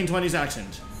my 1920s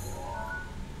accent.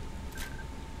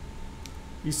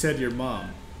 You said your mom.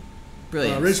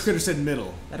 Brilliant. Rich Critter said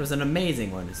middle. That was an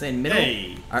amazing one. Saying middle.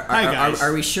 Hey. Are, Hi, guys.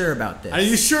 Are we sure about this? Are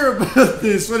you sure about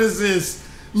this? What is this?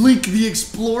 Link the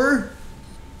Explorer?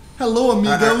 Hello,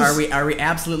 amigos. Are we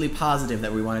absolutely positive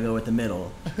that we want to go with the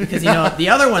middle? Because the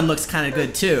other one looks kind of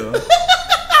good too.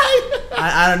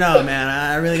 I don't know, man.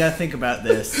 I really got to think about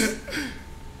this.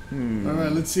 All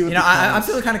right, let's see what. I'm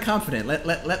feeling kind of confident.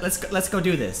 Let's go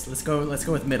do this. Let's go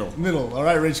with middle. Middle. All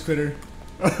right, Rage Quitter.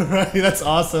 All right, that's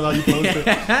awesome how you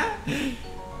posted.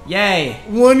 Yay!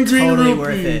 One green totally rupee.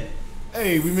 Worth it.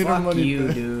 Hey, we made our Fuck money.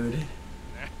 you, dude.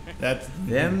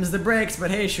 Them's the breaks,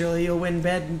 but hey, surely you'll win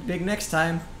big next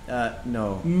time.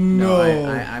 No,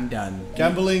 I'm done.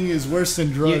 Gambling is worse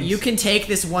than drugs. You can take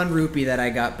this 1 rupee that I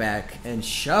got back and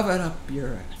shove it up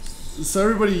your ass. So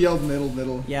everybody yelled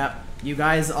middle. Yeah, you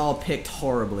guys all picked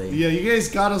horribly. Yeah, you guys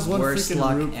got us one Worst freaking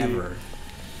luck rupee. ever.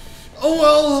 Oh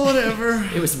well, whatever.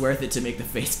 It was worth it to make the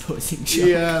face posing joke.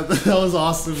 Yeah, that was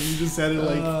awesome. You just had it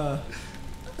like. Oh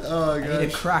gosh. I need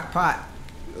a crock pot.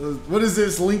 What is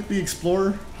this? Link the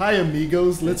Explorer? Hi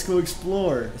amigos, let's go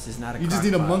explore. This is not a You crock just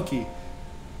need a pot. monkey.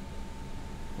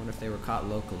 What if they were caught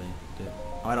locally?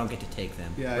 Oh, I don't get to take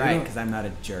them. Yeah, right, because I'm not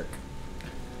a jerk.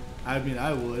 I mean,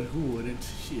 I would. Who wouldn't?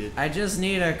 Shit. I just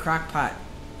need a crock pot,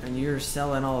 and you're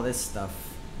selling all this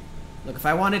stuff. Look, if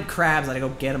I wanted crabs, I'd go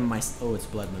get them myself. Oh, it's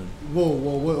Blood Moon.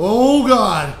 Whoa. Oh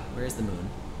god! Where's the moon?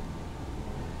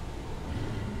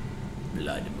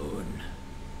 Blood Moon.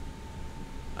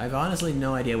 I've honestly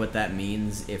no idea what that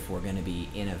means if we're gonna be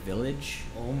in a village.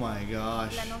 Oh my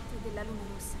gosh.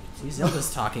 See,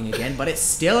 Zelda's talking again, but it's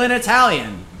still in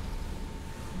Italian!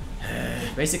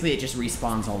 Basically, it just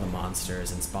respawns all the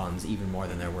monsters and spawns even more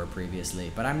than there were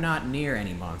previously. But I'm not near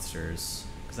any monsters,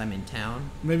 because I'm in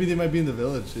town. Maybe they might be in the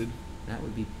village, dude. That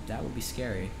would be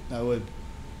scary. That would.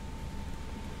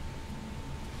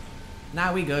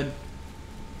 Nah, we good.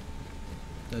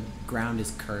 The ground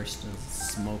is cursed and there's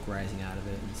smoke rising out of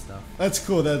it and stuff. That's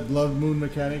cool, that Blood Moon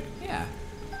mechanic. Yeah.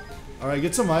 Alright,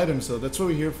 get some items though. That's what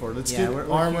we're here for. Let's Yeah, get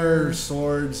we're armor, here.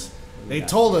 swords. They got?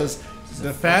 told us,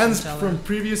 the fans from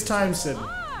previous times said,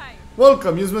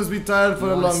 welcome, you must be tired for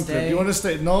a wanna long trip. stay? You want to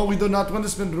stay? No, we do not want to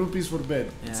spend rupees for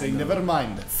bed. Yeah, Say, no. never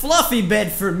mind. Fluffy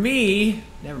bed for me!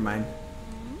 Never mind.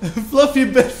 Fluffy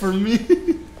bed for me.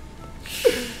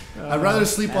 I'd rather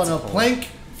sleep on that's a cold. plank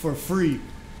for free.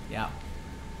 Yeah.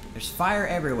 There's fire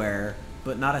everywhere,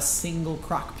 but not a single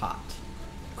crock pot.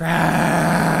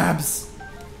 Crabs!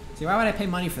 See, why would I pay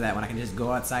money for that when I can just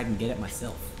go outside and get it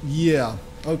myself? Yeah.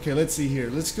 Okay, let's see here.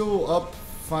 Let's go up,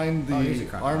 find here's the a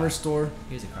crock armor pot. store.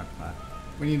 Here's a crock pot.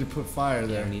 We need to put fire Yeah,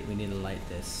 there. we need to light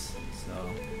this. So,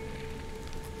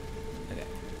 okay.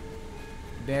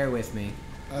 Bear with me.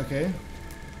 Okay.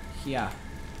 Yeah.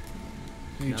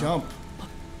 Can you No. jump?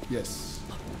 Yes.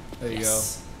 There you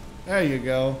Yes. go. There you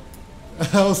go.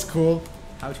 That was cool.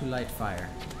 How to light fire.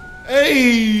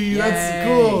 Hey, that's Yay.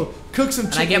 cool. Cook some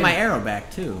And chicken. I get my arrow back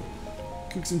too.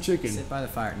 Cook some chicken. Sit by the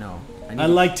fire. No. I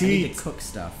like to I eat. need to cook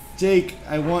stuff. Jake,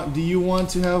 do you want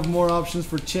to have more options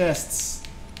for chests?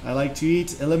 I like to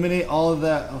eat. Eliminate all of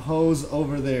that hose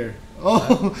over there.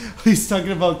 Oh, he's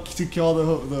talking about to kill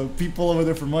the people over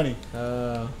there for money.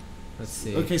 Let's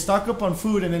see. Okay, stock up on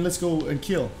food and then let's go and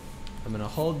kill. I'm gonna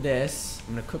hold this.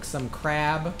 I'm gonna cook some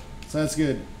crab Sounds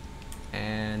good.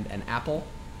 and an apple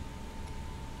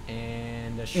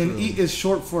and a shroom. And eat is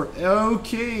short for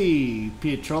okay.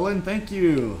 Petrolin, thank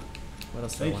you. What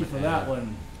else do I Thank you wanna for that add?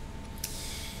 one.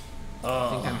 I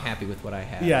think I'm happy with what I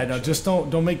have. Yeah, no, actually. just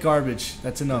don't make garbage.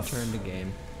 That's enough. Return to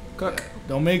game. Cook.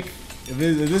 Don't make if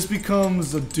this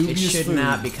becomes a It dubious should food.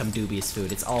 not become dubious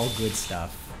food. It's all good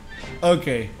stuff.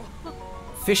 Okay.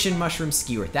 Fish and mushroom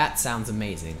skewer. That sounds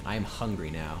amazing. I'm hungry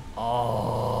now.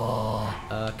 Oh,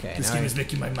 Okay. this now game is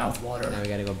making my mouth water. Now we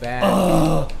gotta go back.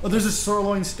 Oh, there's a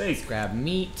sirloin steak. Grab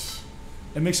meat.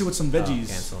 And mix it with some Oh, veggies.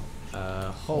 cancel.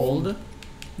 Hold.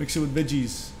 Mix it with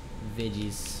veggies.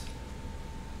 Veggies.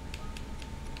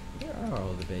 Where are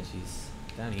all the veggies?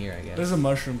 Down here, I guess. There's a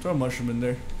mushroom. Throw a mushroom in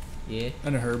there. Yeah.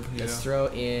 And a herb. Yeah. Let's throw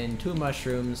in 2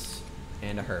 mushrooms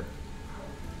and a herb.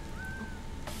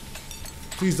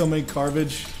 Please don't make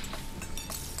garbage.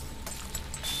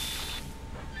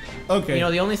 Okay. You know,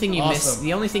 the only thing Awesome.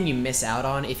 you miss out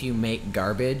on if you make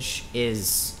garbage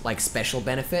is like special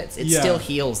benefits. It Yeah. still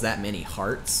heals that many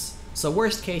hearts. So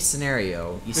worst case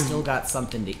scenario, you still got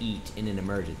something to eat in an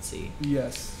emergency.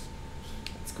 Yes.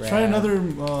 Let's grab, Try another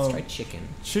let's try chicken.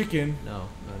 chicken, No.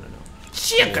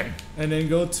 Chicken. and then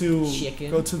go to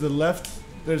Chicken. go to the left.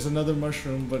 There's another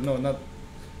mushroom, but no, not.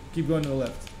 Keep going to the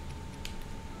left.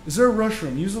 Is there a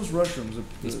mushroom? Use those mushrooms.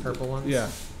 These purple ones? Yeah.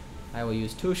 I will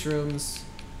use 2 shrooms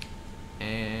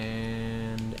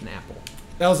and an apple.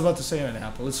 I was about to say an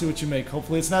apple. Let's see what you make.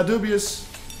 Hopefully it's not dubious.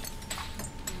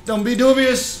 Don't be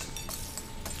dubious.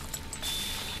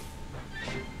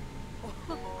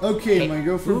 Okay, my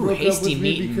girlfriend broke up hasty with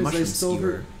meat me and because I mushroom stole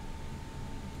skewer. her.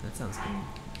 That sounds good.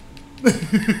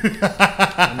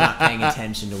 I'm not paying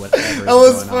attention to whatever. That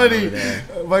was going funny. On over there.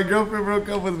 My girlfriend broke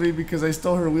up with me because I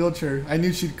stole her wheelchair. I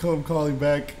knew she'd come calling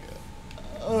back.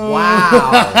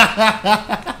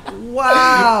 Wow.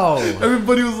 Wow.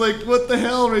 Everybody was like, "What the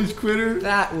hell, rage quitter?"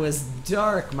 That was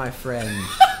dark, my friend.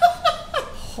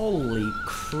 Holy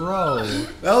crow.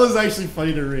 That was actually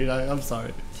funny to read. I'm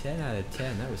sorry. 10 out of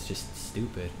 10. That was just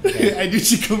stupid. Okay. I knew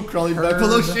she'd come crawling back. But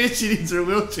no shit, she needs her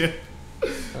wheelchair.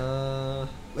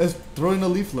 Let's throw in a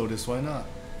leaf lotus. Why not?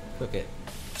 Cook it.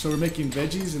 So we're making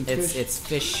veggies and fish. It's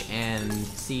fish and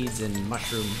seeds and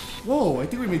mushroom. Whoa! I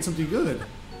think we made something good.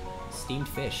 Steamed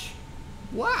fish.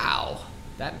 Wow.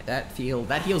 That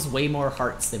heals way more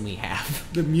hearts than we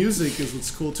have. The music is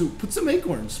what's cool too. Put some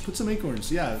acorns. Put some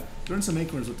acorns. Yeah, throw in some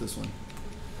acorns with this one.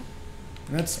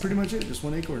 And that's pretty much it. Just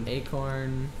one acorn.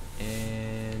 Acorn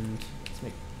and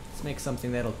let's make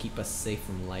something that'll keep us safe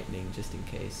from lightning, just in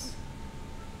case.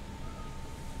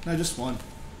 No, just one.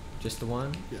 Just the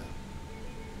one? Yeah.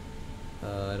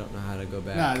 I don't know how to go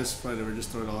back. Nah, just whatever. Just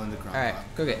throw it all in the crock pot. All right,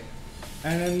 cook it.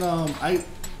 And then I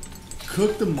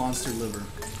cooked the monster liver.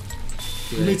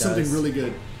 See We what made it something does. really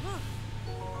good.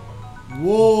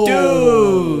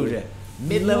 Whoa! Dude!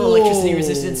 Mid-level electricity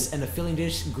resistance and a filling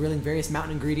dish grilling various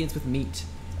mountain ingredients with meat.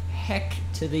 Heck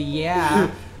to the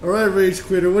yeah. Alright, Rage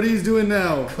Quitter, what are you doing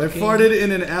now? Cooking. I farted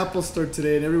in an Apple store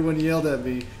today and everyone yelled at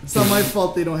me. It's not my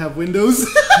fault they don't have windows.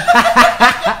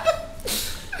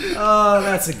 Oh,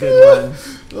 that's a good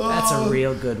one. That's a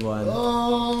real good one.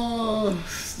 Oh,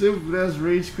 stupid ass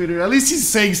Rage Quitter. At least he's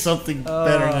saying something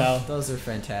better now. Those are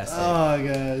fantastic. Oh,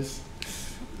 guys.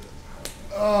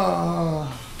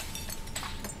 Oh.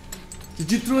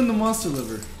 Did you throw in the monster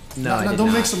liver? No, I did don't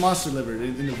not. mix the monster liver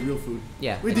in the real food.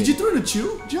 Yeah. Wait, I did you throw in a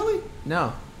chew jelly?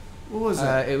 No. What was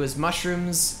that? It was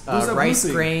mushrooms, What was that rice blue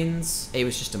thing? grains. It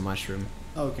was just a mushroom.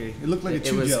 Okay, it looked like a It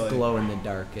chew was jelly. glow in the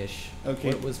darkish. Okay.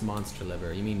 What was monster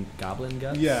liver? You mean goblin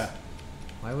guts? Yeah,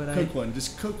 Why would cook one.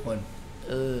 Just cook one.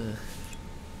 Ugh.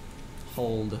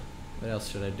 Hold. What else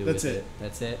should I do That's with it. it?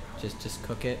 That's it? Just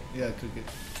cook it? Yeah, cook it.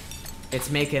 It's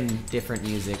making different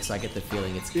music, so I get the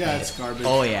feeling it's Yeah, it's garbage.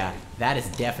 Oh yeah, that is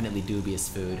definitely dubious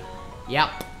food.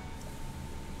 Yep.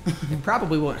 It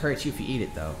probably won't hurt you if you eat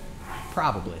it though.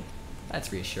 Probably. That's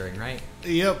reassuring, right?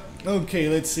 Yep. Okay,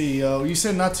 let's see. You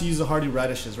said not to use the hardy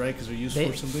radishes, right? Because they're used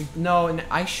for something. No,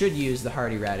 I should use the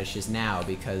hardy radishes now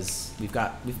because we've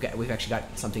actually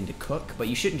got something to cook. But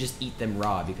you shouldn't just eat them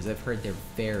raw because I've heard they're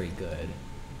very good.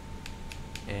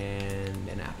 And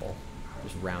an apple,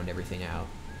 just round everything out.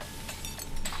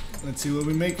 Let's see what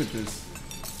we make with this.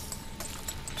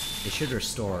 It should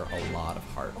restore a lot of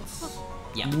hearts.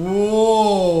 Yeah.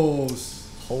 Whoa!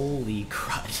 Holy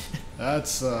crud!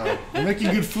 That's we're making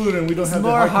good food and we don't have the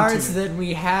More heart hearts container. than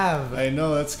we have. I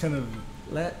know that's kind of.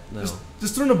 No.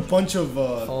 Just throw in a bunch of.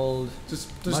 Hold.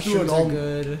 Just Mushrooms do it all. are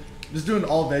good. Just doing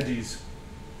all veggies.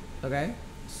 Okay.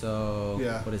 So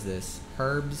Yeah. what is this?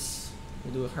 Herbs.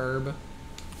 We'll do a herb.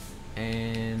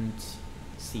 And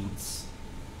seeds.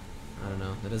 I don't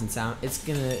know. That doesn't sound. It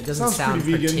doesn't Sounds sound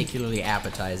pretty vegan. particularly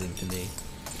appetizing to me.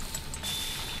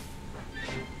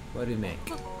 What do we make?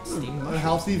 Steamed A mushrooms.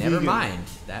 healthy Never vegan. mind.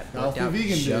 That worked Healthy out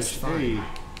vegan just dish. fine. Hey.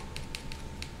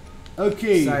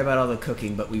 Okay. Sorry about all the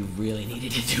cooking, but we really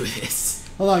needed to do this.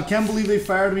 Hold on. Can't believe they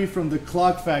fired me from the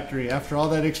clock factory after all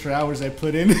that extra hours I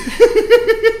put in.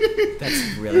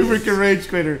 That's really. Freaking rage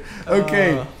quitter.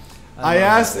 Okay. I love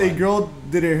asked that a one. girl,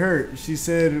 did it hurt? She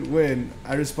said, when?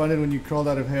 I responded, when you crawled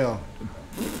out of hell.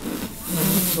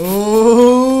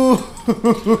 Oh.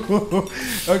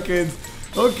 Okay.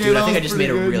 Okay. Dude, that I think I was just made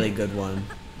pretty a good. really good one.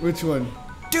 Which one?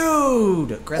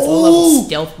 Dude! Grants a level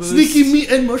stealth boost. Sneaky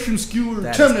meat and mushroom skewer.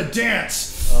 That Time is- to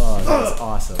dance. Oh, that's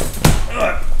awesome.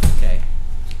 Okay.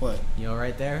 What? You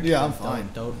alright there? Yeah, I'm Don't- fine.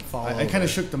 Don't fall I over. kind of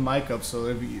shook the mic up, so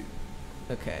it'd be.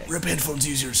 Okay. Rip headphones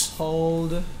users.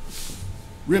 Hold.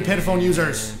 Rip headphone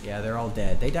users. Yeah, they're all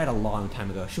dead. They died a long time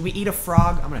ago. Should we eat a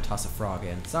frog? I'm gonna toss a frog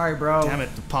in. Sorry, bro. Damn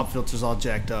it, the pop filter's all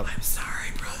jacked up. I'm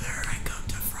sorry, brother. I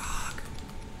cooked a frog.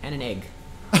 And an egg.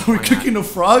 We're not? cooking a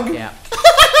frog? Yeah.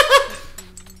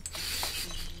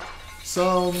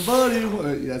 Somebody.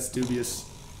 That's dubious.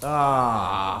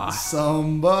 Ah.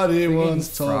 Somebody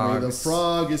once told me the frogs.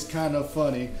 frog is kind of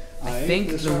funny. I think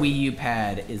the Wii U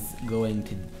pad is going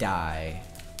to die,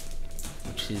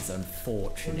 which is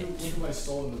unfortunate. Look at my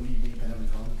soul in the Wii U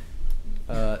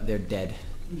pen They're dead.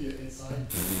 Yeah, inside.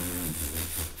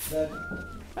 That.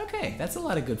 Okay, that's a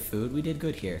lot of good food. We did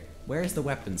good here. Where's the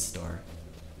weapons store?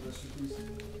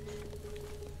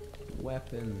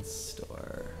 Weapons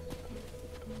store.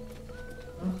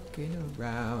 Looking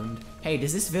around. Hey,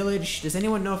 does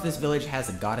anyone know if this village has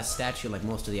a goddess statue like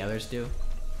most of the others do?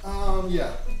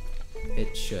 Yeah.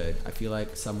 It should. I feel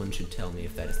like someone should tell me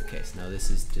if that is the case. No, this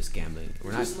is just gambling.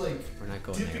 We're not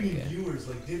going there dipping in yet. viewers,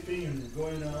 like dipping and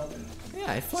going up. And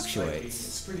Yeah, it fluctuates.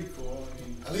 It's pretty cool. I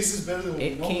mean, at least it's better than what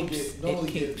It we keeps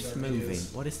normally get in our moving.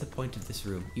 videos. What is the point of this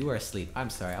room? You are asleep. I'm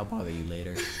sorry. I'll bother you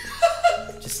later.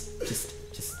 just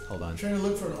hold on. Trying to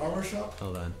look for an armor shop.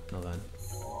 Hold on.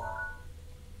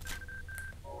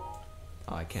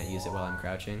 Oh, I can't use it while I'm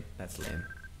crouching. That's lame.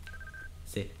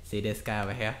 See this guy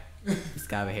over here? This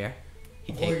guy over here?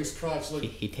 I'm holding his crotch. Look.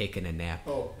 He taking a nap.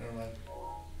 Oh, never mind.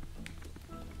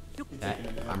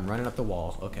 I'm running up the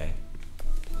wall. Okay.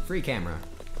 Free camera.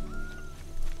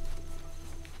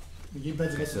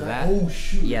 So that. Oh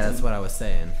shoot. Yeah, that's what I was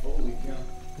saying. Holy cow.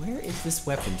 Where is this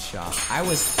weapon shop? I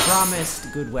was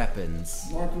promised good weapons.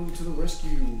 Marco to the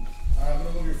rescue. I'm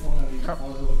gonna move your phone out. You can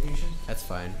follow the location. That's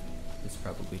fine. It's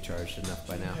probably charged enough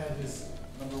by now. Had his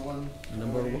number one.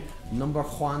 Number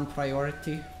one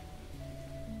priority.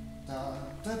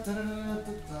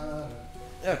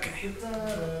 Okay.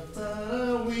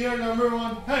 We are number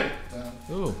one. Hey.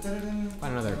 Ooh.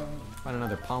 Find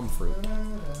another palm fruit.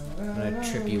 I'm gonna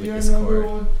trip you with this cord.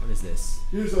 What is this?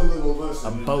 Here's a little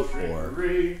lesson. A boat oar.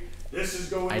 This is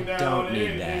going I down don't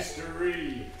need in that.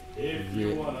 history. If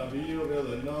you wanna be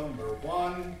the number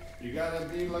one, you gotta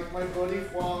be like my buddy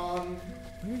Juan.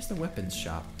 Where's the weapons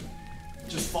shop?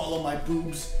 Just follow my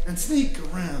boobs and sneak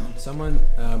around. Someone,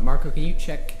 Marco, can you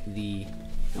check the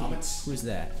Comments. Who's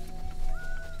that?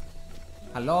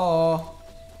 Hello?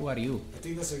 Who are you? I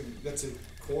think that's a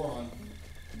Koron.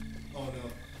 Oh no,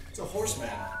 it's a horseman.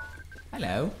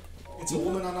 Hello? It's a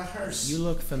woman on a hearse. You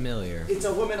look familiar. It's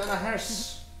a woman on a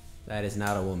hearse. That is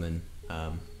not a woman.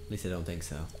 At least I don't think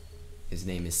so. His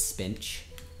name is Spinch.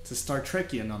 It's a Star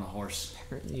Trekian on a horse.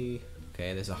 Apparently,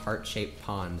 okay, there's a heart-shaped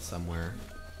pond somewhere.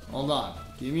 Hold on,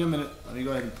 give me a minute. Let me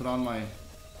go ahead and put on my.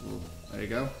 There you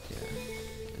go. Yeah.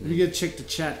 Let me get check to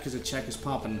chat because the chat is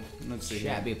popping. Let's see.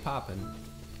 Chat be popping,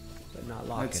 but not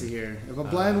locking. Let's see here. If a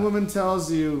blind woman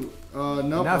tells you, nope,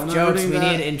 enough I'm not jokes.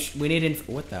 reading We need.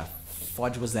 What the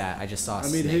fudge was that? I just saw. A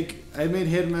snake. I made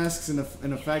head masks in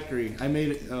a factory. I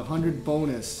made 100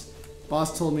 bonus.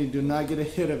 Boss told me do not get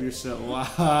ahead of yourself.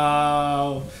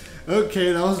 Wow.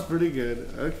 Okay, that was pretty good.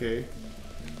 Okay.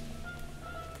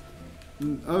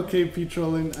 Okay,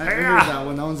 P-trolling. I heard that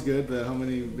one. That one's good. The how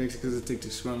many Mexicans it takes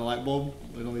to screw on a light bulb?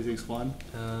 It only takes one.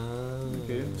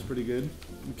 Okay, that's pretty good.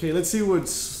 Okay, let's see what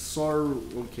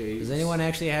Okay. Does anyone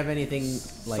actually have anything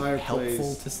like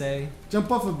helpful to say? Jump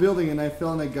off a building and I fell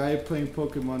on a guy playing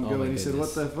Pokemon Go and he said,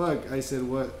 "What the fuck?" I said,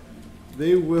 "What?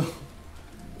 They will."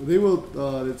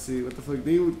 Let's see, what the fuck?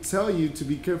 They will tell you to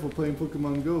be careful playing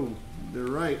Pokemon Go. They're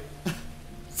right.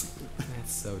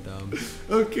 That's so dumb.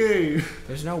 Okay.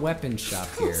 There's no weapon shop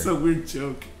here. That's a weird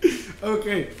joke.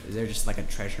 Okay. Is there just like a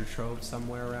treasure trove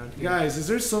somewhere around here? Guys, is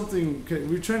there something... Okay,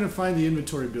 we're trying to find the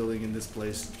inventory building in this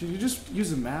place. Can you just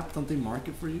use a map? Don't they mark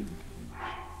it for you?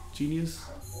 Genius?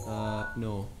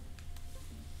 No.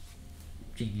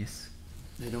 Genius.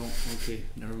 They don't? Okay,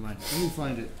 never mind. Let me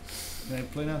find it. Can I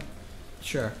play now?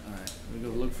 Sure. Alright, let me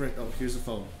go look for it. Oh, here's the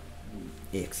phone.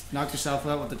 X. Knock yourself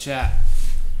out with the chat.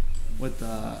 With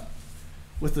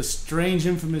the strange,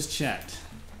 infamous chat.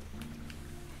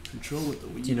 Control with the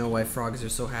Wii. Do you know why frogs are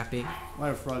so happy? Why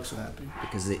are frogs so happy?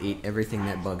 Because they eat everything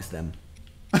that bugs them.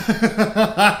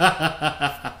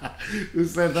 Who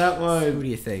said that one? Who do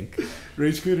you think?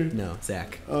 Rage Scooter? No,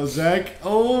 Zach. Oh, Zach?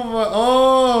 Oh, my,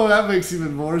 oh, that makes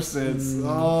even more sense.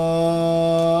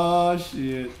 Oh,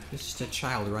 shit. It's just a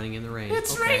child running in the rain.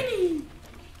 It's raining.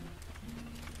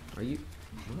 What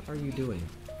are you doing?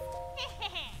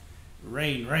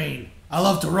 Rain, rain. I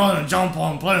love to run and jump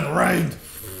on and play in the rain.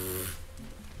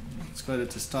 It's quite a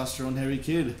testosterone heavy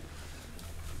kid.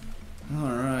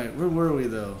 Alright, where were we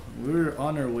though? We were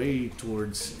on our way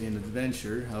towards an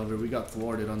adventure, however we got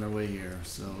thwarted on our way here.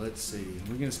 So let's see.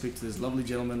 We're gonna speak to this lovely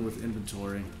gentleman with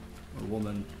inventory. Or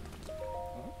woman.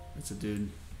 It's a dude.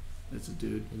 It's a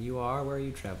dude. And you are? Where are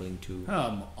you traveling to?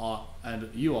 And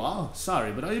you are?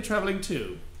 Sorry, but are you traveling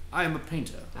too? I am a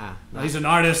painter. Ah, He's an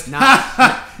artist.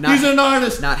 He's an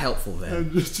artist. Not helpful then.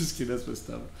 I'm just kidding. That's messed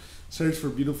up. Search for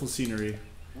beautiful scenery.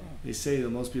 They say the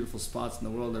most beautiful spots in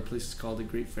the world are places called the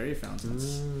Great Fairy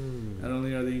Fountains. Not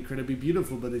only are they incredibly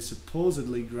beautiful, but they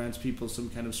supposedly grant people some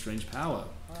kind of strange power.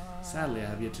 Sadly, I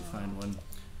have yet to find one.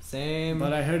 Same.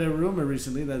 But I heard a rumor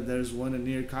recently that there's one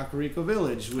near Kakariko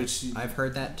Village, which I've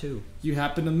heard that too. You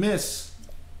happen to miss.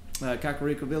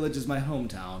 Kakariko Village is my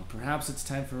hometown. Perhaps it's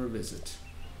time for a visit.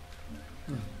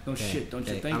 No shit, don't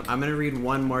you think? I'm gonna read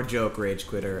one more joke, Rage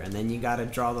Quitter, and then you gotta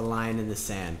draw the line in the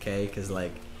sand, okay? Because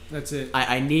like, that's it.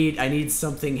 I need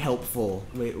something helpful.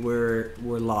 We're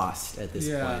lost at this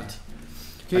point.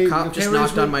 A cop just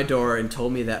knocked on my door and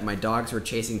told me that my dogs were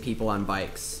chasing people on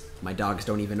bikes. My dogs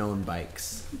don't even own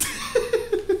bikes.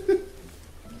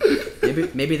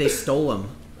 maybe they stole them.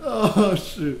 Oh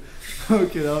shoot.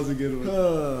 Okay, that was a good one.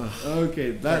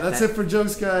 Okay, that's it for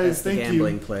jokes, guys. Thank you.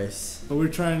 Gambling place. But we're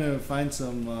trying to find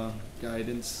some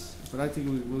guidance, but I think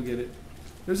we'll get it.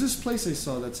 There's this place I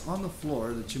saw that's on the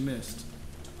floor that you missed.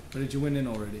 Or did you win in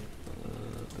already?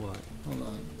 What? Hold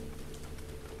on.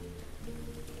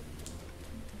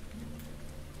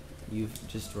 You've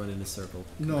just run in a circle.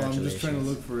 No, I'm just trying to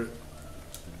look for it.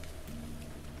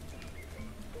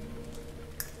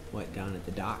 What, down at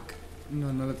the dock?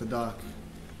 No, not at the dock.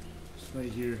 It's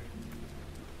right here.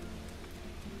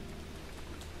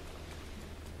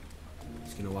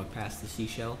 Just gonna walk past the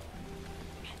seashell.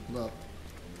 Look.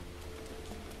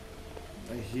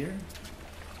 Right here?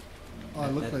 Oh,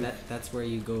 it looked like... That's where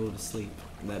you go to sleep.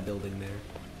 In that building there.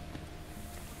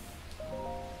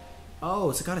 Oh,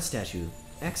 it's a goddess statue.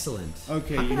 Excellent.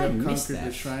 Okay, you have conquered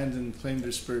the shrines and claimed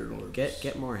their spirit orbs.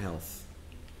 Get more health.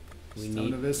 We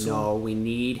need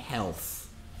health.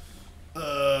 We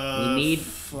need eat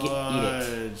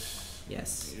it.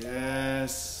 Yes.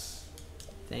 Yes.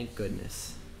 Thank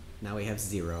goodness. Now we have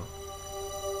 0.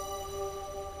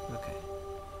 Okay.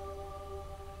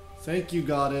 Thank you,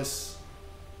 goddess.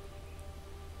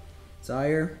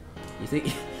 Sire, you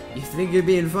think you're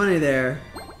being funny there?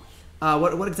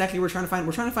 What exactly we're trying to find?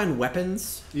 We're trying to find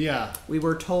weapons. Yeah. We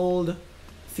were told a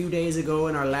few days ago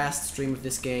in our last stream of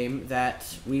this game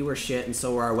that we were shit and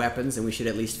so were our weapons, and we should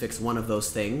at least fix one of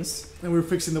those things. And we're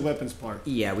fixing the weapons part.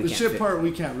 Yeah, the shit part we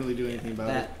can't really do anything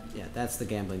about it. Yeah, that's the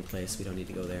gambling place. We don't need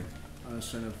to go there. I was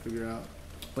trying to figure out.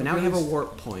 But now we have a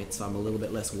warp point, so I'm a little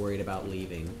bit less worried about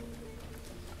leaving.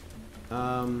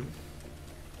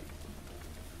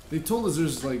 They told us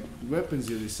there's like weapons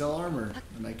here. They sell armor,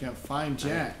 and I can't find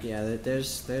jack. Yeah,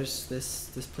 there's this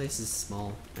place is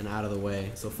small and out of the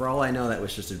way. So for all I know, that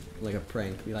was just like a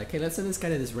prank. Be like, hey, let's send this guy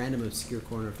to this random obscure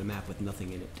corner of the map with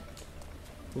nothing in it.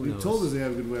 Who knows? They told us they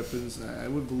have good weapons. I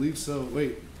would believe so.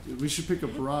 Wait, we should pick up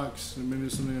rocks, and maybe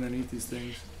there's something underneath these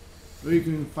things. Or you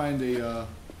can find a.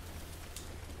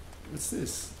 What's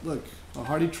this? Look, a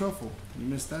hearty truffle. You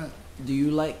missed that. Do you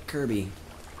like Kirby?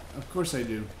 Of course I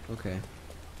do. Okay.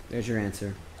 There's your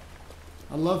answer.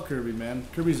 I love Kirby, man.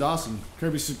 Kirby's awesome.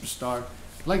 Kirby Superstar.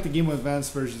 I like the Game Boy Advance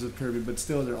versions of Kirby, but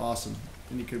still they're awesome.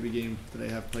 Any Kirby game that I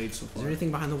have played so far. Is there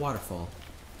anything behind the waterfall?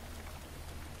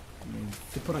 I mean, you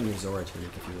could put on your Zora tunic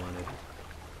if you wanted.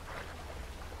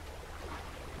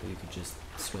 Or you could just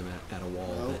swim at a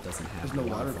wall that doesn't have no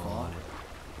waterfall on it.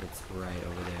 It's right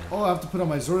over there. Oh, I have to put on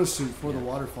my Zora suit for the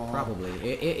waterfall. Probably.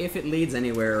 If it leads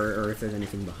anywhere or if there's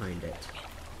anything behind it.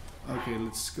 Okay,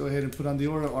 let's go ahead and put on the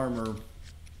Aura armor.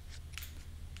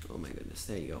 Oh my goodness,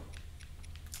 there you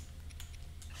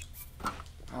go.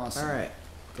 Awesome. Alright,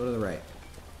 go to the right.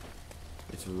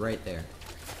 It's right there.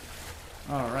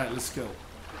 Alright, let's go.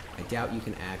 I doubt you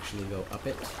can actually go up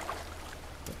it,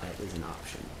 but that is an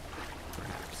option.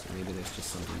 Perhaps. Or maybe there's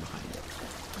just something behind it.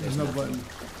 There's no button.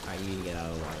 Alright, you need to get out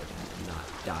of the water then and not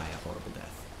die a horrible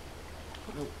death.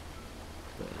 Nope.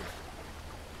 Good.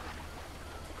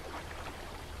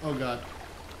 Oh god.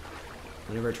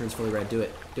 Whenever it turns fully red, do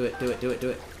it. Do it, do it, do it, do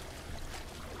it.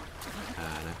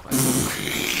 Not quite.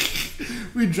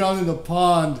 We drowned in the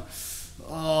pond.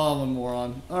 Oh, I'm a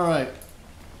moron. Alright.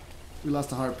 We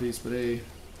lost a heart piece, but hey.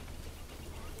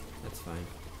 That's fine.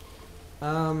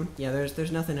 Yeah,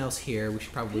 there's nothing else here. We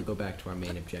should probably go back to our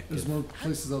main objective. There's more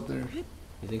places out there.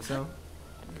 You think so?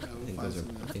 Yeah,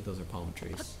 I think those are palm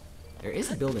trees. There is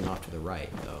a building off to the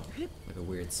right, though. Like a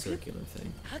weird circular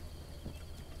thing.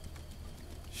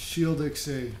 Shield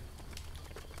XA.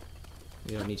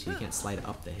 You don't need to. You can't slide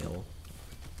up the hill.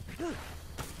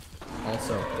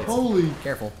 Also, it's... Holy!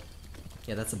 Careful.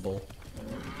 Yeah, that's a bull.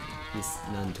 He's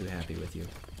none too happy with you.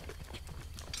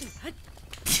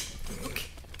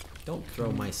 Don't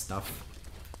throw my stuff.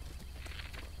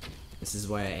 This is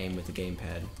why I aim with the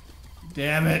gamepad.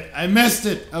 Damn it! I missed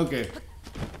it! Okay.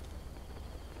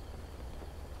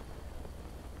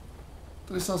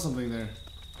 I saw something there.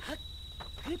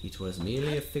 It was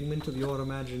merely a figment of your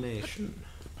imagination.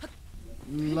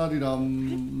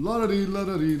 La-di-dum, la-da-dee,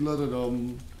 la-da-dee,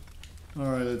 la-da-dum.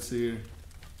 Alright, let's see here.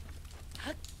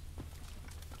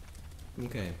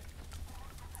 Okay.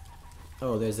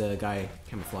 Oh, there's a guy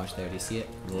camouflaged there. Do you see it?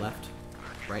 On the left?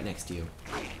 Right next to you.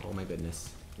 Oh my goodness.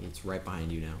 It's right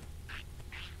behind you now.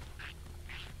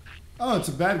 Oh, it's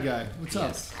a bad guy. What's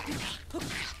up?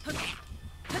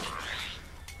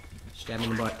 Stab me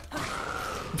in the butt.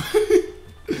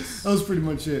 That was pretty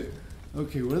much it.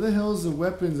 Okay, where the hell is the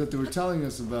weapons that they were telling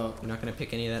us about? You're not gonna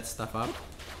pick any of that stuff up?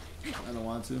 I don't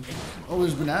want to. Oh,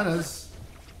 there's bananas.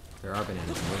 There are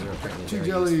bananas. Those are apparently 2 very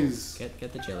jellies. useful.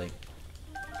 Get the jelly.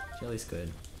 Jelly's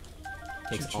good.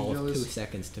 Takes Choo-choo all of jellies. 2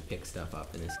 seconds to pick stuff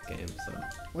up in this game, so.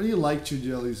 Why do you like chew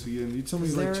jellies again? You told me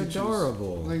you like They're choo-choos.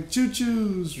 adorable. Like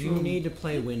choo-choos. You need to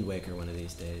play Wind Waker one of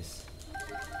these days.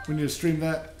 We need to stream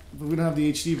that. But we don't have the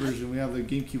HD version. We have the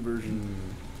GameCube version.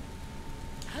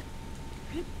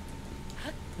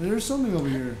 There's something over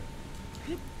here.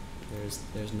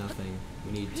 There's nothing.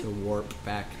 We need to warp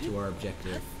back to our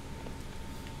objective.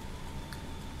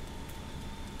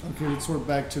 Okay, let's warp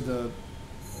back to the...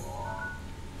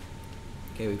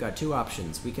 Okay, we've got 2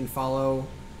 options. We can follow...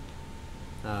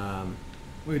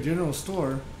 Wait, general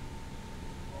store?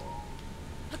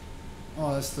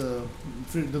 Oh, that's the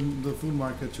food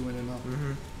market you went in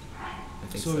on. I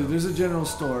think So so. there's a general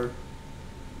store.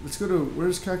 Let's go to...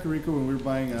 Where's Kakariko when we were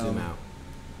buying... Zoom out.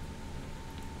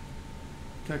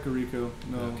 Kakariko.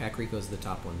 No. Kakariko's the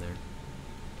top one there.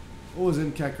 What was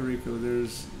in Kakariko?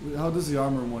 There's... How does the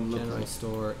armor one look General like?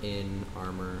 store in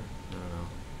armor. I don't know.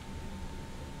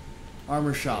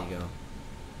 Armor shop. There you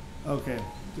go. Okay.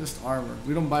 Just armor.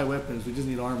 We don't buy weapons. We just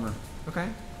need armor. Okay.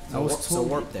 I was So told-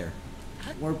 warp there.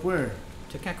 Warp where?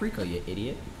 To Kakariko, you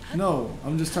idiot. No.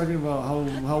 I'm just talking about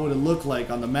how would it look like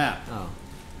on the map. Oh.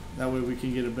 That way we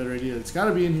can get a better idea. It's got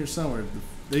to be in here somewhere.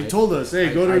 They I- told us, hey,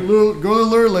 I- go to I-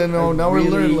 Lurlin. Oh, now we're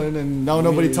really- Lurlin, and now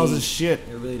nobody tells us shit.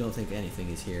 I really don't think anything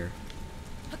is here.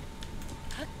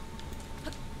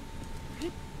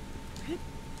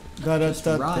 Da da Just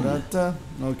da run. da da.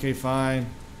 Okay, fine.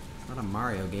 It's not a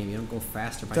Mario game. You don't go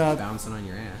faster by Da- bouncing on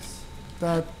your ass.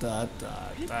 Da da da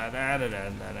da da da da da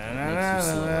da Makes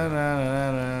you slower.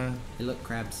 da da. Hey, look,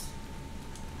 crabs.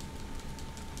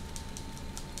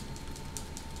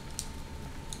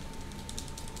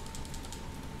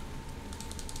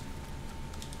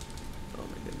 Oh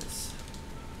my goodness.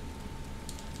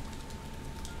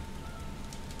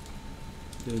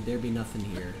 Dude, there be nothing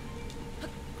here.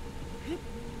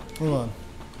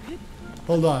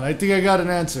 Hold on. I think I got an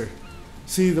answer.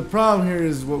 See, the problem here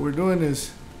is what we're doing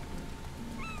is...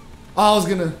 Oh, I was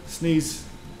gonna sneeze.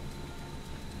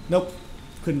 Nope.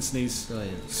 Couldn't sneeze.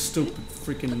 Brilliant. Stupid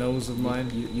freaking nose of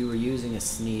mine. You were using a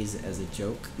sneeze as a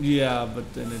joke. Yeah,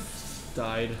 but then it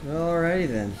died. Alrighty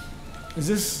then. Is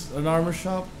this an armor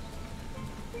shop?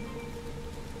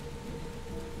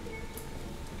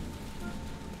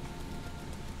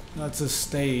 That's a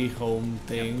stay home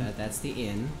thing. Yep, that's the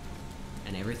inn.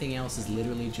 And everything else is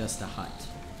literally just a hut.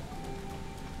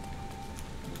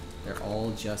 They're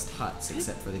all just huts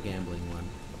except for the gambling one.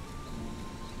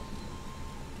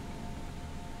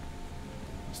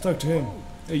 Let's talk to him.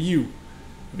 Hey, you.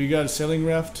 Have you got a sailing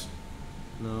raft?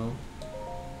 No.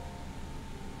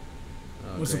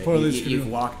 Oh, What's the great. point of this You've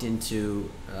canoe? walked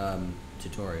into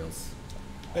tutorials.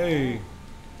 Hey.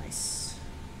 Nice.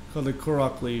 Called the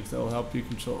Korok leaf that will help you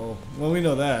control. Well, we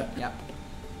know that. Yep.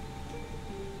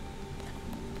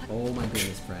 Oh my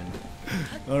goodness, friend.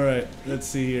 Alright, let's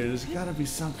see here. There's gotta be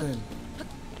something.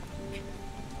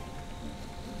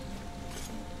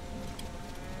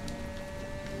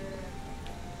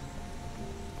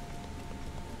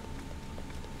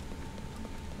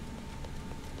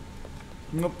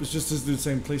 Nope, it's just this dude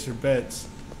saying place your bets.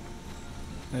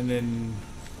 And then,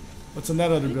 what's in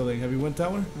that other building? Have you went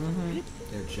that one?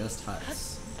 They're just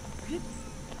huts.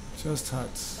 Just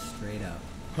huts. Straight up.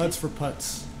 Huts for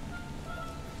putts.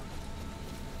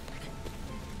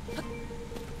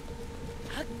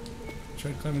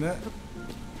 Try climbing that.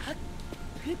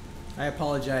 I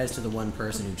apologize to the one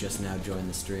person who just now joined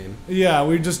the stream. Yeah,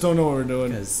 we just don't know what we're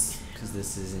doing. Because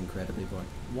this is incredibly boring.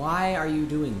 Why are you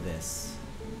doing this?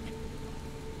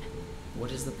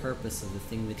 What is the purpose of the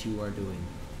thing that you are doing?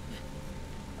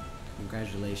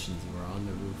 Congratulations, you are on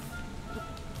the roof.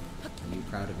 Are you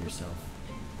proud of yourself?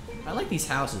 I like these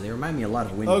houses. They remind me a lot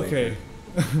of Wind Waker. Okay.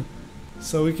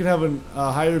 So we can have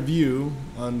a higher view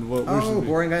on what we're Oh, supposed to be.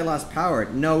 boring guy lost power.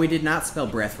 No, we did not spell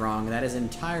breath wrong. That is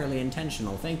entirely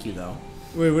intentional. Thank you, though.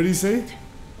 Wait, what did he say?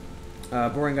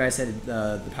 Boring guy said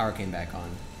the power came back on.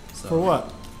 So, For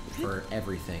what? For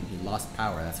everything. He lost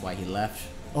power. That's why he left.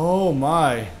 Oh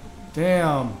my.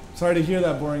 Damn. Sorry to hear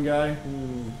that, boring guy.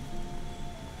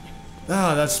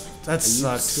 Ah, that Are you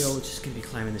sucks. still just gonna be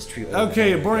climbing this tree?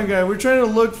 Okay, boring guy. We're trying to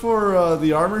look for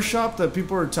the armor shop that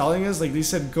people are telling us. Like they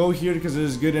said, go here because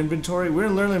there's good inventory. We're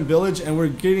in Lurlin Village and we're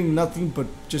getting nothing but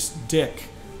just dick.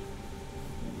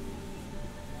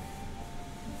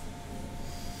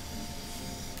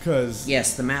 Cause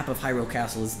yes, the map of Hyrule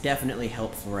Castle is definitely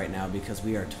helpful right now because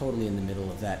we are totally in the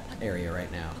middle of that area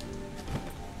right now.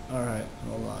 all right,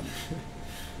 hold on.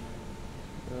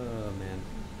 Oh man.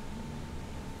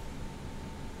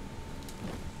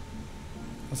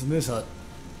 What's in this hut?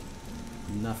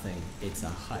 Nothing. It's a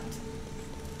hut.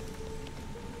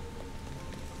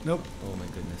 Nope. Oh my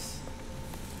goodness.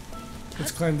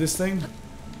 Let's climb this thing. There's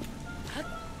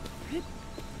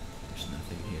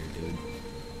nothing here, dude.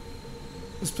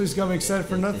 This place got me excited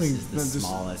for nothing. This is the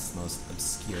smallest, most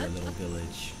obscure little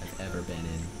village I've ever been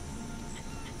in.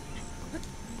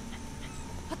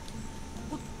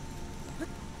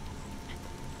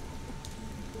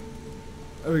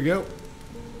 There we go.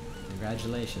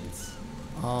 Congratulations.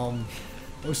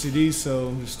 OCD, so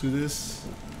let's do this.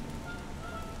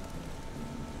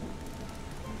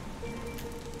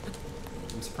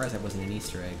 I'm surprised that wasn't an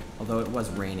Easter egg. Although it was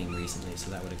raining recently,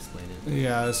 so that would explain it.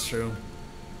 Yeah, that's true.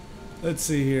 Let's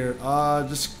see here.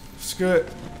 Just screw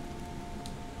it.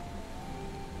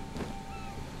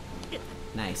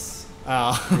 Nice.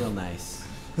 Ah, Real nice.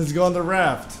 let's go on the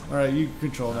raft. All right, you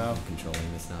control now. I'm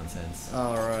controlling this nonsense.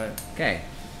 All right. Okay.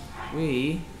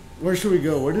 Where should we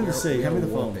go? Where did it say? Hand me the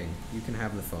phone. warping. You can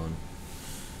have the phone.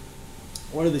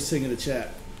 What are they saying in the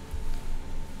chat?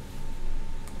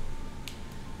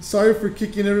 Sorry for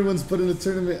kicking everyone's butt in the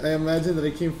tournament. I imagine that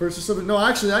I came first or something. No,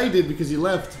 actually, I did because you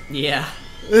left. Yeah.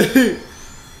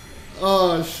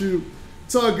 Oh, shoot.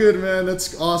 It's all good, man.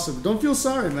 That's awesome. Don't feel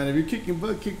sorry, man. If you're kicking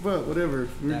butt, kick butt, whatever.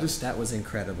 That was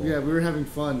incredible. Yeah, we were having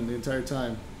fun the entire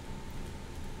time.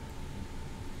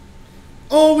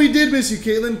 Oh, we did miss you,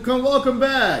 Caitlin. Welcome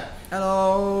back.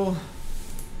 Hello.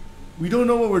 We don't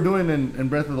know what we're doing in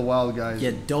Breath of the Wild, guys.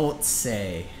 You don't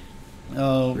say.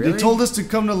 They told us to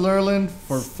come to Lurland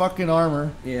for fucking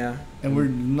armor, Yeah. and we're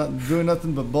not doing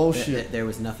nothing but bullshit. There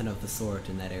was nothing of the sort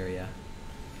in that area.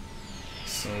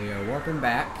 So we are warping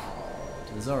back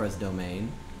to Zora's domain.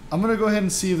 I'm gonna go ahead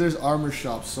and see if there's armor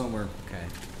shops somewhere. Okay.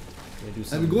 Gonna do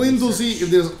some I'm going to research. see if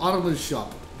there's armor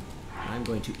shop. I'm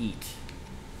going to eat.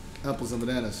 Apples and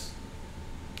bananas.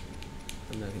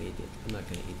 I'm not gonna eat it. I'm not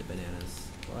gonna eat the bananas.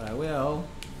 But I will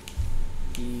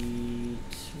eat.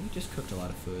 We just cooked a lot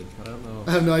of food, but I don't know.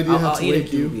 I have no idea how I'll to eat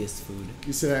wake a you. dubious food.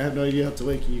 You said I have no idea how to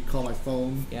wake you. You call my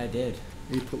phone. Yeah, I did.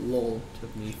 And you put lol.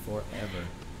 Took me forever.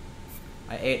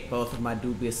 I ate both of my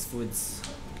dubious foods,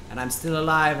 and I'm still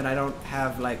alive, and I don't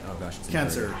have like oh gosh, it's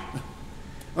Cancer.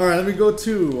 All right, let me go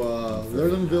to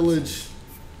Lurland Village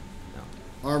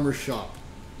No. armor shop.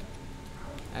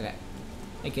 Okay.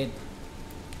 Hey kid.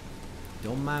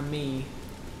 Don't mind me.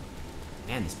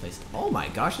 Man, this place. Oh my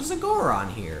gosh, there's a Goron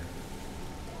here.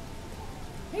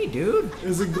 Hey, dude.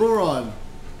 There's a Goron.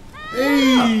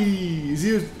 Hey, is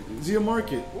he a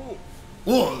market?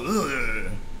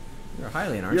 You're a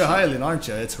Hylian, aren't You're a you? Hylian, aren't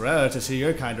you? It's rare to see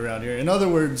your kind around here. In other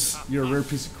words, you're a rare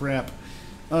piece of crap.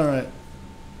 All right.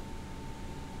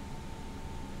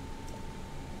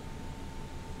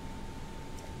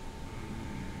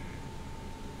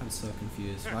 I'm so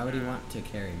confused. Why would he want to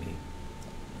carry me?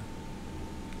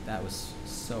 That was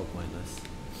so pointless.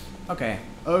 Okay.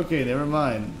 Okay, never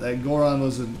mind. That Goron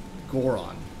was a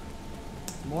Goron.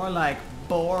 More like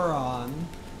boron.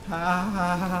 Ha ha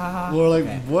ha ha ha. More like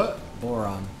Okay. what?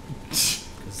 Boron.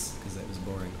 Because it was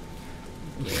boring.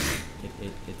 Yeah,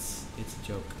 it's a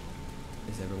joke.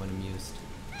 Is everyone amused?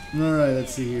 All right,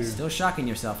 let's see here. Still shocking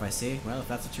yourself, I see. Well, if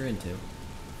that's what you're into.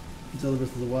 Zelda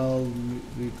Breath of the Wild,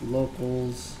 meet the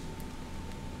locals.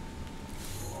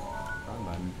 Wrong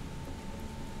button.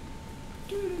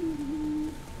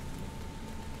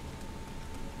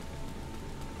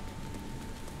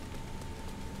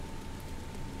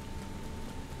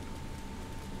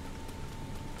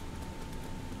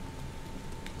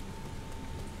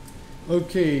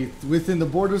 Okay, within the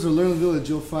borders of Lurland Village,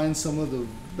 you'll find some of the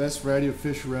best variety of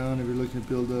fish around. If you're looking to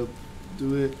build up,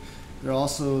 do it. There are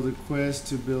also the quest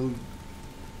to build,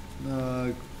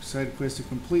 side quest to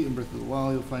complete in Breath of the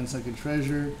Wild. You'll find sunken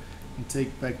treasure and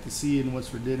take back to sea and what's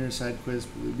for dinner. Side quest.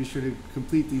 Be sure to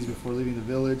complete these before leaving the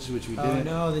village, which we Oh didn't.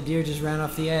 no, the deer just ran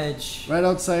off the edge. Right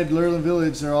outside Lurland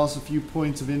Village, there are also a few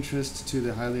points of interest to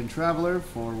the Hylian traveler.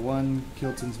 For one,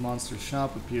 Kilton's monster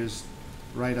shop appears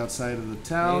right outside of the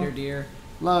town, Later, deer.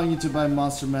 allowing you to buy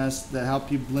monster masks that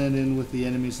help you blend in with the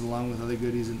enemies along with other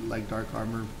goodies like dark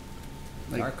armor,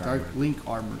 like Dark dark armor. link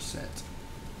armor set.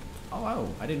 Oh,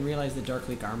 I didn't realize the Dark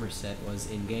Link armor set was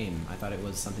in-game. I thought it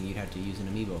was something you'd have to use an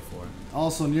amiibo for.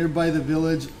 Also nearby the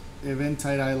village,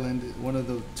 Eventide Island, one of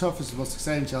the toughest, most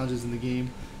exciting challenges in the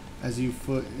game. As you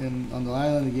foot in on the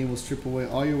island, the game will strip away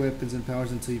all your weapons and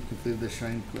powers until you've completed the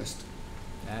shrine quest.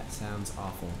 That sounds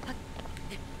awful.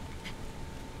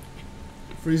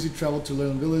 For easy travel to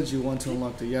Leyland Village, you want to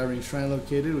unlock the Yaring Shrine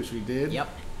located, which we did. Yep.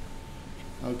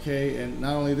 Okay, and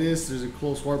not only this, there's a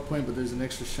close warp point, but there's an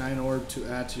extra shine orb to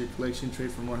add to your collection,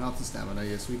 trade for more health and stamina.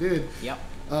 Yes, we did. Yep.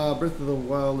 Breath of the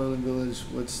Wild, Leyland Village.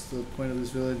 What's the point of this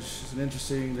village? It's an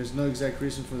interesting. There's no exact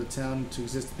reason for the town to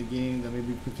exist at the beginning. That may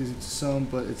be confusing to some,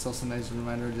 but it's also a nice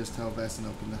reminder of just how vast and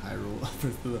open the Hyrule.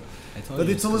 But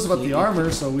they told us about the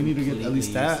armor, so we need to get at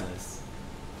least that.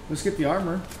 Let's get the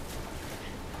armor.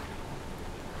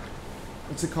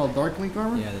 What's it called? Dark Link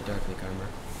armor? Yeah, the Dark Link armor.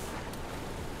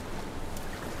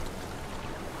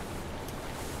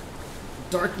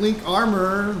 Dark Link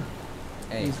armor.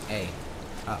 Hey.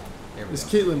 Up. There we Is go.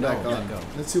 Caitlyn back on? Go.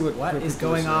 Let's see what. What is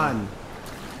going on?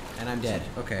 And I'm dead.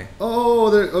 Okay. Oh,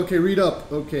 there. Okay, read up.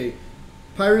 Okay,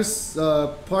 Parsi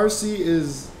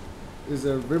is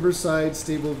a riverside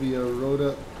stable via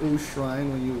Rhoda O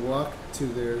Shrine. When you walk to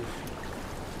their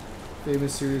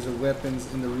famous series of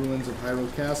weapons in the ruins of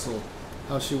Hyrule Castle,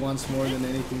 how she wants more than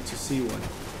anything to see one.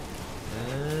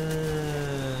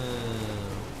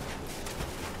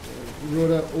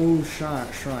 Rhoda O Shrine.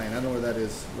 I don't know where that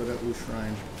is. Rhoda O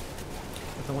Shrine.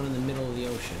 That's the one in the middle of the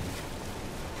ocean.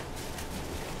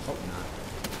 Hope not.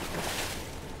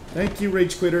 Thank you,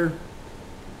 Rage Quitter.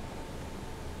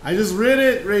 I just read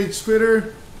it, Rage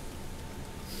Quitter.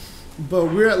 But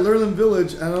we're at Lurlin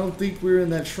Village, and I don't think we're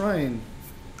in that shrine.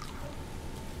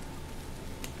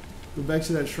 Go back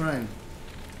to that shrine.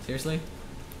 Seriously?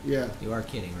 Yeah. You are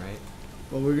kidding, right?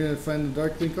 Well, we're gonna find the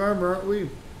Dark Link armor, aren't we?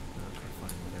 Okay,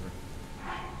 fine, whatever.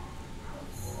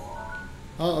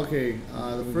 Oh, okay.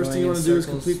 The We're first going thing you in want to do is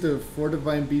circles. complete the 4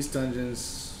 Divine Beast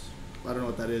dungeons. I don't know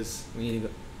what that is. We need to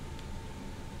go.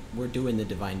 We're doing the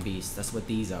Divine Beast. That's what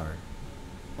these are.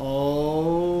 Oh.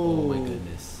 Oh my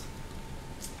goodness.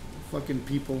 Fucking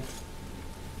people.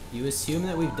 You assume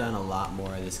that we've done a lot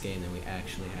more of this game than we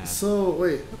actually have. So,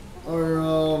 wait.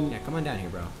 Yeah, come on down here,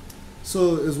 bro.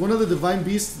 So, is one of the Divine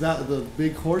Beasts that the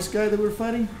big horse guy that we're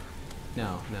fighting?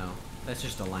 No. That's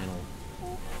just a Lionel.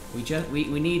 We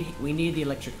need the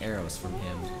electric arrows from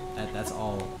him. That's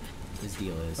all his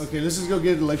deal is. Okay, let's just go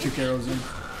get electric arrows in.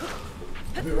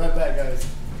 I'll be right back, guys.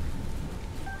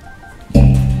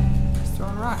 He's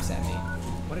throwing rocks at me.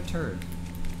 What a turd.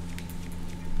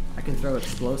 I can throw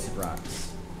explosive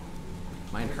rocks.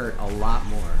 Mine hurt a lot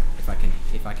more if I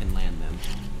can land them.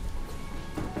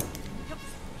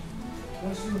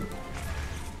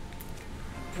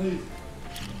 Please.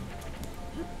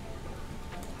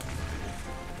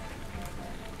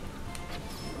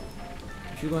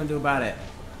 What you gonna do about it?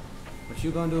 What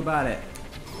you gonna do about it?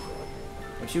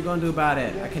 What you gonna do about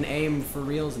it? I can aim for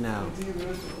reals now.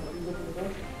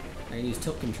 I can use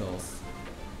tilt controls.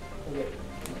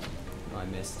 Oh, I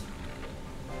missed.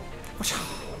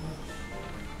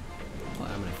 Well,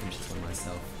 I'm gonna finish this one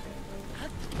myself.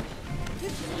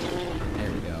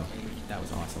 There we go. That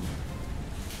was awesome.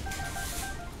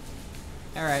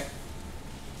 Alright.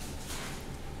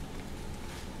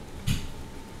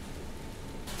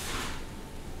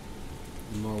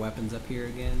 More weapons up here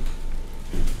again.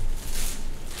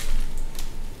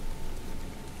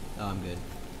 Oh, I'm good.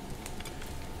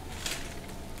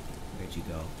 Where'd you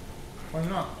go? Why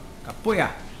not?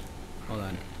 Kapuya! Hold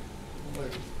on.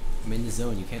 I'm in the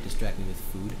zone. You can't distract me with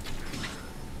food.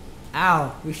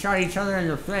 Ow! We shot each other in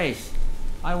the face.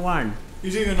 I won.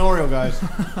 He's eating an Oreo, guys.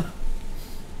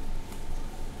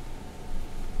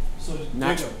 So,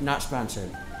 Not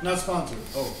sponsored. not sponsored.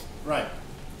 Oh, right.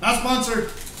 Not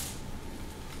sponsored.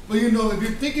 But you know, if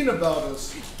you're thinking about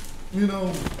us, you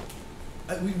know,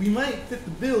 we might fit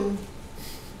the bill.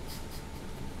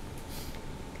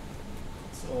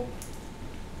 So,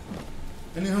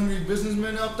 any hungry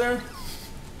businessmen out there?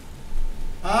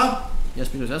 Huh? Yes,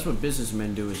 because that's what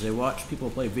businessmen do, is they watch people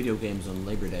play video games on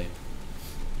Labor Day.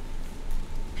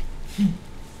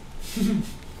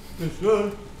 It's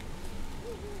good.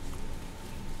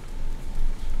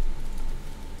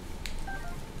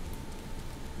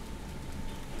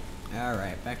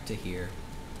 Alright, back to here.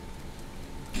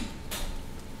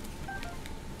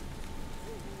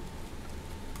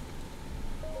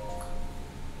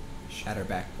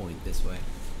 Shatterback Point this way.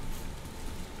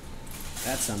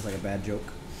 That sounds like a bad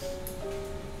joke.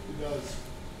 It does.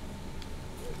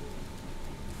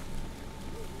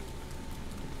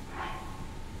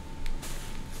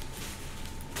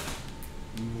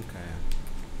 Okay.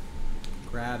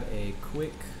 Grab a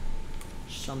quick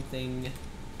something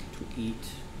to eat.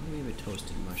 Maybe a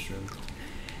toasted mushroom.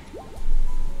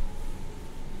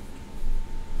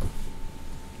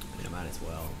 I might as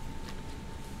well.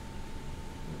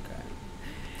 Okay.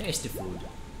 Tasty food.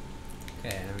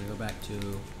 Okay, I'm gonna go back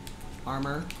to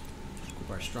armor.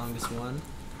 Group our strongest one.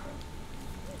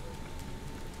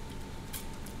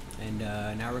 And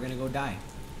now we're gonna go die.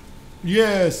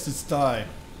 Yes, it's die.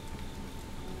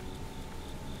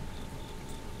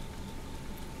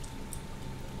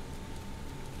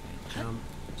 Okay, jump,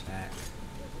 attack.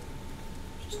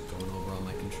 Just going over all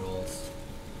my controls.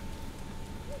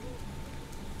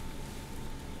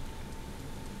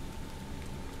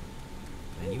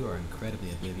 Man, you are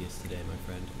incredibly oblivious today, my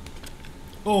friend.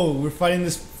 Oh, we're fighting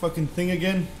this fucking thing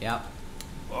again? Yep.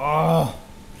 Ah.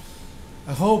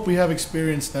 I hope we have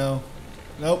experience now.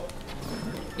 Nope.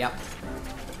 Yep.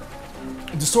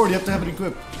 The sword, you have to have it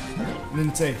equipped. It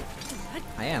didn't say.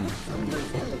 I am.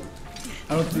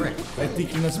 I don't think. I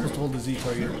think you're not supposed to hold the Z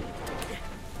target.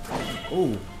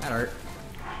 Ooh, that hurt.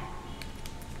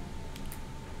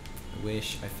 I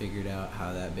wish I figured out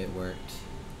how that bit worked.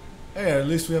 Hey, at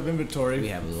least we have inventory. We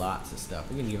have lots of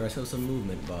stuff. We can give ourselves some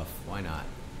movement buff. Why not?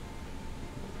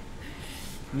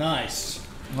 Nice.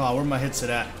 Wow, where my headset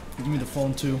at? Give me the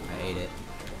phone too. I ate it.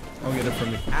 I'll get it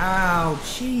from you. Ow,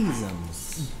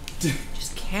 cheesums.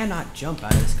 Just cannot jump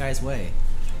out of this guy's way.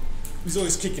 He's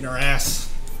always kicking our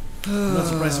ass. I'm not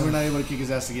surprised we're not able to kick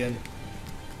his ass again.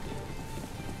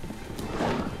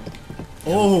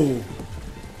 Oh!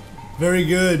 Very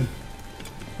good.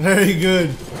 Very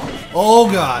good.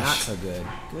 Oh gosh. Not so good.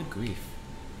 Good grief.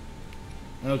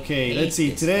 Okay, let's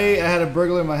see. Today I had a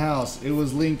burglar in my house. It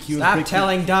was Link. He was Stop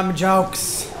telling dumb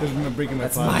jokes. He was breaking my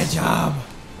That's pots. my job.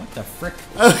 What the frick?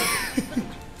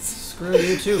 Screw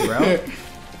you too, bro.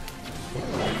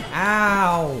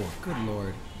 Ow! Good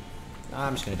lord.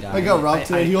 I'm just gonna die. I got robbed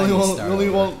today. He I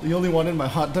only wanted my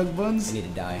hot dog buns. I need to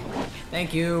die.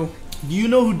 Thank you. Do you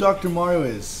know who Dr. Mario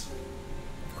is?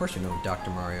 Of course you know who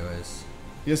Dr. Mario is.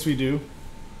 Yes, we do.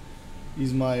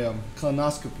 He's my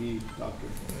colonoscopy doctor.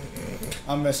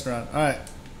 I'm messing around. Alright.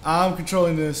 I'm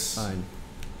controlling this. Fine.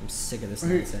 I'm sick of this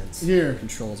Here- nonsense. here.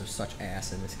 Controls are such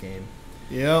ass in this game.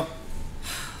 Yep.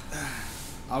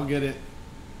 I'll get it.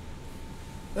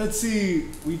 Let's see.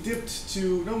 We dipped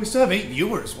to... No, we still have 8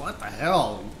 viewers. What the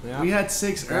hell? Yeah. We had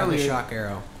 6 Grab the earlier. shock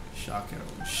arrow. Shock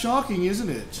arrow. Shocking, isn't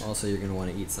it? Also, you're gonna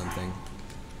want to eat something.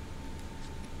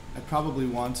 I probably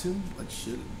want to, but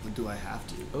should. But do I have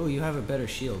to? Oh, you have a better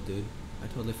shield, dude. I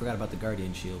totally forgot about the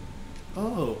Guardian shield.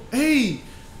 Oh. Hey!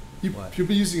 What? You've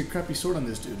been using a crappy sword on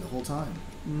this dude the whole time.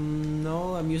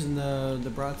 No, I'm using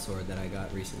the broadsword that I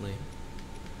got recently.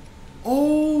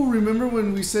 Oh, remember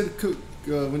when we said cook,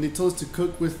 when they told us to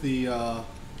cook with the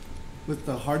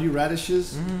hardy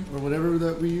radishes or whatever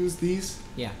that we use these?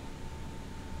 Yeah.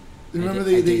 Remember I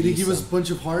did they use give us a some. bunch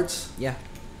of hearts? Yeah.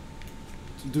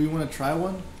 Do we want to try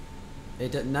one?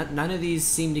 None of these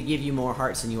seem to give you more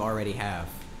hearts than you already have.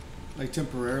 Like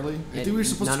temporarily? I And think we were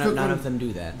supposed to cook none one of them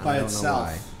do that. by I don't itself. know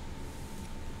why.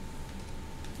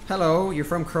 Hello, you're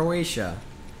from Croatia.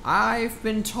 I've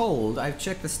been told, I've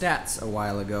checked the stats a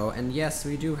while ago, and yes,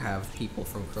 we do have people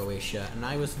from Croatia, and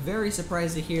I was very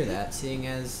surprised to hear that, seeing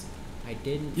as I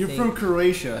didn't You're think... from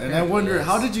Croatia, and I Apparently, wonder, yes.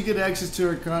 how did you get access to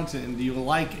our content, and do you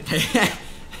like it?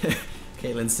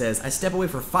 Caitlin says, I step away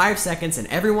for 5 seconds and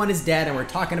everyone is dead and we're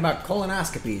talking about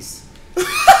colonoscopies.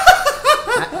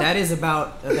 that is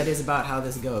about how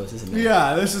this goes, isn't it?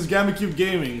 Yeah, this is GammaCube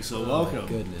Gaming, so Oh welcome my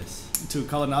goodness. to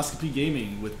Colonoscopy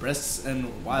Gaming with breasts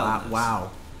and wildness.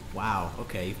 Wow.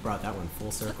 Okay, you've brought that one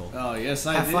full circle. Oh, yes,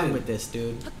 I Have did. fun with this,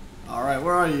 dude. Alright,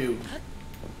 where are you?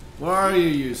 Where are you,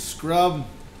 you scrub?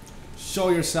 Show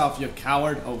yourself, you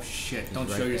coward. Oh, shit, don't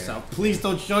right show there. yourself. Please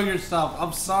don't show yourself.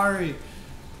 I'm sorry.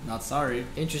 Not sorry.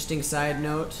 Interesting side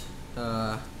note,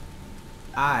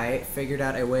 I figured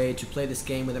out a way to play this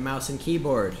game with a mouse and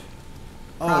keyboard.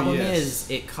 Problem is,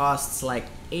 it costs like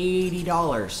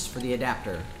 $80 for the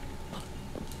adapter.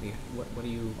 What are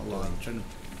you Hold doing? on, I'm trying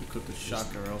to cook the shock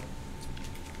arrow.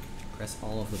 Press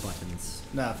all of the buttons.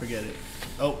 Nah, forget it.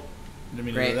 Oh, didn't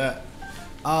mean to Great. do that.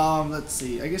 Let's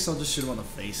see. I guess I'll just shoot him on the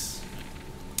face.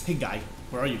 Hey, guy.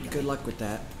 Where are you, guy? Good luck with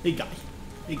that. Hey, guy.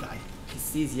 Hey, guy. He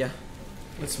sees ya.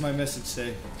 What's my message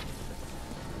say?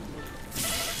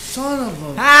 Son of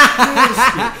a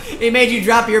biscuit. He made you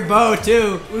drop your bow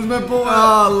too. Where's my bow at?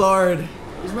 Oh lord.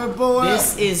 Where's my bow at?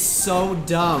 This is so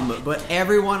dumb, but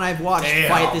everyone I've watched Damn.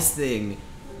 fight this thing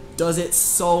does it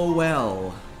so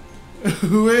well.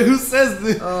 Who says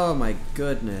this? Oh my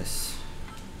goodness.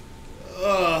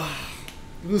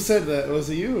 Who said that? Was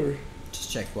it you or?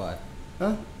 Just check what?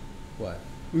 Huh? What?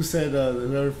 Who said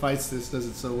whoever fights this does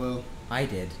it so well? I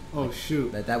did. Oh,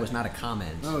 shoot. That was not a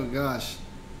comment. Oh, gosh.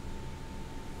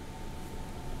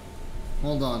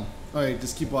 Hold on. Alright,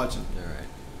 just keep watching. Alright.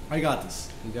 I got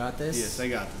this. You got this? Yes, I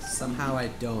got this. Somehow I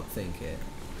don't think it.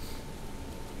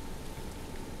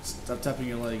 Stop tapping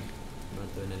your leg. I'm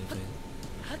not doing anything.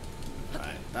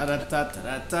 Alright. Da da da da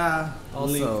da da.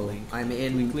 Also, Link, I'm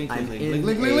in. link, I'm link, in link, a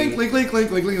link, link, link, link,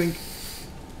 link, link, link, link.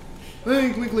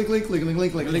 Link, link, link, link, link, link,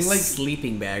 link, link, link, link.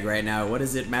 sleeping bag right now. What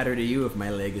does it matter to you if my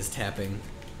leg is tapping?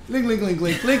 Link, link, link,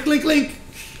 link, link, link, link.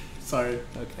 Sorry,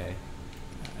 Okay.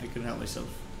 I couldn't help myself.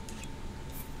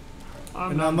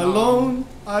 And I'm alone.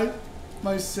 I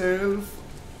myself.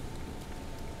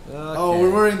 Okay. Oh, we're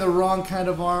wearing the wrong kind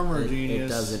of armor, It genius.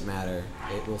 doesn't matter.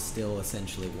 It will still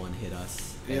essentially one hit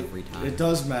us every time. It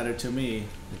does matter to me.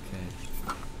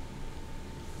 Okay.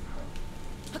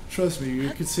 Trust me, you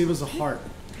can save us a heart.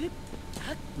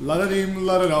 La-da-dim,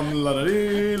 la-da-dum,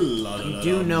 la-da-dee, la-da-dum. You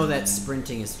do know that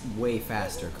sprinting is way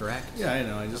faster, correct? Yeah, I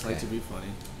know. I just like Okay. to be funny.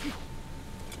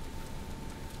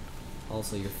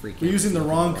 Also, you're freaking. We're using the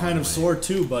looking wrong kind of way. sword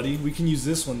too, buddy. We can use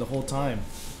this one the whole time.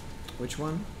 Which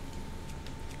one?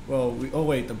 Well, oh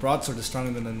wait, the broadsword is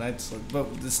stronger than the knightsword, but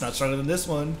it's not stronger than this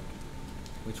one.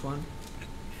 Which one?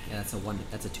 Yeah, that's a one.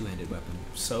 That's a two-handed weapon.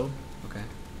 So, Okay.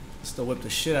 still whip the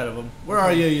shit out of him. Where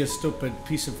are you, you stupid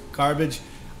piece of garbage?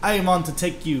 I am on to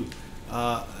take you.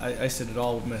 I said it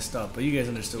all messed up, but you guys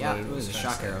understood Yeah, what it there was. was a trying to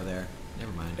shock say. arrow there.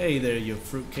 Never mind. Hey there, you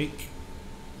fruitcake.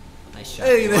 Nice shot.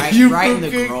 Hey there, right, you right in the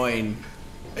fruitcake. groin.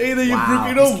 Hey there, you Wow.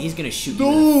 fruitcake. No, He's gonna shoot No.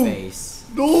 you in the face.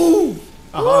 no.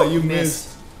 Aha, Ooh, you missed.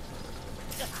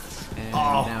 And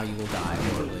Oh. now you will die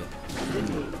horribly.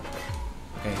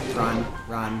 Okay, run,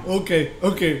 run. Okay,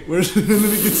 okay. Let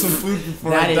me get some food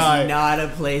before That I is die. not a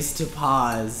place to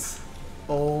pause.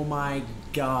 Oh my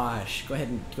gosh. Go ahead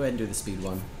and do the speed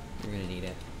one. You're gonna need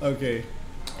it. Okay.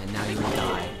 And now you will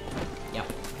die.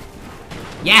 Yep.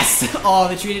 Yes! Oh,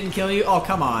 the tree didn't kill you? Oh,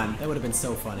 come on. That would have been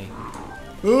so funny.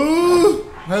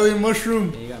 Ooh, Hylian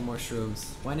mushroom. Yeah, you got more shrooms.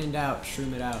 When in doubt,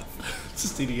 shroom it out.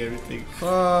 Just eating everything.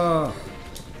 Oh.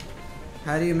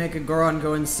 How do you make a Goron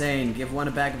go insane? Give one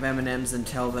a bag of M&Ms and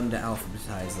tell them to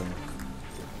alphabetize them.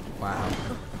 Wow.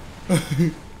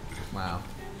 Wow.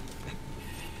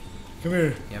 Come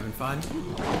here. You having fun?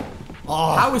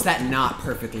 Oh. How was that not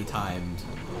perfectly timed?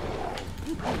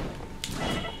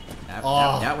 That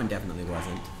one definitely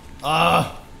wasn't.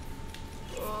 Ah.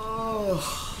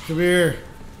 Oh. Come here.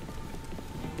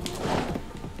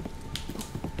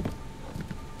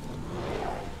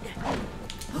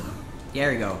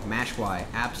 There we go. Mash Y.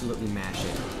 Absolutely mash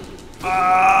it.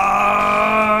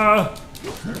 Ah.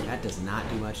 That does not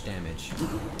do much damage.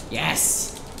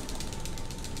 Yes!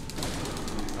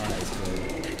 Oh, that is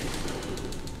good.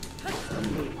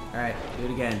 Alright, do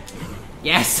it again.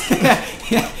 Yes!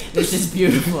 This is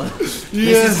beautiful. This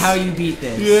Yes. is how you beat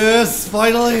this. Yes,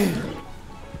 finally.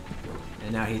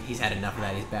 And now he's had enough of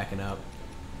that. He's backing up.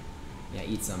 Yeah,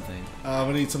 eat something. I'm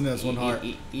gonna eat something that's one heart.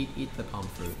 Eat the palm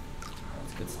fruit.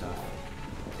 That's good stuff.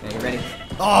 Okay, you ready?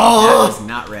 That Oh. was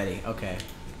not ready. Okay.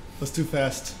 That's too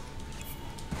fast.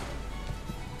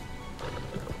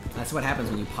 That's what happens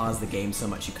when you pause the game so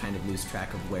much you kind of lose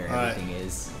track of where Alright. everything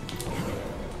is.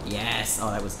 Yes!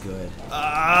 Oh, that was good.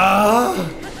 Ah.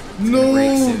 Gonna break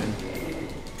No. soon.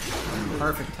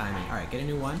 Perfect timing. Alright, get a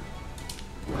new one.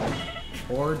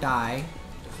 Or die.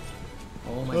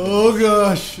 Oh my goodness. Oh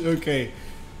gosh. Okay.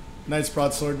 Knight's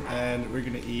broadsword, and we're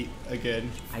gonna eat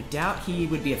again. I doubt he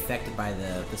would be affected by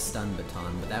the stun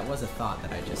baton, but that was a thought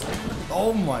that I just had.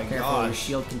 Oh my Careful, your gosh.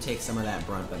 shield can take some of that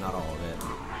brunt, but not all of it.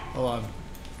 Hold on.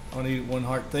 I want to eat one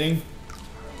heart thing.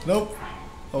 Nope.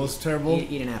 That was terrible.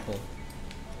 Eat an apple.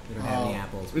 We don't have any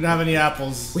apples. We don't have any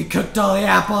apples. We cooked all the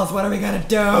apples, what are we gonna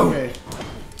do? Okay.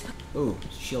 Ooh,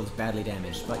 shield's badly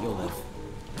damaged, but you'll live.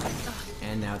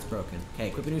 And now it's broken. Okay,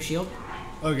 equip a new shield.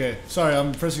 Okay. Sorry,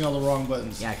 I'm pressing all the wrong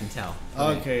buttons. Yeah, I can tell.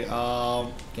 Okay.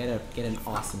 Get an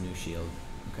awesome new shield.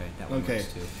 Okay, that one Okay.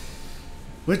 works too.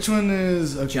 Which one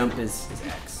is okay? Jump is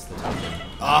X. The top one.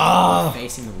 Ah.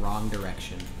 Facing the wrong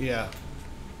direction. Yeah.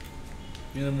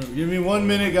 Give me 1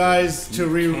 minute, guys, to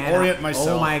reorient myself.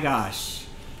 Oh my gosh.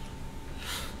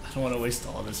 I don't want to waste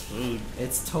all this food.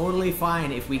 It's totally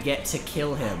fine if we get to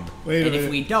kill him. Wait a and if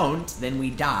minute. we don't, then we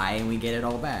die and we get it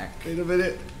all back. Wait a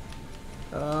minute.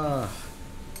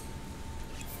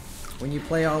 When you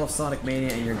play all of Sonic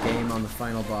Mania and your game on the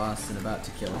final boss and about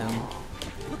to kill him.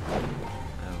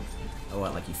 Oh,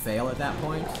 what, like you fail at that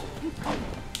point?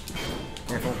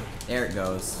 Careful. There it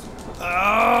goes.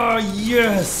 Ah,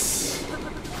 yes.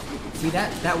 See,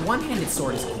 that one-handed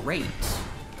sword is great.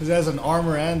 Because it has an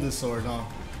armor and the sword, huh?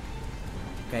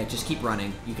 Okay, just keep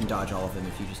running. You can dodge all of them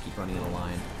if you just keep running in a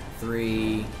line.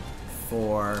 3,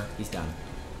 4, he's done.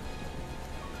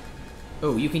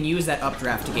 Oh, you can use that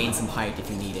updraft to gain some height if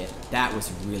you need it. That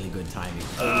was really good timing.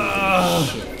 Holy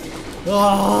shit.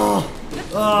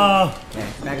 Okay,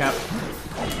 back up.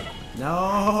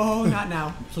 No, not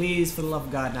now. Please, for the love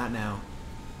of God, not now.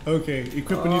 Okay,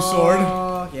 equip a new sword.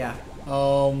 Yeah.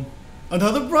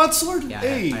 Another broadsword? Yeah,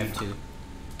 hey. I have 2.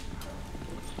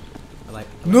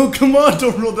 No, come on,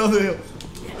 don't roll down the hill.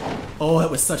 Oh,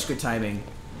 that was such good timing.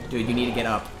 Dude, you need to get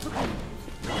up.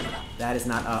 That is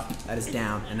not up. That is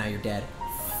down, and now you're dead.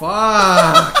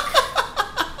 Fuck!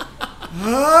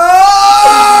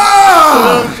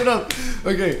 Shut up.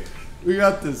 Okay, we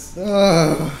got this.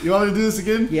 You want me to do this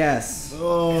again? Yes.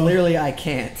 Oh. Clearly I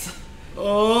can't.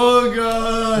 Oh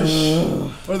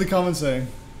gosh. What are the comments saying?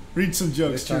 Read some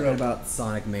jokes. We're talking about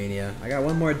Sonic Mania. I got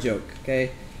one more joke,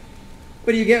 okay?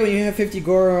 What do you get when you have 50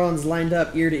 Gorons lined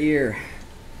up ear to ear?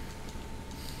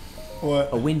 What?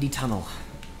 A windy tunnel.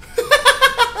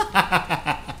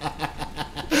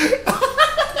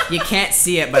 You can't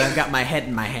see it, but I've got my head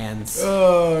in my hands.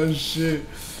 Oh shit.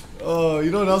 Oh,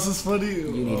 you know what else is funny?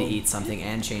 You need to eat something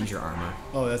and change your armor.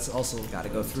 Oh, that's also... Gotta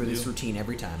go through this routine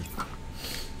every time.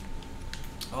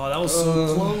 Oh, that was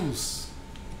so close.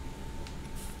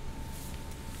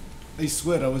 I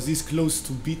swear, I was this close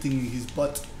to beating his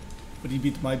butt. But he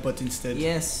beat my butt instead.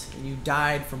 Yes, and you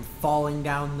died from falling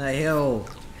down the hill.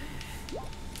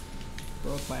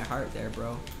 Broke my heart there,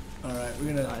 bro. Alright,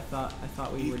 we're gonna... I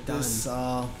thought we were done. This,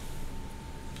 I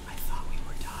thought we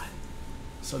were done.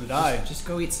 So did I. Just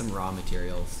go eat some raw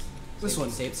materials. This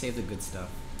one. Save the good stuff.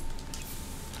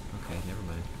 Okay, never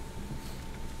mind.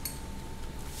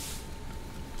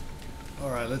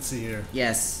 Alright, let's see here.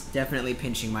 Yes, definitely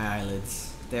pinching my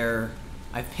eyelids.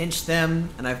 I've pinched them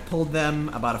and I've pulled them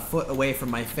about a foot away from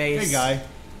my face. Hey guy.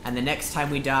 And the next time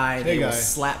we die, they Hey, will guy.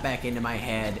 slap back into my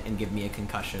head and give me a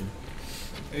concussion.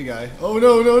 Hey guy. Oh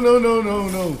no, no, no, no, no,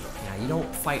 no. Yeah, you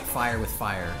don't fight fire with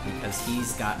fire because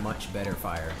he's got much better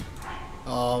fire.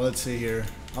 Let's see here.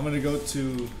 I'm gonna go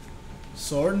to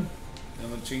sword. And I'm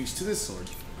gonna change to this sword.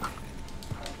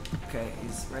 Okay,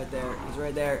 he's right there. He's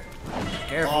right there.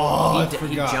 Careful. Oh, I he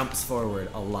forgot. jumps forward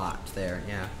a lot there.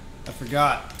 Yeah. I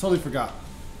forgot. Totally forgot.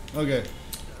 Okay.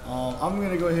 I'm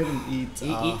gonna go ahead and eat.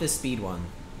 Eat the speed one.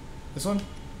 This one?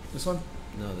 This one?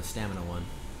 No, the stamina one.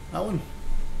 That one?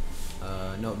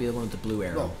 No, it'd be the one with the blue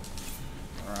arrow. Go.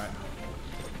 Alright.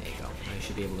 There you go. I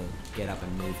should be able to get up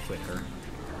and move quicker.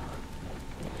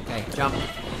 Okay, jump.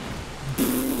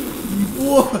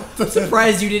 What? I'm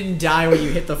surprised you didn't die when you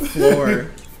hit the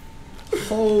floor.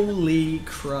 Holy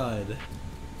crud.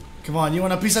 Come on, you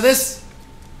want a piece of this?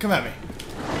 Come at me.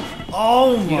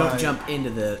 Oh my. You don't jump into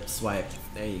the swipe.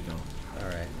 There you go.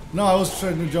 Alright. No, I was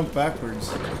trying to jump backwards.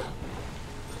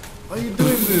 Why are you doing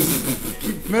this?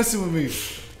 Keep messing with me.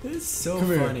 This is so Come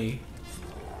here. funny.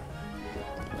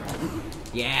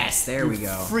 Yes, there we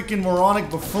go. Freaking moronic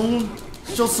buffoon.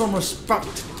 Show some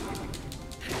respect.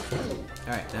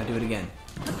 Alright, now do it again.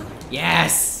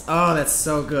 Yes! Oh, that's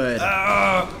so good.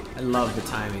 I love the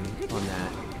timing on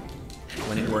that.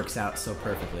 When it works out so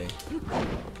perfectly.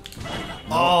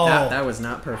 Oh. That was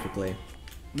not perfectly.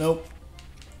 Nope.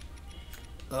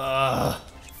 Because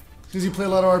you play a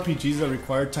lot of RPGs that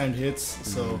require timed hits,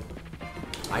 so...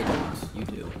 I don't. You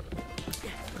do.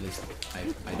 At least, I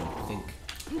don't think.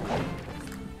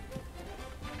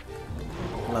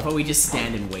 I love how we just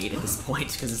stand and wait at this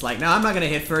point, because it's like, no, I'm not gonna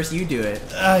hit first, you do it.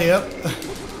 Yep.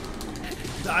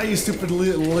 Die, you stupid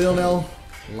Lionel.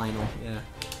 Lionel, yeah.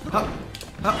 Hup!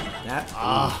 Hup! That.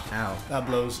 Ow. That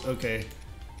blows. Okay.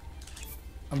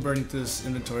 I'm burning through this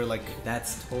inventory like...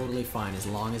 That's totally fine as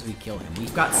long as we kill him.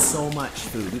 We've got so much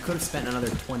food. We could have spent another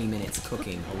 20 minutes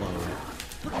cooking alone.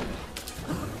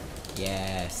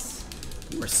 Yes.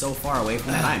 We're so far away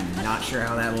from that, I'm not sure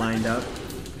how that lined up.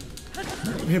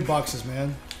 Hit boxes,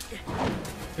 man.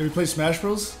 Have you played Smash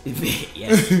Bros?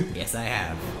 Yes. Yes, I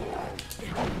have.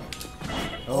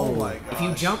 Oh my gosh. If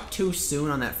you jump too soon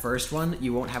on that first one,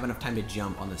 you won't have enough time to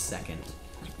jump on the second.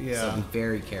 Yeah. So be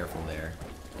very careful there.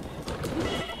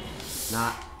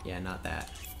 Not that.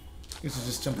 You should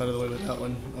just jump out of the way with that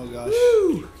one. Oh gosh.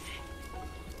 Woo!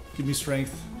 Give me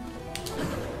strength.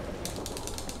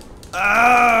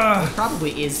 There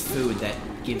probably is food that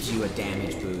gives you a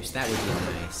damage boost. That would be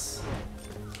nice.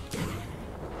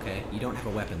 Okay, you don't have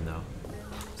a weapon though,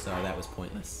 so that was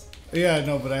pointless. Yeah,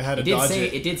 no, but I had to dodge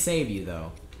it. It did save you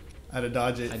though. I had to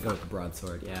dodge it. I'd go with the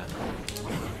broadsword, yeah.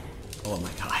 Oh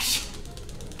my gosh.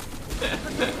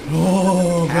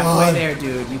 Oh Halfway god. there,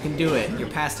 dude. You can do it. You're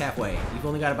past halfway. You've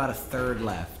only got about a third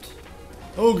left.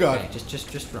 Oh god. Okay,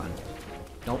 just run.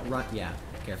 Don't run. Yeah,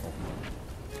 careful.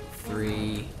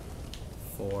 3,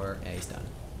 4. Yeah, he's done.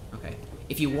 Okay.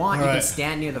 If you want, you can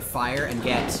stand near the fire and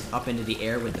get up into the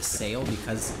air with the sail,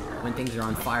 because when things are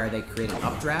on fire, they create an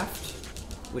updraft,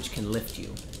 which can lift you,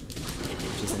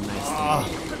 which is a nice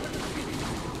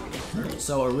thing.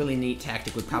 So a really neat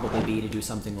tactic would probably be to do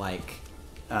something like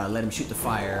let him shoot the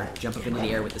fire, jump up into the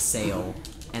air with the sail,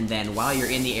 and then while you're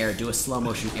in the air, do a slow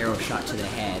motion arrow shot to the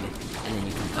head, and then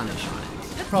you can punish on it.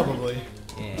 Probably.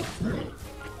 Yeah.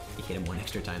 You hit him one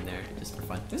extra time there, just for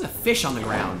fun. There's a fish on the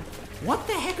ground. What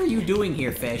the heck are you doing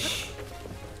here, fish?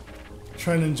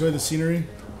 Trying to enjoy the scenery.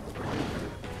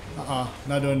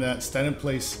 Not doing that. Stand in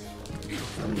place.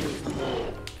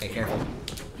 Okay, careful.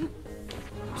 Your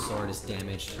sword is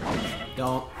damaged.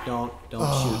 Don't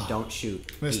shoot, don't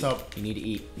shoot. Messed Eat. up. You need to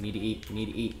eat, you need to eat, you need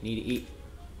to eat, you need to eat.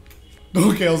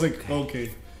 Okay, I was like, okay.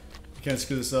 You can't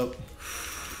screw this up.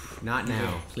 Not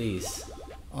now, please.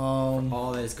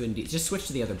 All that is good indeed. Just switch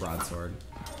to the other broadsword.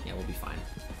 Yeah, we'll be fine.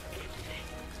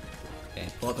 Okay,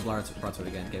 pull out the broadsword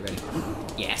again. Get ready.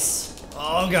 Yes.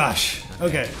 Oh gosh.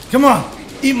 Okay. Come on.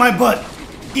 Eat my butt.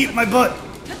 Eat my butt.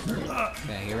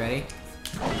 Okay, you ready?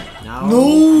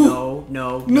 No.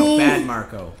 No. Bad,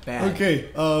 Marco. Bad. Okay.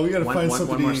 We gotta find something.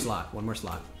 One more slot. One more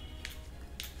slot.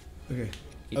 Okay.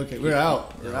 Okay. We're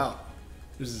out. We're out.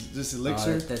 Is this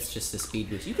elixir? That's just a speed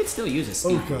boost. You could still use a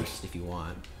speed boost if you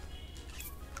want.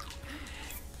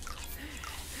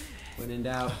 When in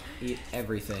doubt, eat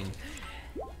everything.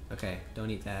 Okay, don't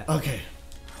eat that. Okay.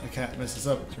 I can't mess this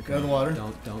up. Okay. Get out of the water.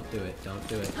 Don't do it. Don't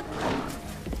do it.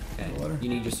 Okay. Water. You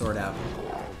need your sword out.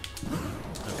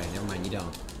 Okay, never mind. You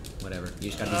don't. Whatever. You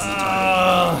just gotta be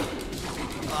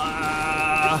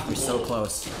You're so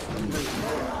close.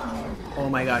 Oh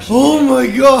my gosh. Oh my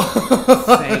god!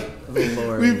 Thank the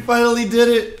Lord. We finally did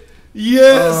it.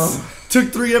 Yes.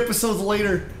 Took 3 episodes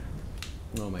later.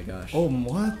 Oh my gosh. Oh,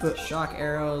 what the? Shock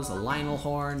arrows, a Lionel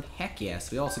horn. Heck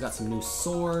yes. We also got some new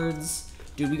swords.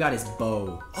 Dude, we got his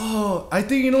bow. Oh, I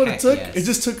think you know what it took? Yes. It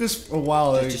just took us a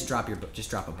while. Just drop a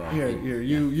bow. Here,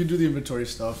 you do the inventory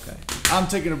stuff. Okay. I'm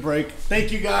taking a break.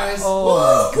 Thank you guys. Oh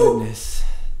my goodness.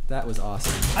 That was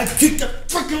awesome. I kicked the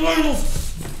freaking Lionel.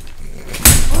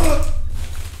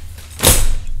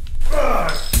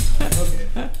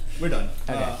 Okay. We're done.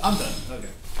 Okay. I'm done. Okay.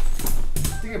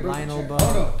 I think I broke Lionel the bow. chair.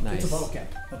 Oh, no. Nice. It's a bottle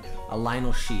cap. Okay. A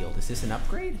Lionel shield. Is this an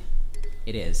upgrade?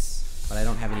 It is, but I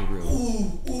don't have any room.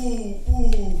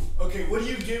 Ooh. Okay, what do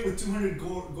you get with 200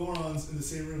 Gorons in the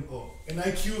same room? Oh, an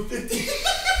IQ of 50.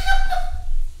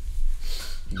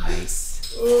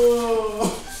 Nice.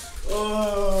 Oh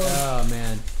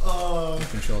man. The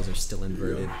controls are still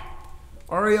inverted.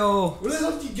 Oreo. Where the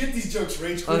hell do you get these jokes,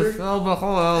 Rage Critter? Damn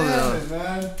Damn it,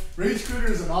 man. Rage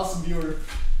Critter is an awesome viewer.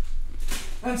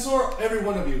 And so are every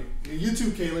one of you. You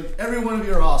too, Caleb. Every one of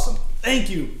you are awesome. Thank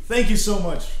you. Thank you so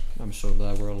much. I'm so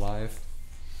glad we're alive.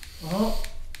 Uh-huh.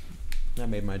 That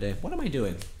made my day. What am I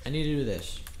doing? I need to do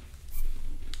this.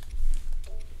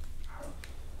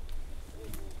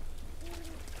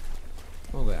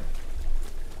 Okay.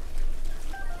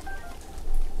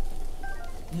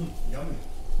 Yummy.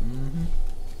 Mm-hmm.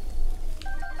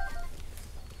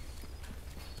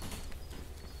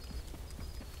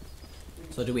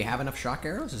 So do we have enough shock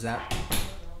arrows? Is that...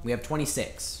 We have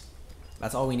 26.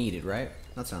 That's all we needed, right?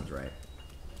 That sounds right.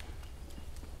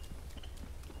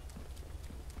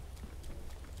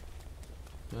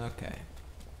 Okay.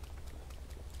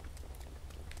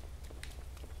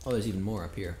 Oh, there's even more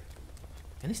up here.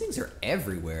 And these things are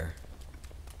everywhere.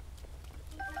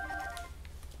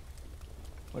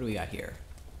 What do we got here?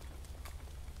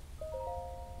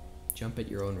 Jump at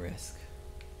your own risk.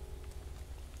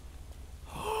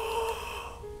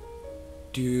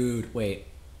 Dude, wait.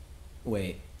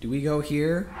 Do we go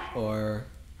here or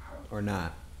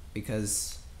not?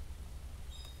 Because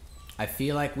I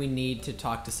feel like we need to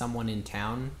talk to someone in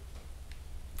town,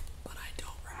 but I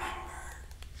don't remember.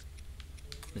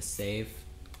 I'm gonna save.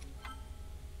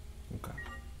 Okay.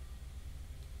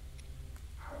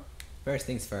 First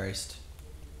things first.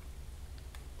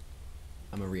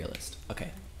 I'm a realist.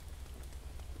 Okay.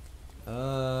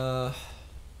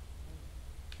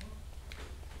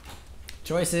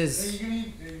 Choices. Hey,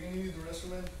 you gonna need the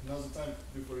restroom, man? Now's the time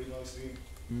before you log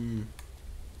in.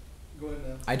 Go ahead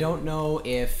now. I don't know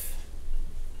if,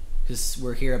 because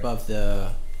we're here above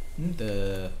the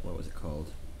what was it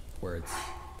called? Words.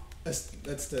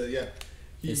 That's the yeah.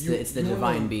 It's the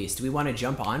divine beast. Do we want to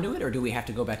jump onto it, or do we have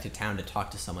to go back to town to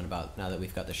talk to someone about now that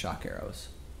we've got the shock arrows?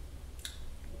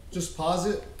 Just pause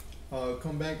it.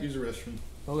 Come back. Use the restroom.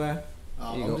 Okay.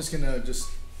 I'm just gonna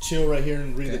chill right here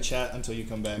and read the chat until you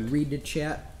come back. Read the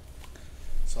chat.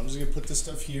 So I'm just gonna put this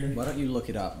stuff here. Why don't you look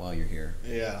it up while you're here?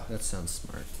 Yeah. That sounds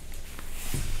smart.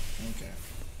 Okay.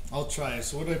 I'll try.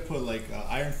 So what do I put? Like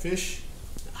iron fish?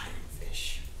 Iron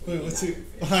fish. Wait, what's it?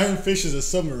 Iron fish is a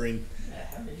submarine. What the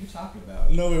hell are you talking about?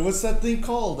 No, wait. What's that thing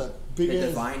called? That big The ass.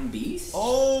 divine beast.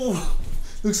 Oh,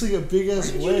 looks like a big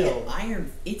ass Where did you whale. get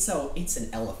iron? It's an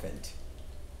elephant.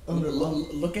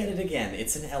 Look at it again.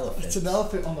 It's an elephant. It's an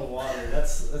elephant on the water.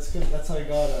 That's good. That's how I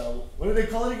got. What do they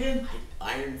call it again?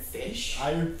 Iron fish.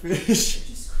 Iron fish.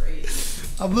 Which is crazy.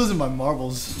 I'm losing my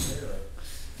marbles.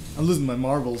 I'm losing my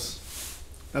marbles.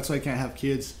 That's why I can't have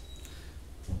kids.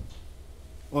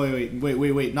 Oh,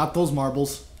 wait. Not those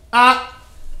marbles. Ah!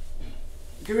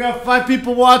 Okay, we have 5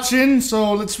 people watching,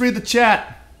 so let's read the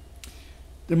chat.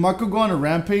 Did Marco go on a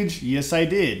rampage? Yes, I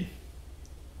did.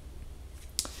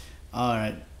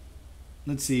 Alright.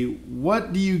 Let's see.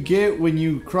 What do you get when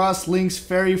you cross Link's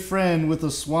fairy friend with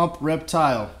a swamp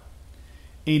reptile?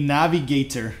 A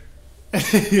navigator.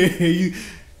 you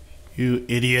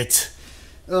idiot.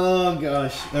 Oh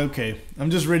gosh. Okay.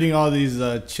 I'm just reading all these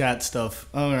chat stuff.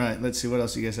 Alright, let's see what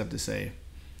else you guys have to say.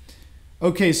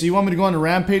 Okay, so you want me to go on a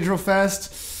rampage real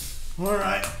fast?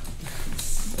 Alright.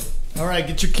 Alright,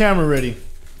 get your camera ready.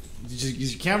 Get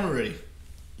your camera ready.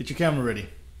 Get your camera ready.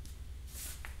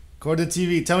 Go to the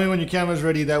TV. Tell me when your camera's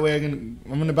ready. That way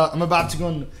I'm about to go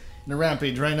on a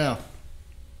rampage right now.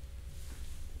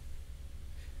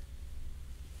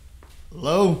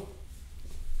 Hello?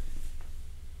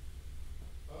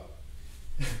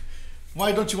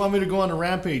 Why don't you want me to go on a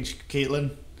rampage,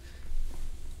 Caitlin?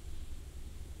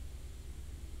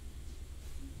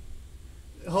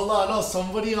 Hold on, no,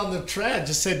 somebody on the thread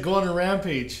just said go on a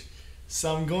rampage.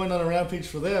 So I'm going on a rampage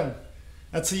for them.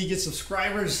 That's how you get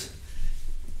subscribers.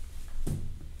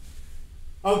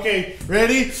 Okay,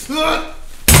 ready?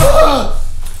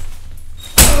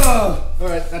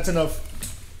 Alright, that's enough.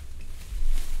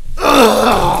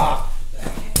 What the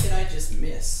heck did I just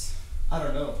miss? I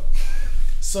don't know.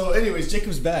 So anyways,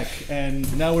 Jacob's back,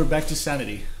 and now we're back to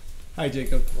sanity. Hi,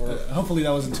 Jacob. Hopefully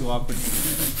that wasn't too awkward.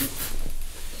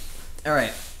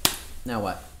 Alright, now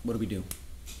what? What do we do?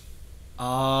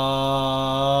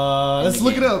 Let's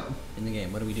look it up. In the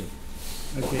game, what do we do?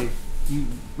 Okay.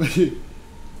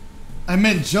 I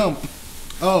meant jump.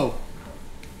 Oh.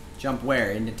 Jump where?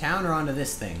 Into town or onto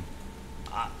this thing?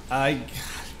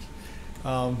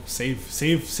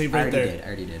 Save right there. I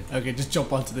already did. Okay, just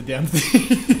jump onto the damn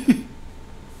thing.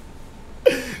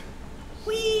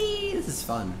 Whee! This is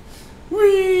fun.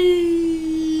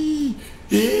 Whee!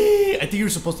 I think you were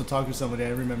supposed to talk to somebody, I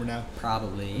remember now.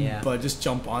 Probably, yeah. But just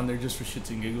jump on there just for shits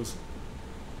and giggles.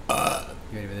 You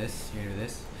ready for this? You ready for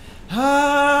this?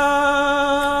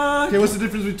 Okay, what's the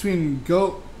difference between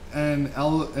goat and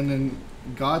then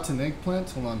got and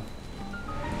eggplant? Hold on.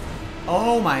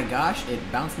 Oh my gosh, it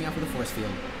bounced me off of the force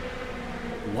field.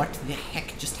 What the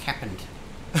heck just happened?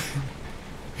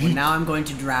 Well, now I'm going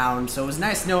to drown, so it was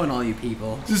nice knowing all you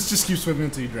people. Just keep swimming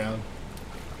until you drown.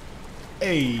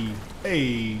 Hey,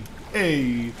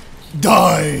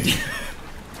 die!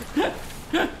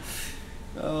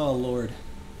 Oh lord.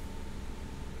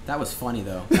 That was funny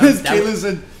though.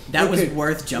 That was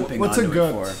worth jumping what's onto a gut?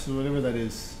 it for. So whatever that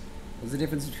is. What's the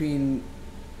difference between,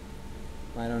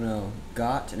 I don't know,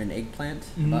 got and an eggplant?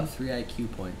 About 3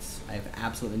 IQ points. I have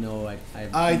absolutely no. I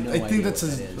think that's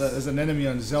as an enemy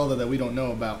on Zelda that we don't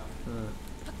know about.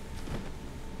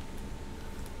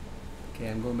 Okay,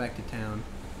 I'm going back to town.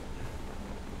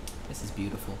 This is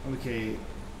beautiful. Okay.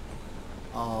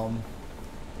 Going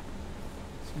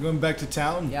back to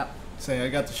town. Yep. Say I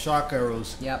got the shock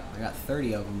arrows. Yep, I got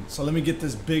 30 of them. So let me get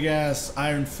this big ass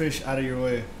iron fish out of your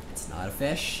way. It's not a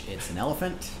fish. It's an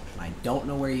elephant. And I don't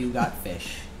know where you got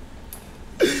fish.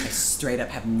 I straight up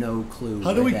have no clue.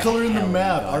 How do we color in the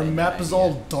map? Our map is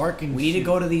all dark and we need to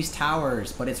go to these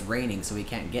towers, but it's raining, so we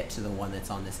can't get to the one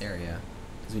that's on this area.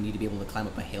 Because we need to be able to climb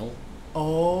up a hill.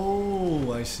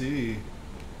 Oh, I see.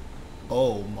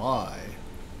 Oh my.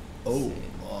 Oh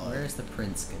my. Where's the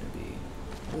prince gonna be?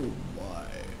 Oh my.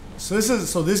 So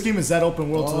this game is that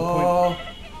open world to the point.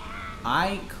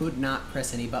 I could not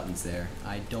press any buttons there.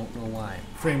 I don't know why.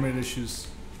 Frame rate issues.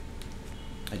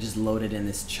 I just loaded in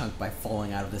this chunk by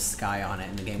falling out of the sky on it,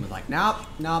 and the game was like, nope,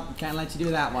 can't let you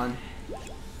do that one.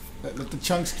 Let the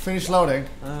chunks finish loading.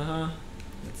 Let's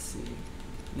see.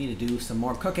 Need to do some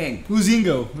more cooking. Who's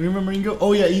Ingo? Remember Ingo?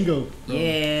 Oh yeah, Ingo.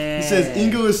 Yeah. He says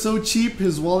Ingo is so cheap,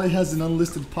 his wallet has an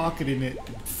unlisted pocket in it.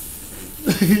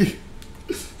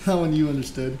 That one you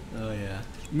understood. Oh yeah.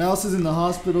 Mouse is in the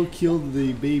hospital, killed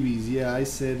the babies. Yeah, I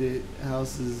said it.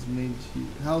 Houses made you.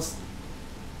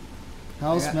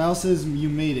 Mouses, you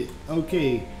made it.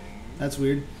 Okay. That's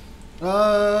weird.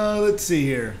 Let's see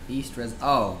here. East Res.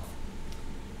 Oh.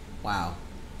 Wow.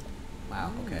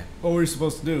 Wow, okay. What were we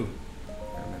supposed to do?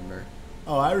 I remember.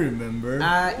 Oh, I remember.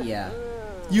 Yeah.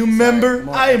 You remember?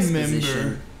 I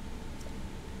remember.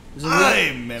 I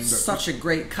remember. Such a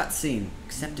great cutscene,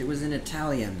 except it was in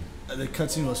Italian. The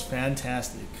cutscene was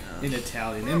fantastic in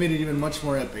Italian. It made it even much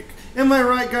more epic. Am I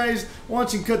right, guys?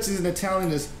 Watching cutscenes in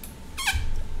Italian is...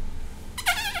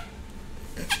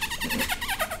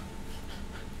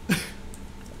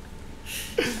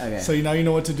 Okay. So now you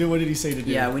know what to do? What did he say to do?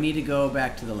 Yeah, we need to go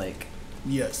back to the lake.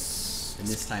 Yes. And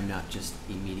this time not just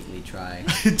immediately try.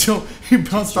 He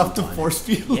bounced off the force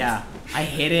field. Yeah. I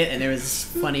hit it and there was this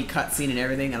funny cutscene and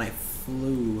everything and I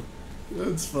flew.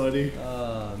 That's funny.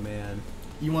 Oh, man.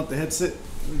 You want the headset?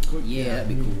 Yeah, that'd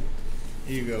be cool.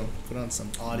 Here you go. Put on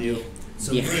some audio.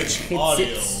 Some Yeah. rich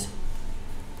audio.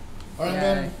 Alright, Yeah.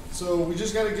 man. So we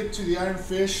just gotta get to the Iron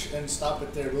Fish and stop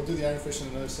it there. We'll do the Iron Fish in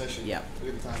another session. Yeah.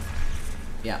 Look at the time.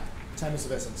 Yeah. Time is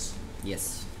of essence.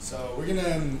 Yes. So we're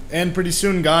gonna end pretty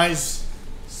soon, guys.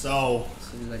 So As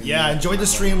soon as I can yeah, do it. enjoy the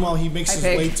stream while he makes Hi, his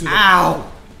pig. way to the.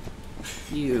 Ow!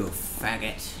 You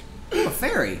faggot. A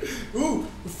fairy. Ooh,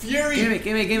 Fury! Gimme,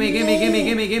 gimme, gimme, gimme, gimme,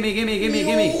 gimme, gimme, gimme, gimme,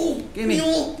 gimme. Gimme.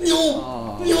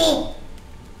 Oh.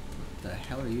 What the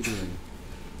hell are you doing?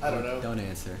 I don't know. Don't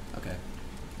answer. Okay.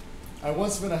 I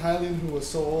once met a Highland who was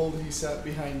so old he sat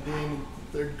behind Dane in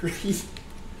third grade.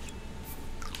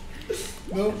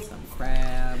 Nope. Some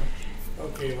crab.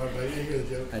 Okay, my bad. You didn't hear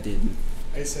the joke. I didn't.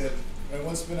 I said, I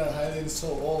once met a Highland so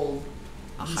old.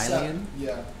 A he Hylian? Sat,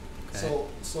 yeah. Okay.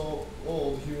 So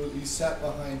old he sat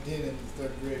behind Din in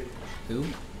third grade. Who?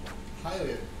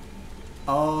 Highland.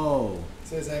 Oh.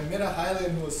 Says I met a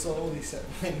Highland who was so old he sat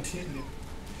behind Din.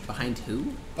 Behind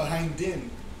who? Behind Din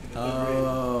in the third grade.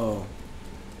 Oh.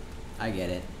 I get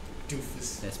it.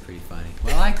 Doofus. That's pretty funny.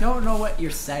 Well, I don't know what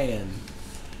you're saying.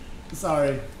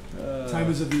 Sorry. Time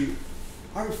is of you.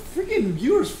 Our freaking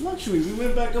viewers fluctuate. We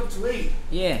went back up to 8.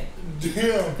 Yeah.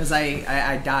 Damn. Because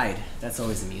I died. That's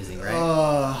always amusing,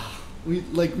 right? We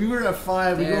were at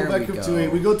 5. We There go back we up to go.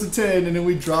 8. We go to 10, and then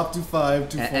we drop to 5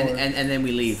 to 4. And then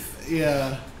we leave.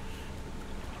 Yeah.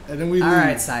 And then we leave.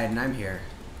 Alright, Poseidon, I'm here.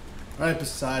 Alright,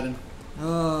 Poseidon.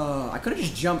 Oh, I could have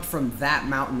just jumped from that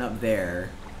mountain up there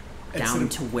down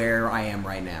to where I am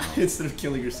right now. Instead of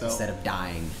killing yourself. Instead of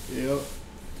dying. Yep.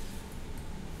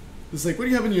 It's like, what do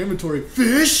you have in your inventory?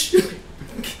 Fish?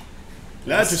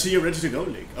 Glad to see you're ready to go,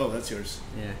 Link. Oh, that's yours.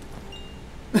 Yeah.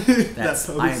 That That's,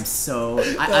 pose. I am so...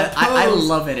 That I pose.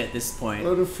 love it at this point.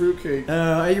 What a fruitcake.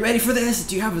 Are you ready for this?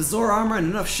 Do you have a Zora armor and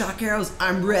enough shock arrows?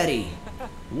 I'm ready.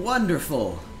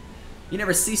 Wonderful. You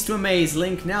never cease to amaze,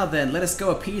 Link. Now then, let us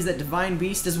go appease that divine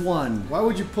beast as one. Why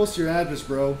would you post your address,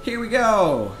 bro? Here we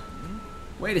go.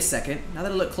 Wait a second. Now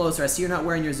that I look closer, I see you're not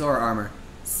wearing your Zora armor.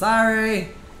 Sorry.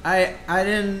 I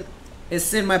didn't...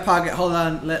 It's in my pocket. Hold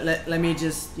on. Let me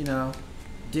just, you know,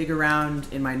 dig around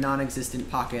in my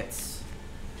non-existent pockets.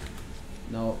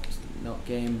 No,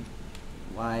 game.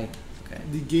 Why? Okay.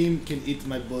 The game can eat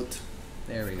my butt.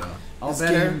 There we go. All This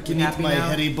better? game can We eat happy my now?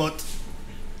 heady butt.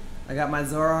 I got my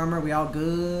Zora armor. We all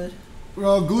good? We're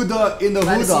all good in the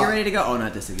Glad to see you hood. ready to go. Oh,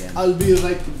 not this again. I'll be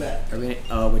right back. Are we?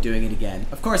 Oh, we're doing it again.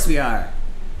 Of course we are.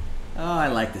 Oh, I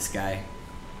like this guy.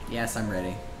 Yes, I'm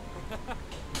ready.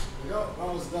 Yo,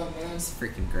 almost done, man. It's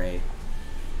freaking great.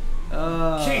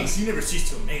 Kings, you never cease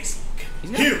to amaze me.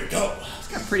 Here we go. It's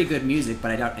got pretty good music,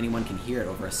 but I doubt anyone can hear it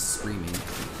over us screaming.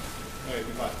 Alright,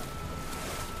 goodbye.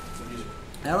 Some music.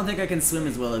 I don't think I can swim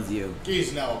as well as you.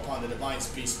 Gaze now upon the divine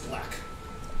beast black.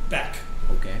 Back.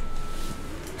 Okay.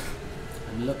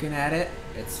 I'm looking at it.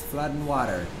 It's flooding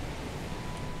water.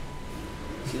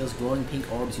 See those glowing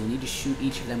pink orbs? You'll need to shoot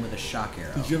each of them with a shock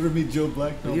arrow. Did you ever meet Joe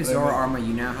Black? With your Zora armor,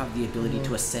 you now have the ability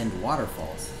to ascend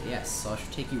waterfalls. Yes, so I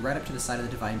should take you right up to the side of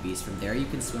the divine beast. From there, you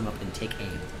can swim up and take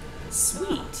aim.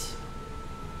 Sweet.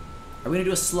 Are we gonna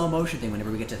do a slow motion thing whenever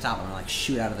we get to the top? I'm gonna like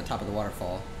shoot out of the top of the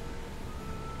waterfall.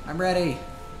 I'm ready.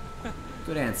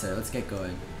 Good answer. Let's get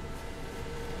going.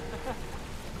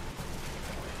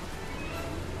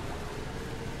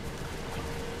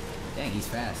 Dang, he's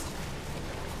fast.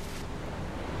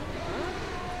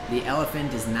 The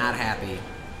elephant is not happy.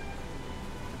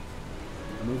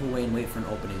 Move away and wait for an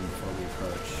opening before we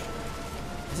approach.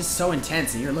 This is so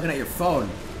intense, and you're looking at your phone.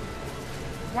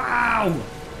 Wow!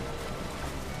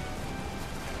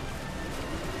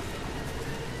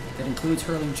 That includes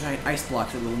hurling giant ice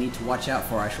blocks that we'll need to watch out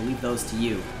for. I shall leave those to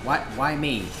you. Why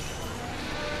me?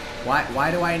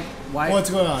 Why do I... Why? What's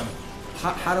going on?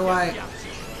 How do I...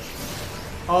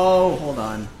 Oh, hold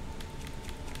on.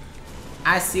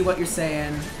 I see what you're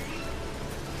saying.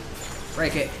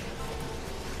 Break it.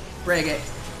 Break it.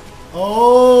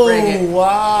 Oh, Break it.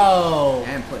 wow.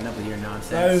 I'm putting up with your nonsense.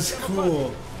 That is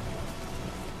cool.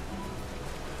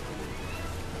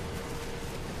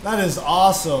 That is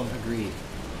awesome. Agreed.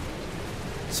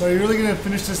 So are you really gonna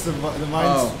finish this the mines?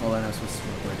 Oh, hold on, I was supposed to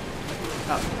record.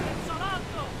 Oh.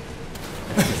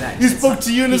 He spoke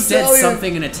to you in Italian. He said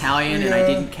something in Italian and I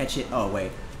didn't catch it. Oh,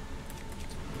 wait.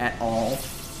 At all.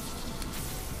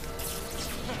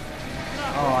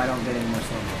 Oh, I don't get any more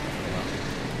slow-mo.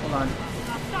 Hold on.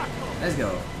 Let's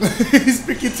go. He's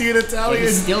speaking to you in Italian. Yeah,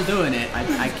 he's still doing it.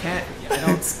 I can't. I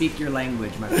don't speak your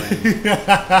language, my friend.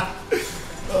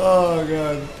 Oh,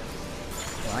 God.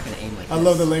 Well, I can aim like this. I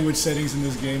love the language settings in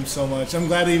this game so much. I'm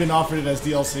glad they even offered it as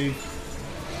DLC.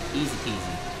 Easy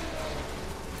peasy.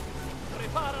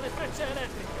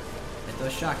 Hit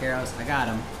those shock arrows. I got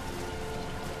him.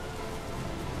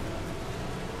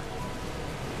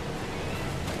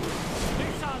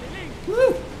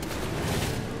 Woo!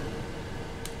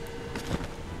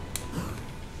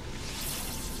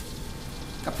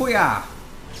 Kapuya!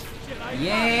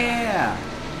 Yeah!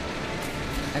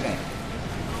 Okay.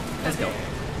 Let's go.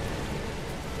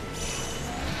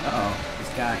 Uh-oh. He's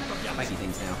got spiky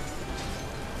things now.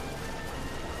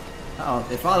 Uh-oh.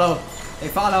 They follow! They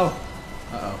follow!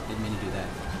 Uh-oh. Didn't mean to do that.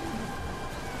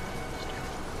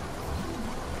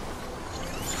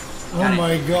 Oh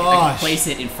my I can gosh. place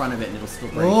it in front of it and it'll still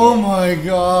break Oh it. my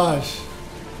gosh.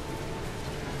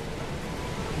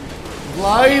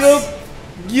 Light up.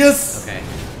 Yes. Okay.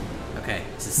 Okay.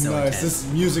 This is so Nice. intense. This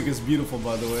music is beautiful,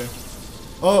 by the way.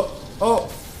 Oh.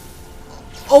 Oh.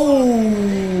 Oh.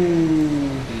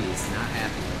 He is not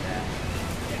happy with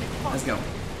that. Let's go.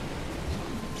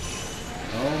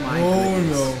 Oh my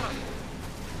goodness. Oh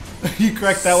no. You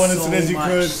cracked that one as soon as you So much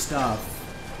could. stuff.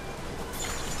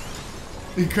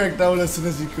 You cracked that one as soon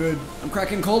as you could. I'm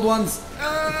cracking cold ones.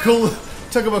 Cold.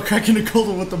 Talk about cracking a cold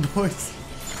one with the boys.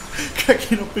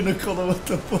 Cracking up in a cold one with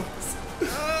the boys.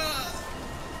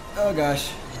 Oh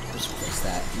gosh. Just place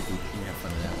that. You can have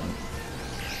fun with that one.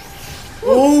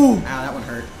 Oh! Ow, that one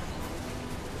hurt.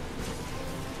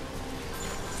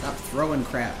 Stop throwing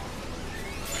crap.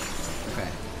 Okay.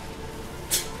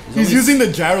 He's using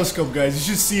the gyroscope, guys.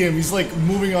 You should see him. He's like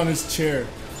moving on his chair.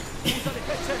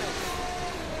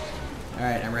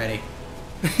 Alright, I'm ready.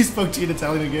 He spoke to you in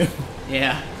Italian again.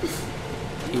 Yeah.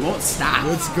 He won't stop.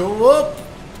 Let's go up!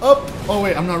 Up! Oh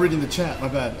wait, I'm not reading the chat. My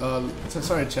bad.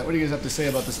 Sorry, chat. What do you guys have to say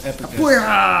about this epic?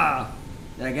 Booyah!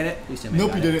 Did I get it? At least I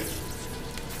Nope, you didn't.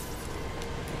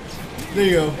 There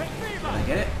you go. Did I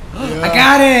get it? Yeah. I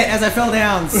got it as I fell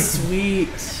down. Sweet.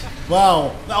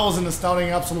 Wow, that was an astounding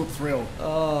absolute thrill.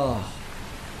 Oh.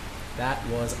 That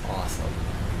was awesome.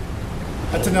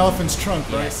 That's an elephant's trunk,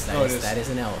 right? Yes, Oh, it is. that is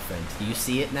an elephant. Do you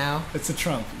see it now? It's a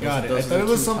trunk. Those Got are- it. those I are thought the it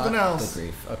was two something top- else. Good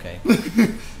grief. Okay.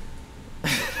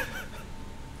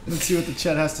 Let's see what the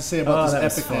chat has to say about that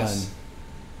this was epicness. fun.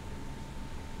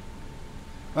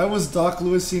 Why was Doc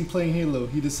Lewis seen playing Halo?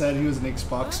 He decided he was an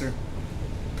ex-boxer.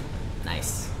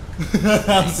 Nice.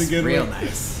 That was a good Real one.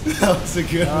 nice. That was a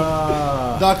good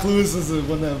one. Doc Lewis is the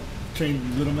one that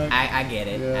trained Little Mac. I get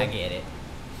it. Yeah. I get it.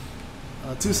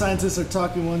 Two scientists are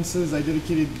talking. One says, I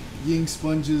dedicated Ying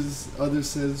sponges. Other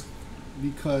says,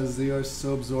 because they are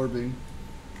so absorbing.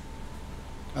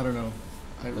 I don't know.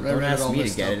 I Don't read it ask all me to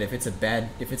messed get up.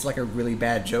 it. If it's like a really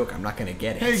bad joke, I'm not gonna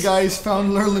get it. Hey guys,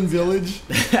 found Lurlin Village.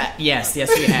 yes,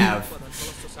 we have.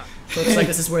 Looks like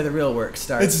this is where the real work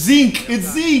starts. It's Zinc! It's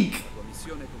Zinc!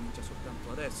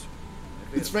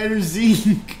 It's Ryder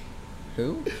Zinc!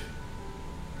 Who?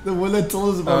 The one that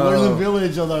told us about Oh. Lurlin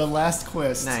Village on our last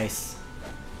quest. Nice.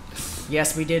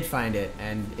 Yes, we did find it,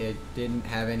 and it didn't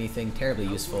have anything terribly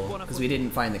useful because we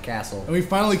didn't find the castle. And we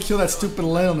finally killed that stupid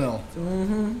Lionel.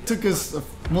 Took us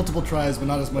multiple tries, but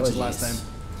not as much as last time.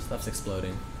 Stuff's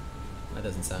exploding. That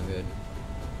doesn't sound good.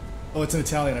 Oh, it's in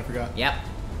Italian, I forgot. Yep.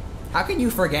 How can you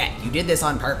forget? You did this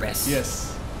on purpose.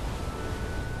 Yes.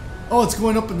 Oh, it's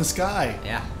going up in the sky.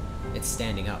 Yeah. It's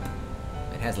standing up.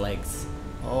 It has legs.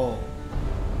 Oh.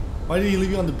 Why did he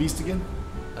leave you on the beast again?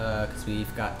 Because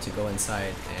we've got to go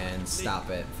inside and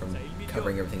stop it from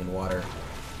covering everything in water.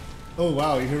 Oh,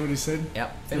 wow, you hear what he said?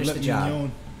 Yep. Finish Filet the job.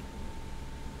 mignon.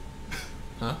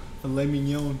 Huh? Filet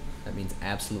mignon. That means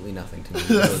absolutely nothing to me.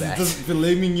 You know that. Just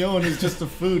filet mignon is just a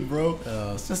food, bro.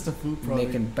 Oh. It's just a food product.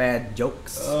 Making bad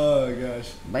jokes. Oh,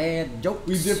 gosh. Bad jokes.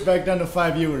 We dipped back down to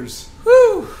 5 viewers.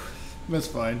 Woo! That's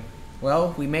fine.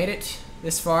 Well, we made it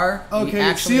this far. We Okay,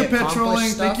 actually see you, accomplished Petrolling.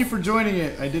 stuff. Thank you for joining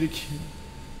it. I did it.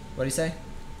 What do you say?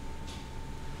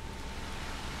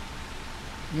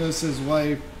 You know, it says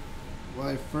why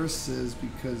first says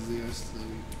because they are slowly.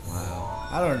 Wow.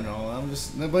 I don't know. I'm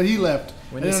just. But he left.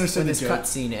 When I didn't this, understand when the this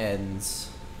joke. cutscene ends,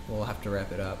 we'll have to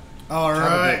wrap it up. All Try to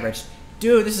get right. rich.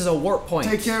 Dude, this is a warp point.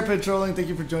 Take care, Petrolling. Thank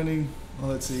you for joining. Oh,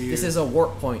 let's see here. This is a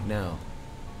warp point now.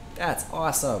 That's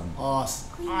awesome.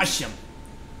 awesome. Awesome.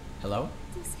 Hello?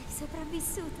 Tu sei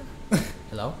sopravvissuto.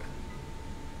 Hello?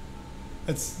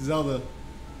 That's Zelda.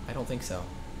 I don't think so.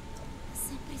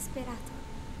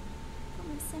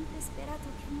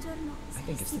 I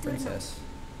think it's the princess.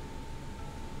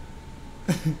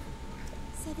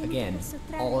 Again,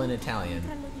 all in Italian.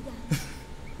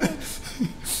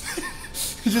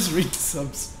 You just read the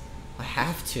subs. I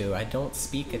have to. I don't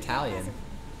speak Italian.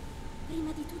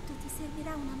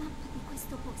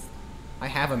 I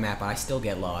have a map, but I still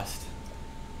get lost.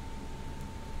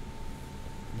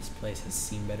 This place has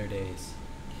seen better days.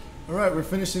 Alright, we're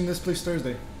finishing this place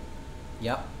Thursday.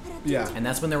 Yep. Yeah. And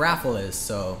that's when the raffle is,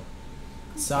 so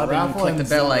sub and click the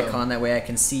bell icon, that way I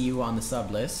can see you on the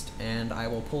sub list, and I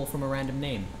will pull from a random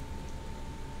name.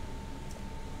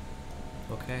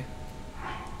 Okay.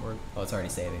 Oh, it's already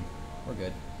saving. We're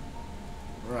good.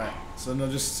 Right. So no,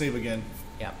 just save again.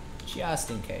 Yep. Just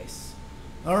in case.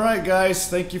 Alright guys,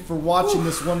 thank you for watching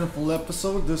this wonderful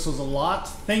episode. This was a lot.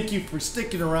 Thank you for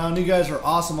sticking around. You guys are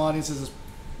awesome audiences.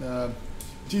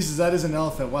 Jesus, that is an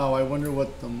elephant. Wow, I wonder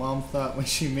what the mom thought when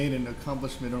she made an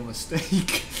accomplishment or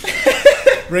mistake.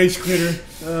 Rage quitter.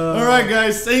 Alright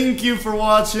guys, thank you for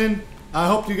watching. I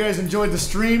hope you guys enjoyed the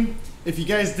stream. If you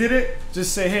guys did it,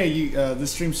 just say, hey,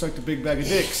 this stream sucked a big bag of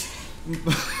dicks.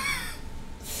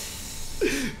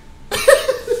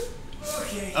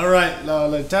 Okay. Alright,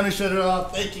 time to shut it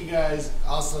off. Thank you guys.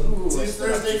 Awesome. See you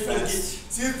Thursday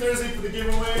for the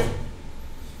giveaway.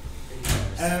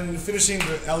 And finishing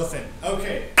the elephant.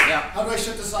 Okay. Yeah. How do I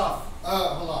shut this off?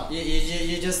 Hold on.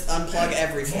 You just unplug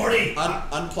everything. Morty!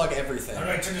 Unplug everything. How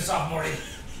do I turn this off, Morty?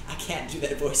 I can't do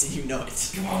that voice and you know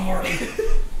it. Come on, Morty.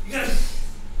 You gotta